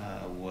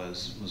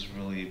was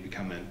really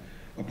becoming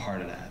a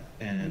part of that.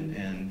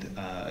 And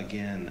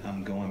again,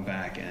 I'm going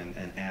back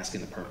and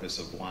asking the purpose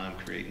of why I'm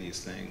creating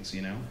these things,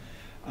 you know?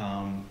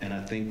 And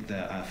I think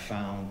that I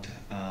found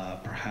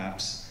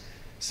perhaps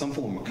some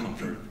form of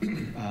comfort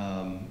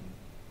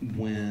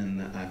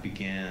when I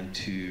began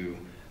to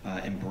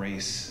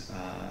embrace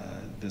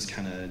this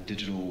kind of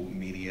digital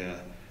media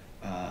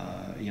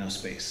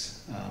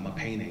space. My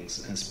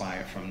paintings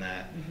inspired from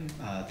that,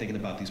 thinking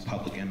about these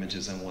public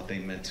images and what they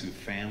meant to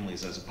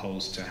families as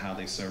opposed to how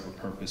they serve a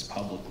purpose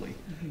publicly,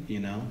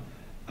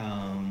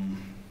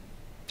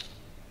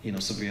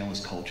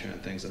 surveillance culture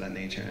and things of that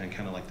nature, and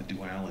kind of like the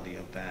duality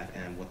of that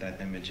and what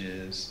that image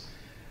is.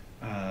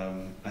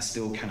 I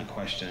still kind of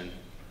question,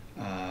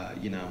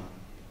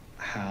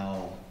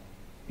 how,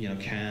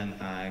 can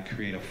I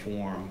create a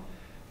form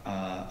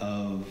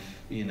of,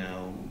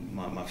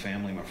 my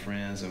family, my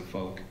friends and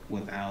folk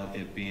without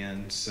it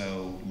being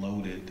so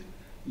loaded,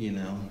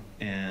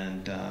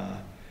 and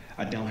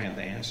I don't have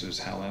the answers.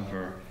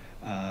 However,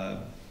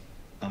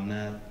 I'm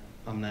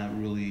not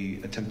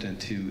really attempting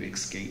to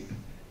escape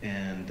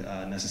and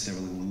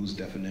necessarily lose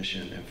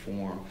definition and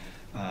form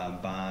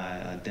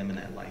by dimming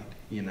that light,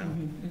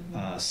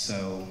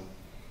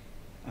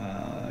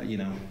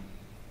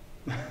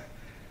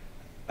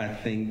 I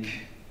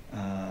think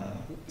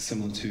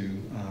similar to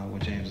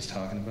what James is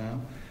talking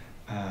about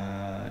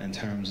in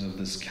terms of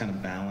this kind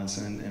of balance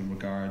in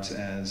regards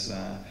as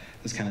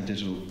this kind of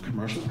digital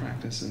commercial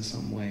practice in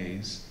some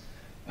ways,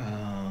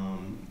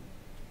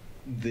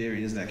 there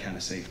is that kind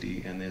of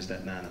safety, and there's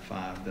that 9 to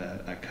 5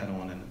 that I cut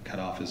on and cut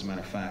off. As a matter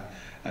of fact,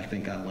 I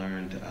think I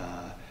learned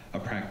a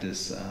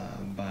practice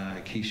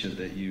by Keisha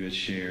that you had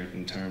shared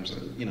in terms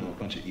of, a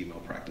bunch of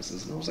email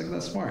practices. And I was like,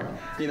 that's smart,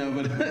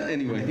 but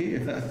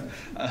anyway,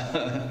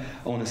 I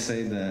want to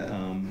say that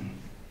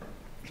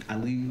I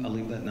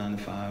leave that 9 to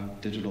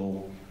 5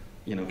 digital,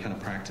 kind of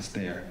practice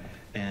there.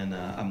 And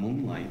I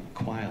moonlight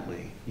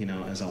quietly,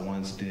 as I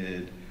once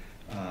did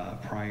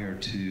prior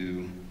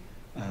to,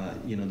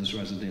 this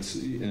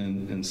residency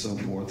and so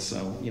forth.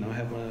 So, I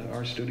have my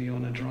art studio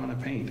and I draw and I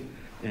paint.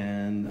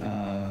 And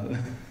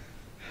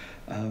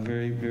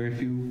very, very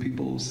few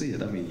people see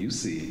it. I mean, you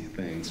see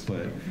things,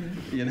 but,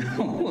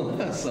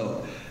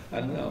 so I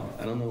don't know.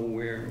 I don't know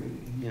where,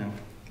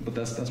 but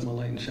that's my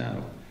light and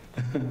shadow.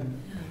 Yeah,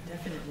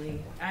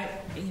 definitely.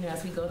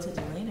 As we go to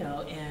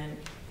Delano and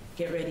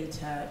get ready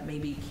to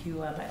maybe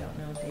queue up, I don't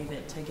know,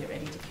 David, to get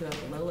ready to queue up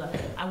Lola,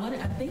 I'm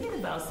thinking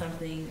about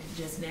something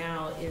just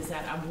now, is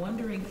that I'm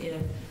wondering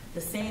if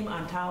the same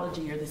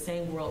ontology or the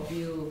same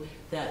worldview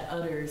that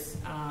utters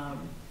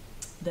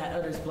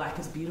Black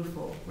is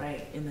beautiful,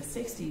 right, in the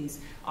 60s,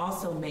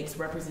 also makes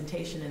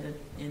representation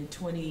in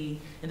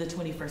the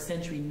 21st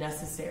century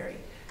necessary,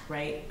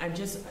 right? I'm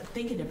just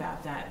thinking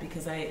about that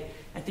because I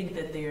think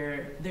that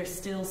there's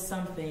still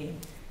something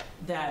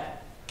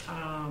that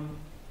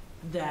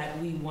that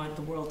we want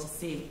the world to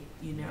see,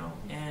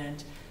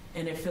 and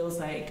it feels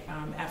like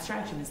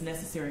abstraction is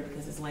necessary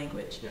because it's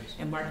language, yes.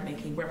 And mark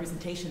making,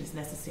 representation is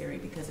necessary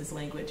because it's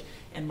language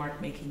and mark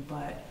making,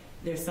 but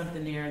there's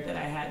something there that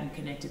I hadn't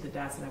connected the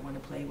dots that I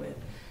want to play with.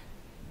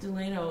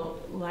 Delano,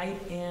 light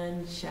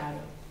and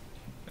shadow.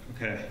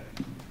 Okay.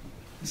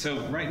 So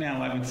right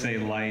now I would say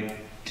light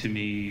to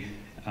me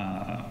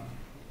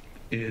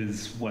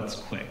is what's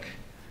quick.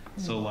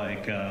 So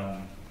like a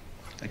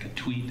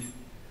tweet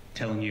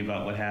telling you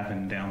about what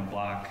happened down the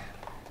block,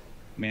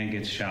 man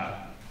gets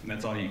shot, and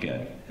that's all you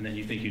get. And then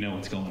you think you know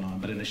what's going on.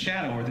 But in the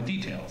shadow are the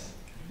details.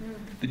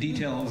 The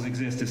details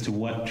exist as to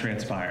what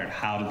transpired.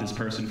 How did this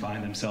person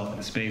find themselves in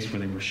a space where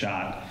they were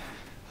shot?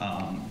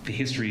 The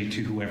history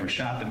to whoever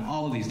shot them,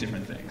 all of these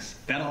different things.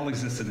 That all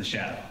exists in the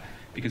shadow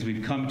because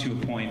we've come to a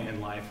point in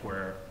life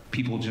where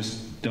people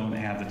just don't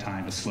have the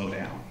time to slow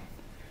down.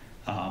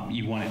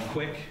 You want it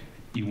quick,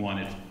 you want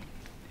it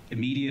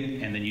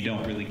immediate, and then you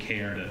don't really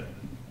care to,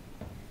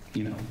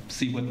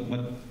 see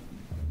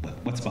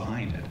what's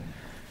behind it.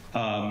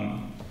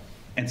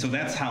 And so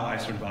that's how I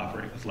sort of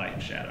operate with light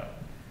and shadow.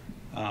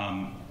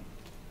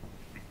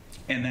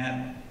 And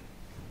that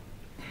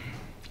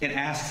it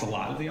asks a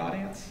lot of the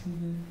audience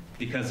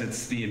because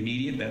it's the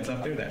immediate that's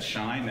up there, that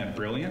shine, that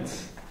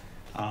brilliance.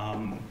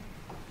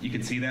 You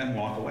can see that and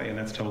walk away, and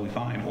that's totally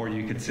fine. Or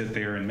you could sit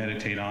there and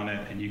meditate on it,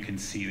 and you can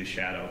see the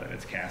shadow that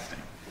it's casting.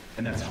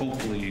 And that's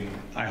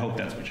I hope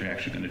that's what you're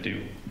actually going to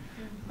do.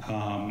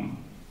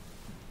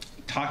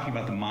 Talking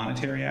about the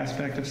monetary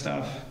aspect of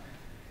stuff,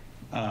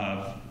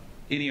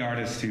 any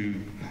artist who,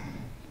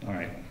 all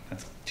right,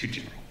 that's too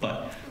general,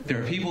 but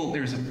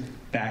there's a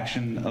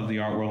faction of the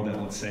art world that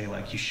would say,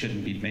 like, you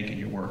shouldn't be making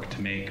your work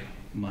to make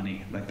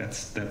money. Like,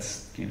 that's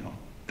the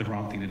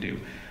wrong thing to do.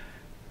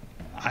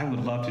 I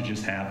would love to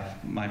just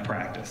have my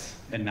practice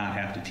and not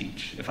have to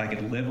teach. If I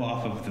could live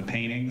off of the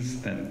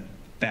paintings, then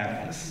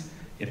fabulous.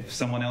 If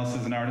someone else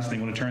is an artist and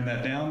they want to turn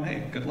that down,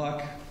 hey, good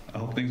luck. I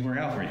hope things work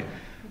out for you.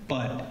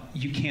 but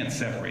you can't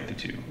separate the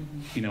two.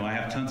 You know, I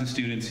have tons of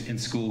students in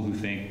school who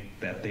think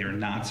that they are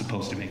not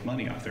supposed to make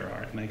money off their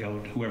art, and I go,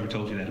 whoever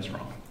told you that is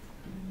wrong.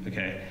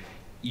 Okay,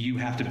 you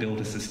have to build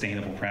a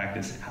sustainable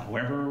practice,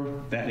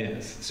 however that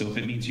is. So if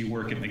it means you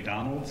work at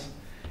McDonald's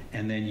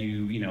and then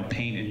you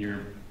paint in your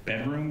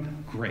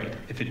bedroom, great.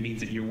 If it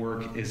means that your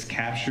work is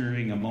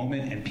capturing a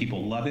moment and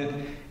people love it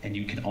and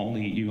you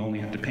only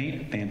have to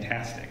paint,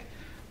 fantastic.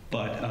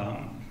 But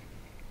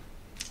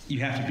you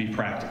have to be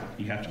practical.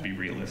 You have to be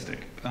realistic.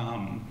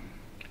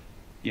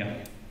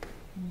 Yeah.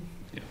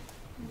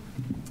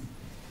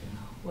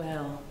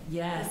 Well,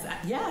 yes,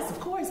 of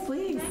course,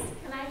 please.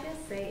 Can I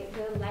just say,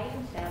 the light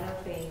and shadow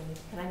thing,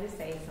 can I just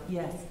say something?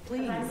 Yes,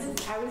 please.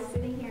 I was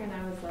sitting here and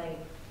I was like,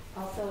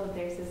 also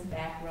there's this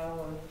back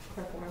row of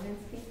performance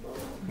people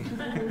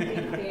who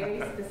think very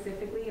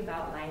specifically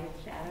about light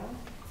and shadow.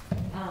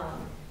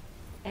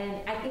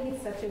 And I think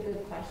it's such a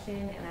good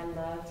question, and I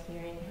loved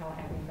hearing how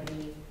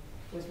everybody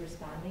was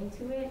responding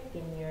to it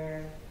in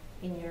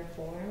your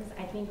forms.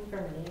 I think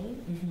for me,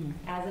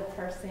 as a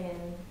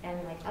person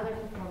and like other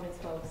performance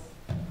folks,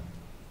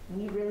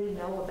 we really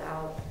know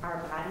about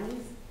our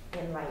bodies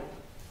and light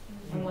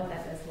and what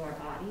that does to our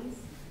bodies.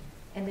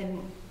 And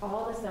then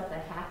all the stuff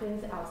that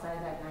happens outside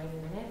of that 90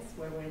 minutes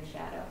where we're in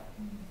shadow,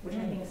 which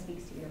I think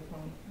speaks to your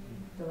point,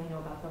 Delano,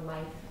 about the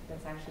life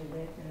that's actually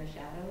lived in the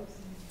shadows.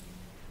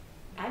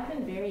 I've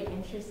been very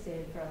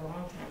interested for a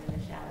long time in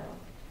the shadow.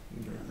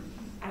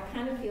 I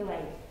kind of feel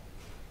like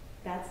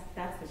that's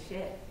the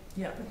shit.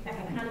 Yeah. I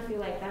kind of feel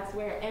like that's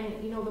where,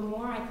 and the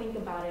more I think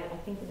about it, I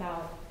think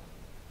about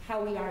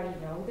how we already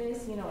know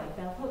this. Like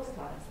Bell Hooks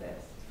taught us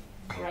this,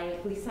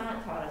 right?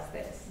 Glissant taught us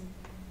this.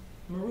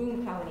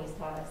 Maroon colonies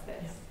taught us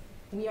this.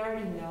 Yeah. We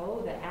already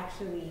know that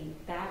actually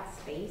that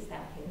space,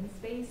 that hidden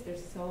space,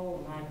 there's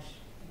so much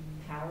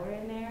power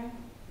in there.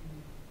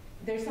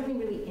 There's something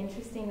really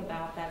interesting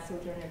about that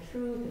Sojourner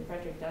Truth and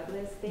Frederick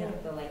Douglass thing,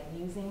 the like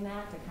using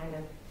that to kind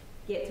of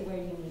get to where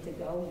you need to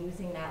go,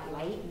 using that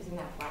light, using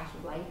that flash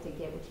of light to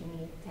get what you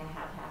need to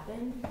have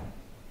happen.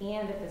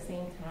 And at the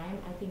same time,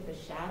 I think the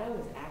shadow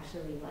is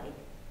actually like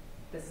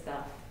the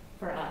stuff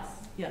for us.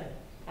 Yeah.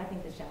 I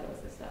think the shadow is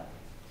the stuff.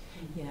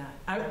 Yeah,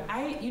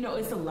 I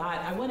it's a lot.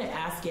 I want to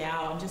ask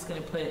Yao. I'm just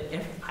going to put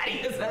everybody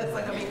as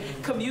like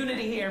a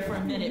community here for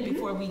a minute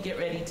before we get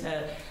ready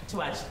to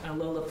watch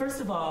Lola.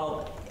 First of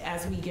all,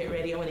 as we get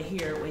ready, I want to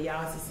hear what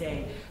Yao has to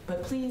say.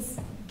 But please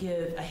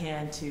give a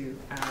hand to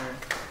our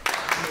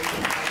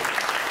amazing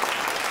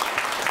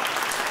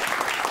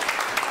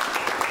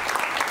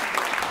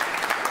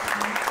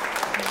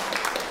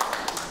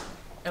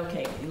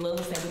Okay,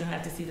 Lola said we don't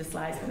have to see the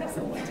slides, but I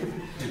still want to.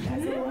 I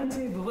still want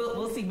to, but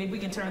we'll see. Maybe we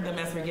can turn them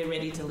as we get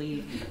ready to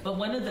leave. But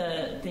one of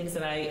the things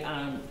that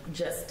I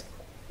just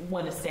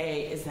want to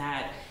say is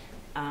that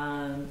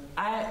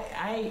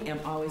I am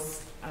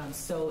always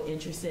so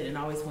interested and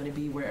always want to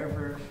be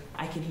wherever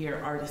I can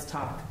hear artists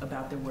talk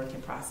about their work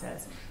and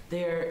process.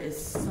 There is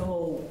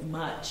so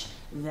much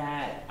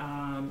that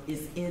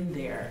is in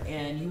there,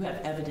 and you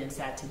have evidence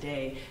that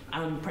today.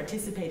 I'm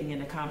participating in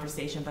the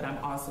conversation, but I'm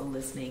also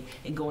listening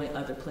and going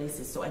other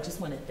places. So I just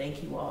want to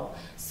thank you all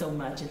so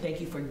much, and thank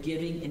you for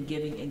giving and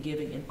giving and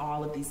giving in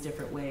all of these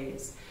different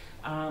ways.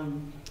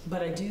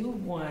 But I do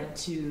want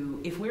to,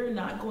 if we're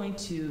not going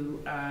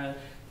to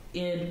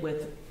end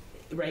with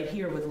right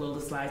here with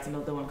Lola's slides, and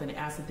although I'm going to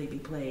ask that they be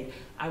played,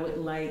 I would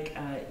like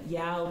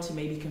Yao to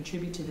maybe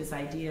contribute to this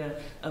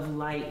idea of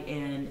light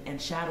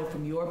and shadow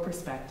from your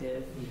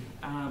perspective,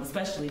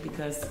 especially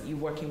because you're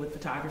working with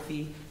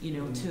photography,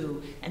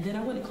 too. And then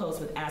I want to close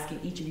with asking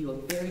each of you a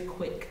very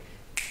quick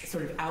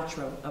sort of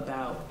outro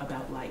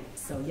about light.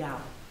 So Yao.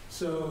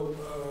 So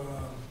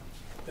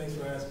thanks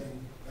for asking.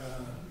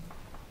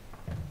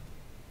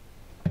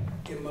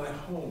 In my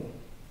home,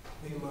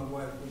 me and my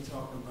wife, we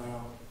talk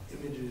about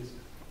images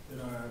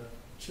that our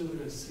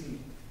children see.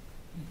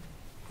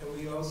 And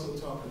we also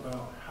talk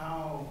about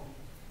how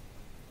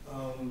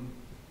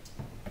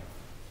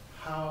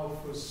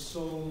for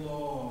so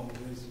long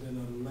there's been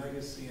a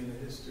legacy and a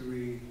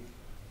history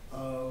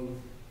of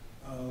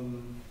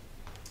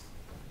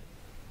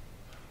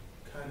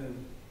kind of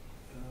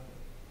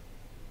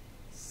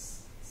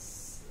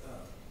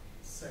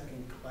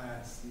second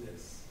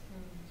classness,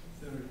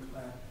 third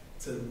class,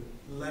 to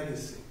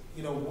legacy.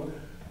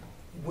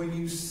 When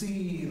you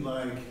see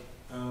like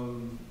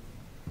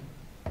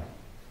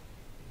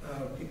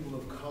people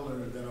of color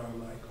that are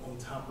like on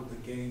top of the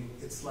game,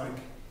 it's like,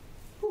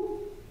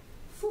 whoo,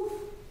 whoo,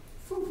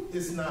 whoo.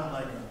 It's not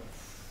like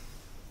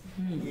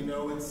but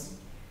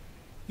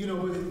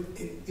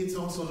it's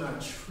also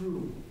not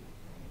true,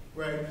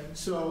 right?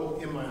 So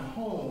in my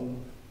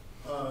home,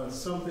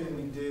 something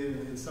we did,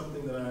 and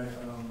something that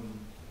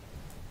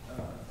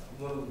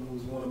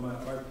was one of my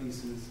art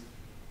pieces,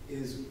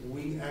 is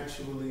we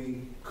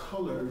actually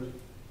colored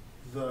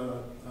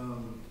the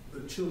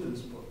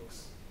children's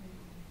books.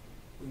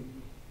 We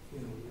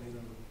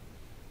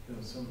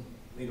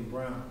made them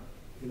brown.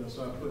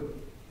 So I put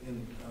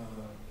in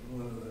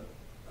one of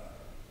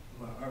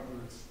my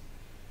artworks,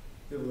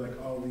 there were like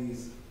all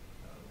these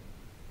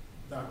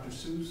Dr.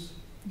 Seuss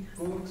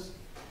books,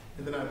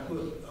 and then I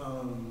put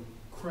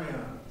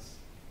crayons,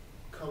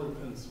 colored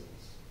pencils,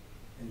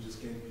 and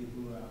just gave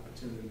people the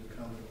opportunity to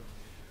color.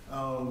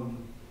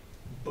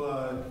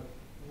 But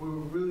we're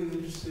really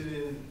interested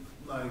in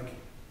like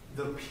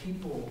the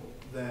people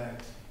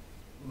that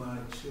my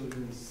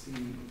children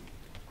see.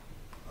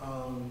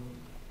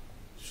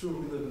 Sure,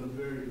 we live in a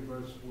very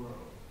diverse world,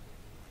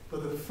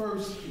 but the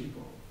first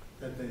people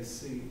that they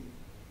see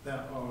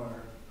that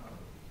are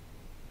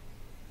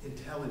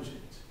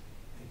intelligent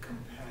and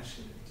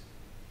compassionate,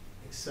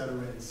 et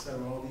cetera,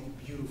 all these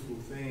beautiful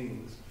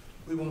things,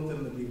 we want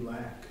them to be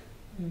black.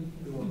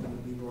 We want them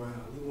to be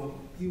brown.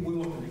 We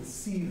want them to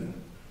see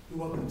them. We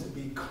want them to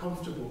be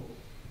comfortable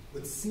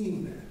with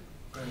seeing that.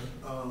 Right?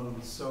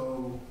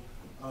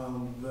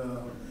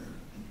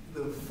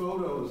 The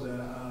photos that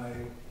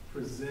I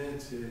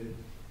presented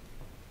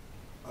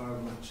are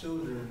my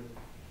children,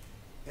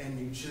 and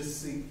you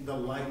just see the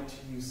light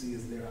you see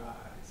is their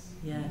eyes.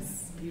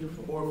 Yes,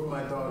 beautiful. Or for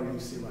my daughter, you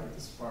see like the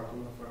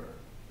sparkle of her,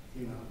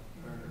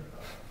 her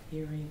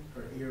earring.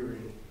 Her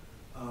earring.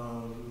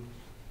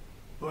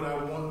 But I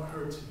want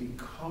her to be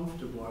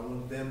comfortable. I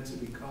want them to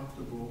be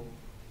comfortable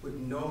with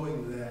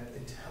knowing that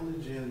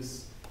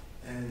intelligence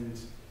and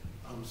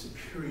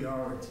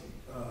superiority,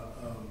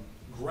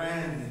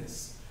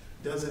 grandness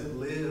doesn't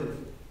live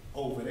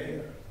over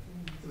there.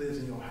 It lives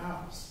in your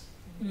house.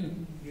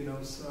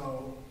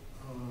 So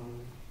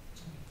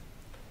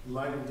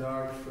light and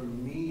dark for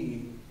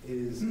me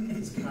is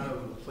kind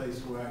of a place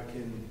where I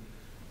can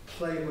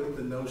play with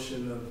the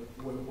notion of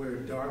where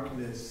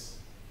darkness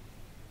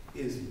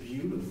is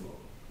beautiful.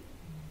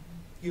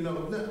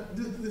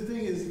 The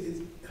thing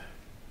is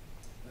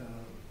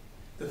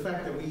the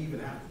fact that we even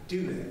have to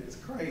do that is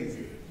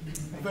crazy.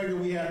 The fact that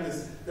we have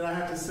this, that I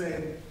have to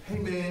say, hey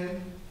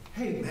man,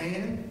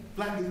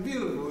 black is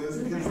beautiful.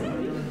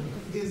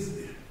 It's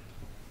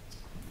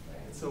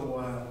a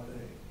wild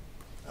thing.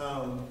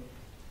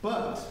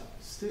 But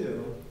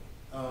still,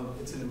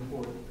 it's an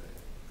important thing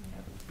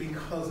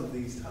because of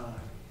these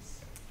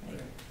times.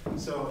 Right?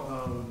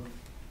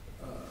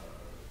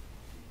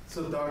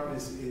 So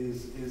darkness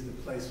is the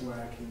place where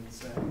I can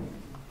say,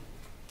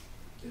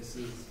 this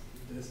is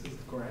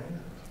grand.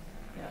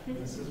 Yeah.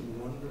 This is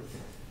wonderful.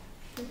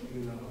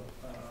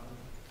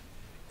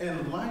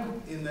 And light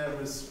in that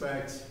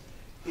respect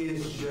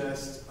is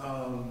just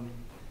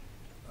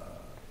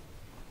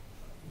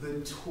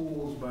the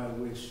tools by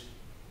which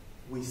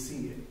we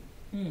see it.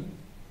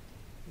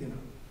 Yep.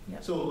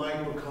 So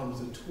light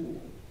becomes a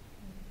tool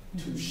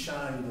to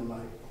shine the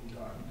light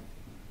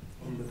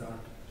on the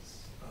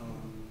darkness.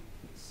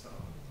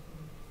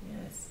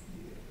 Yes.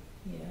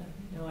 Yeah.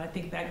 No, I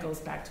think that goes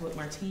back to what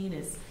Martine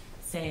is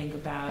saying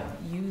about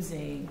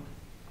using,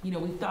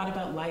 we've thought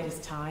about light as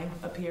time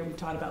up here, we've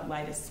thought about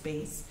light as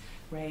space,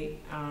 right?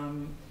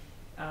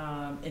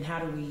 And how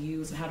do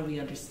we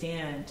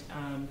understand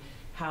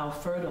how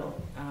fertile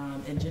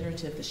and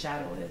generative the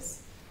shadow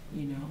is,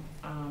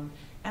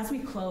 As we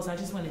close, I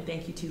just want to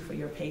thank you too for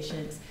your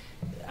patience.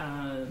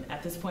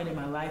 At this point in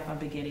my life, I'm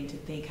beginning to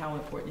think how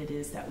important it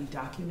is that we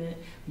document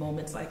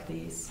moments like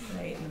these,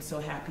 right? And I'm so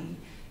happy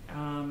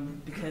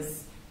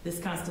because this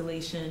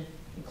constellation,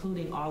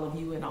 including all of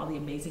you and all the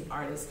amazing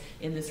artists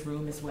in this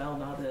room as well,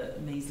 and all the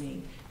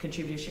amazing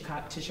contributors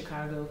to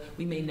Chicago,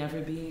 we may never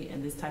be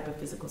in this type of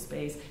physical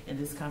space, in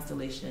this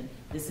constellation.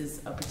 This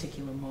is a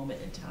particular moment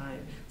in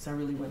time. So I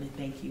really want to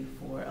thank you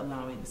for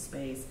allowing the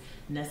space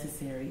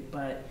necessary.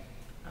 But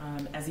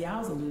as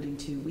Yao's alluding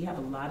to, we have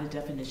a lot of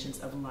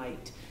definitions of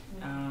light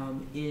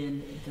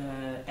in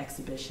the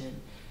exhibition.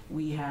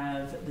 We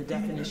have the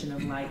definition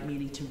of light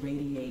meaning to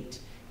radiate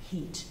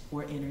heat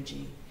or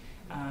energy.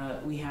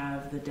 We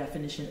have the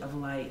definition of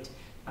light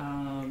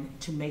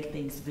to make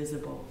things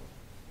visible.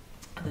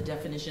 The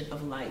definition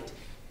of light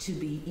to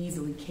be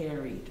easily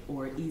carried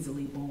or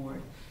easily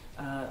borne.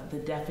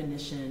 The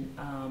definition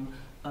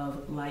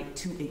of light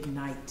to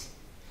ignite.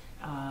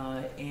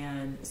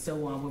 And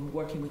so on. We're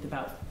working with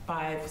about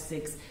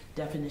 5-6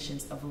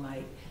 definitions of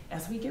light.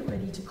 As we get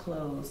ready to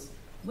close,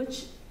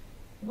 which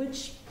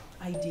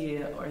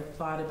idea or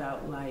thought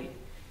about light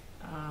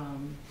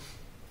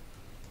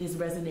is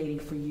resonating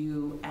for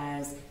you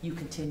as you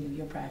continue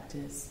your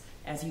practice,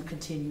 as you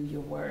continue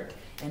your work,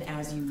 and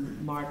as you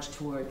march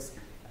towards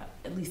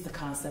at least the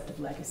concept of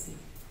legacy?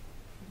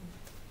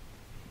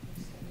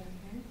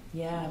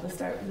 Yeah,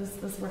 let's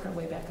work our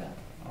way back up.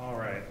 All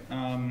right.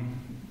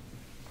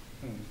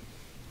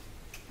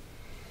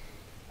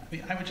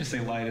 I would just say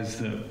light is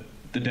the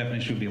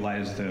definition would be light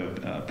is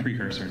the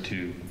precursor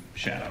to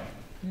shadow.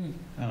 And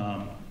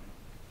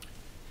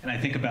I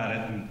think about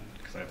it,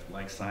 because I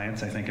like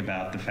science, I think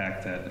about the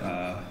fact that,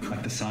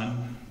 like the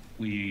sun,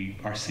 we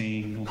are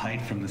seeing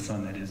light from the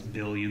sun that is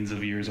billions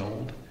of years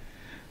old.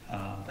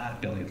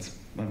 Not billions,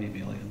 maybe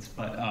billions,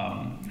 but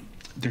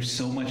there's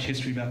so much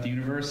history about the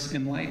universe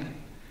in light.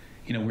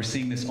 We're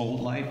seeing this old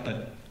light,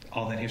 but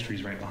all that history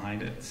is right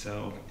behind it.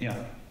 So,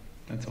 yeah,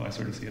 that's how I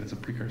sort of see it, as a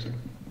precursor.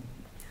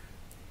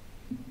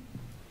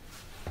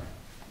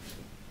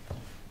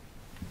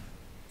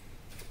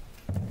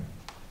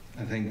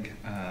 think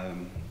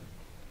I'm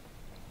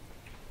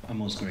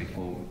most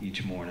grateful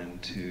each morning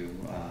to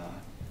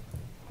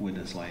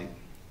witness light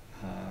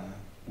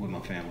with my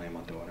family and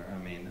my daughter. I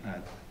mean,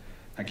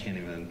 I can't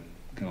even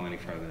go any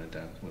further in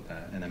depth with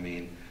that. And I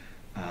mean,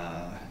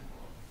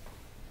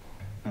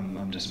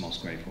 I'm just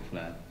most grateful for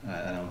that.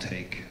 I don't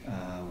take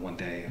one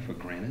day for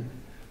granted.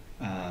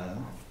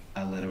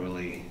 I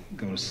literally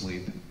go to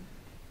sleep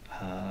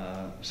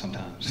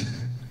sometimes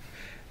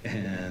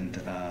and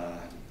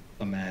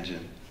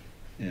imagine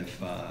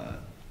if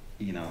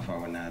if I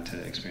were not to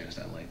experience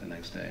that light the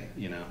next day.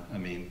 I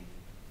mean,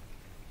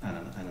 I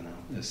don't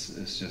know.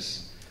 It's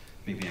just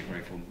me being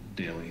grateful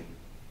daily.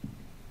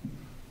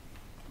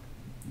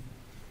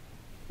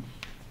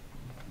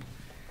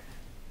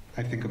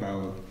 I think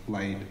about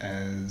light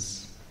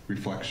as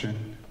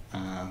reflection,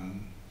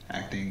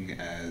 acting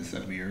as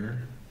a mirror,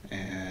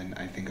 and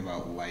I think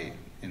about light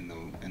in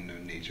the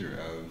nature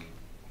of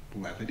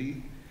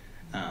levity.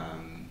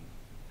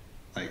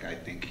 Like I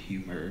think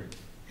humor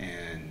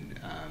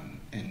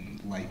and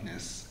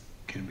lightness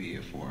can be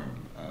a form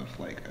of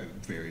like a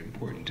very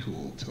important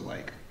tool to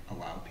like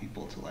allow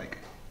people to like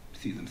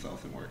see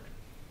themselves in work.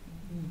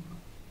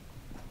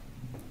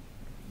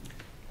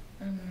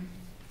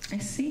 I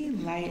see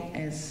light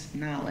as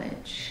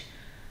knowledge.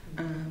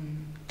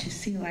 To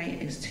see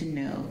light is to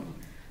know.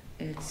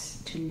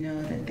 It's to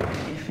know that there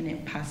are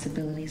infinite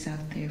possibilities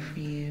out there for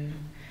you.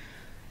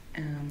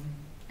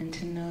 And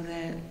to know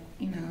that,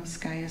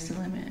 sky is the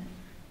limit.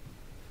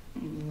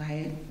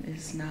 Light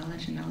is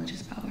knowledge, and knowledge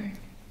is power.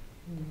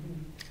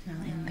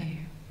 I'll end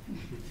there.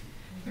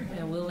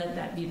 And we'll let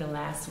that be the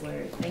last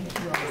word. Thank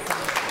you all so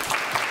much.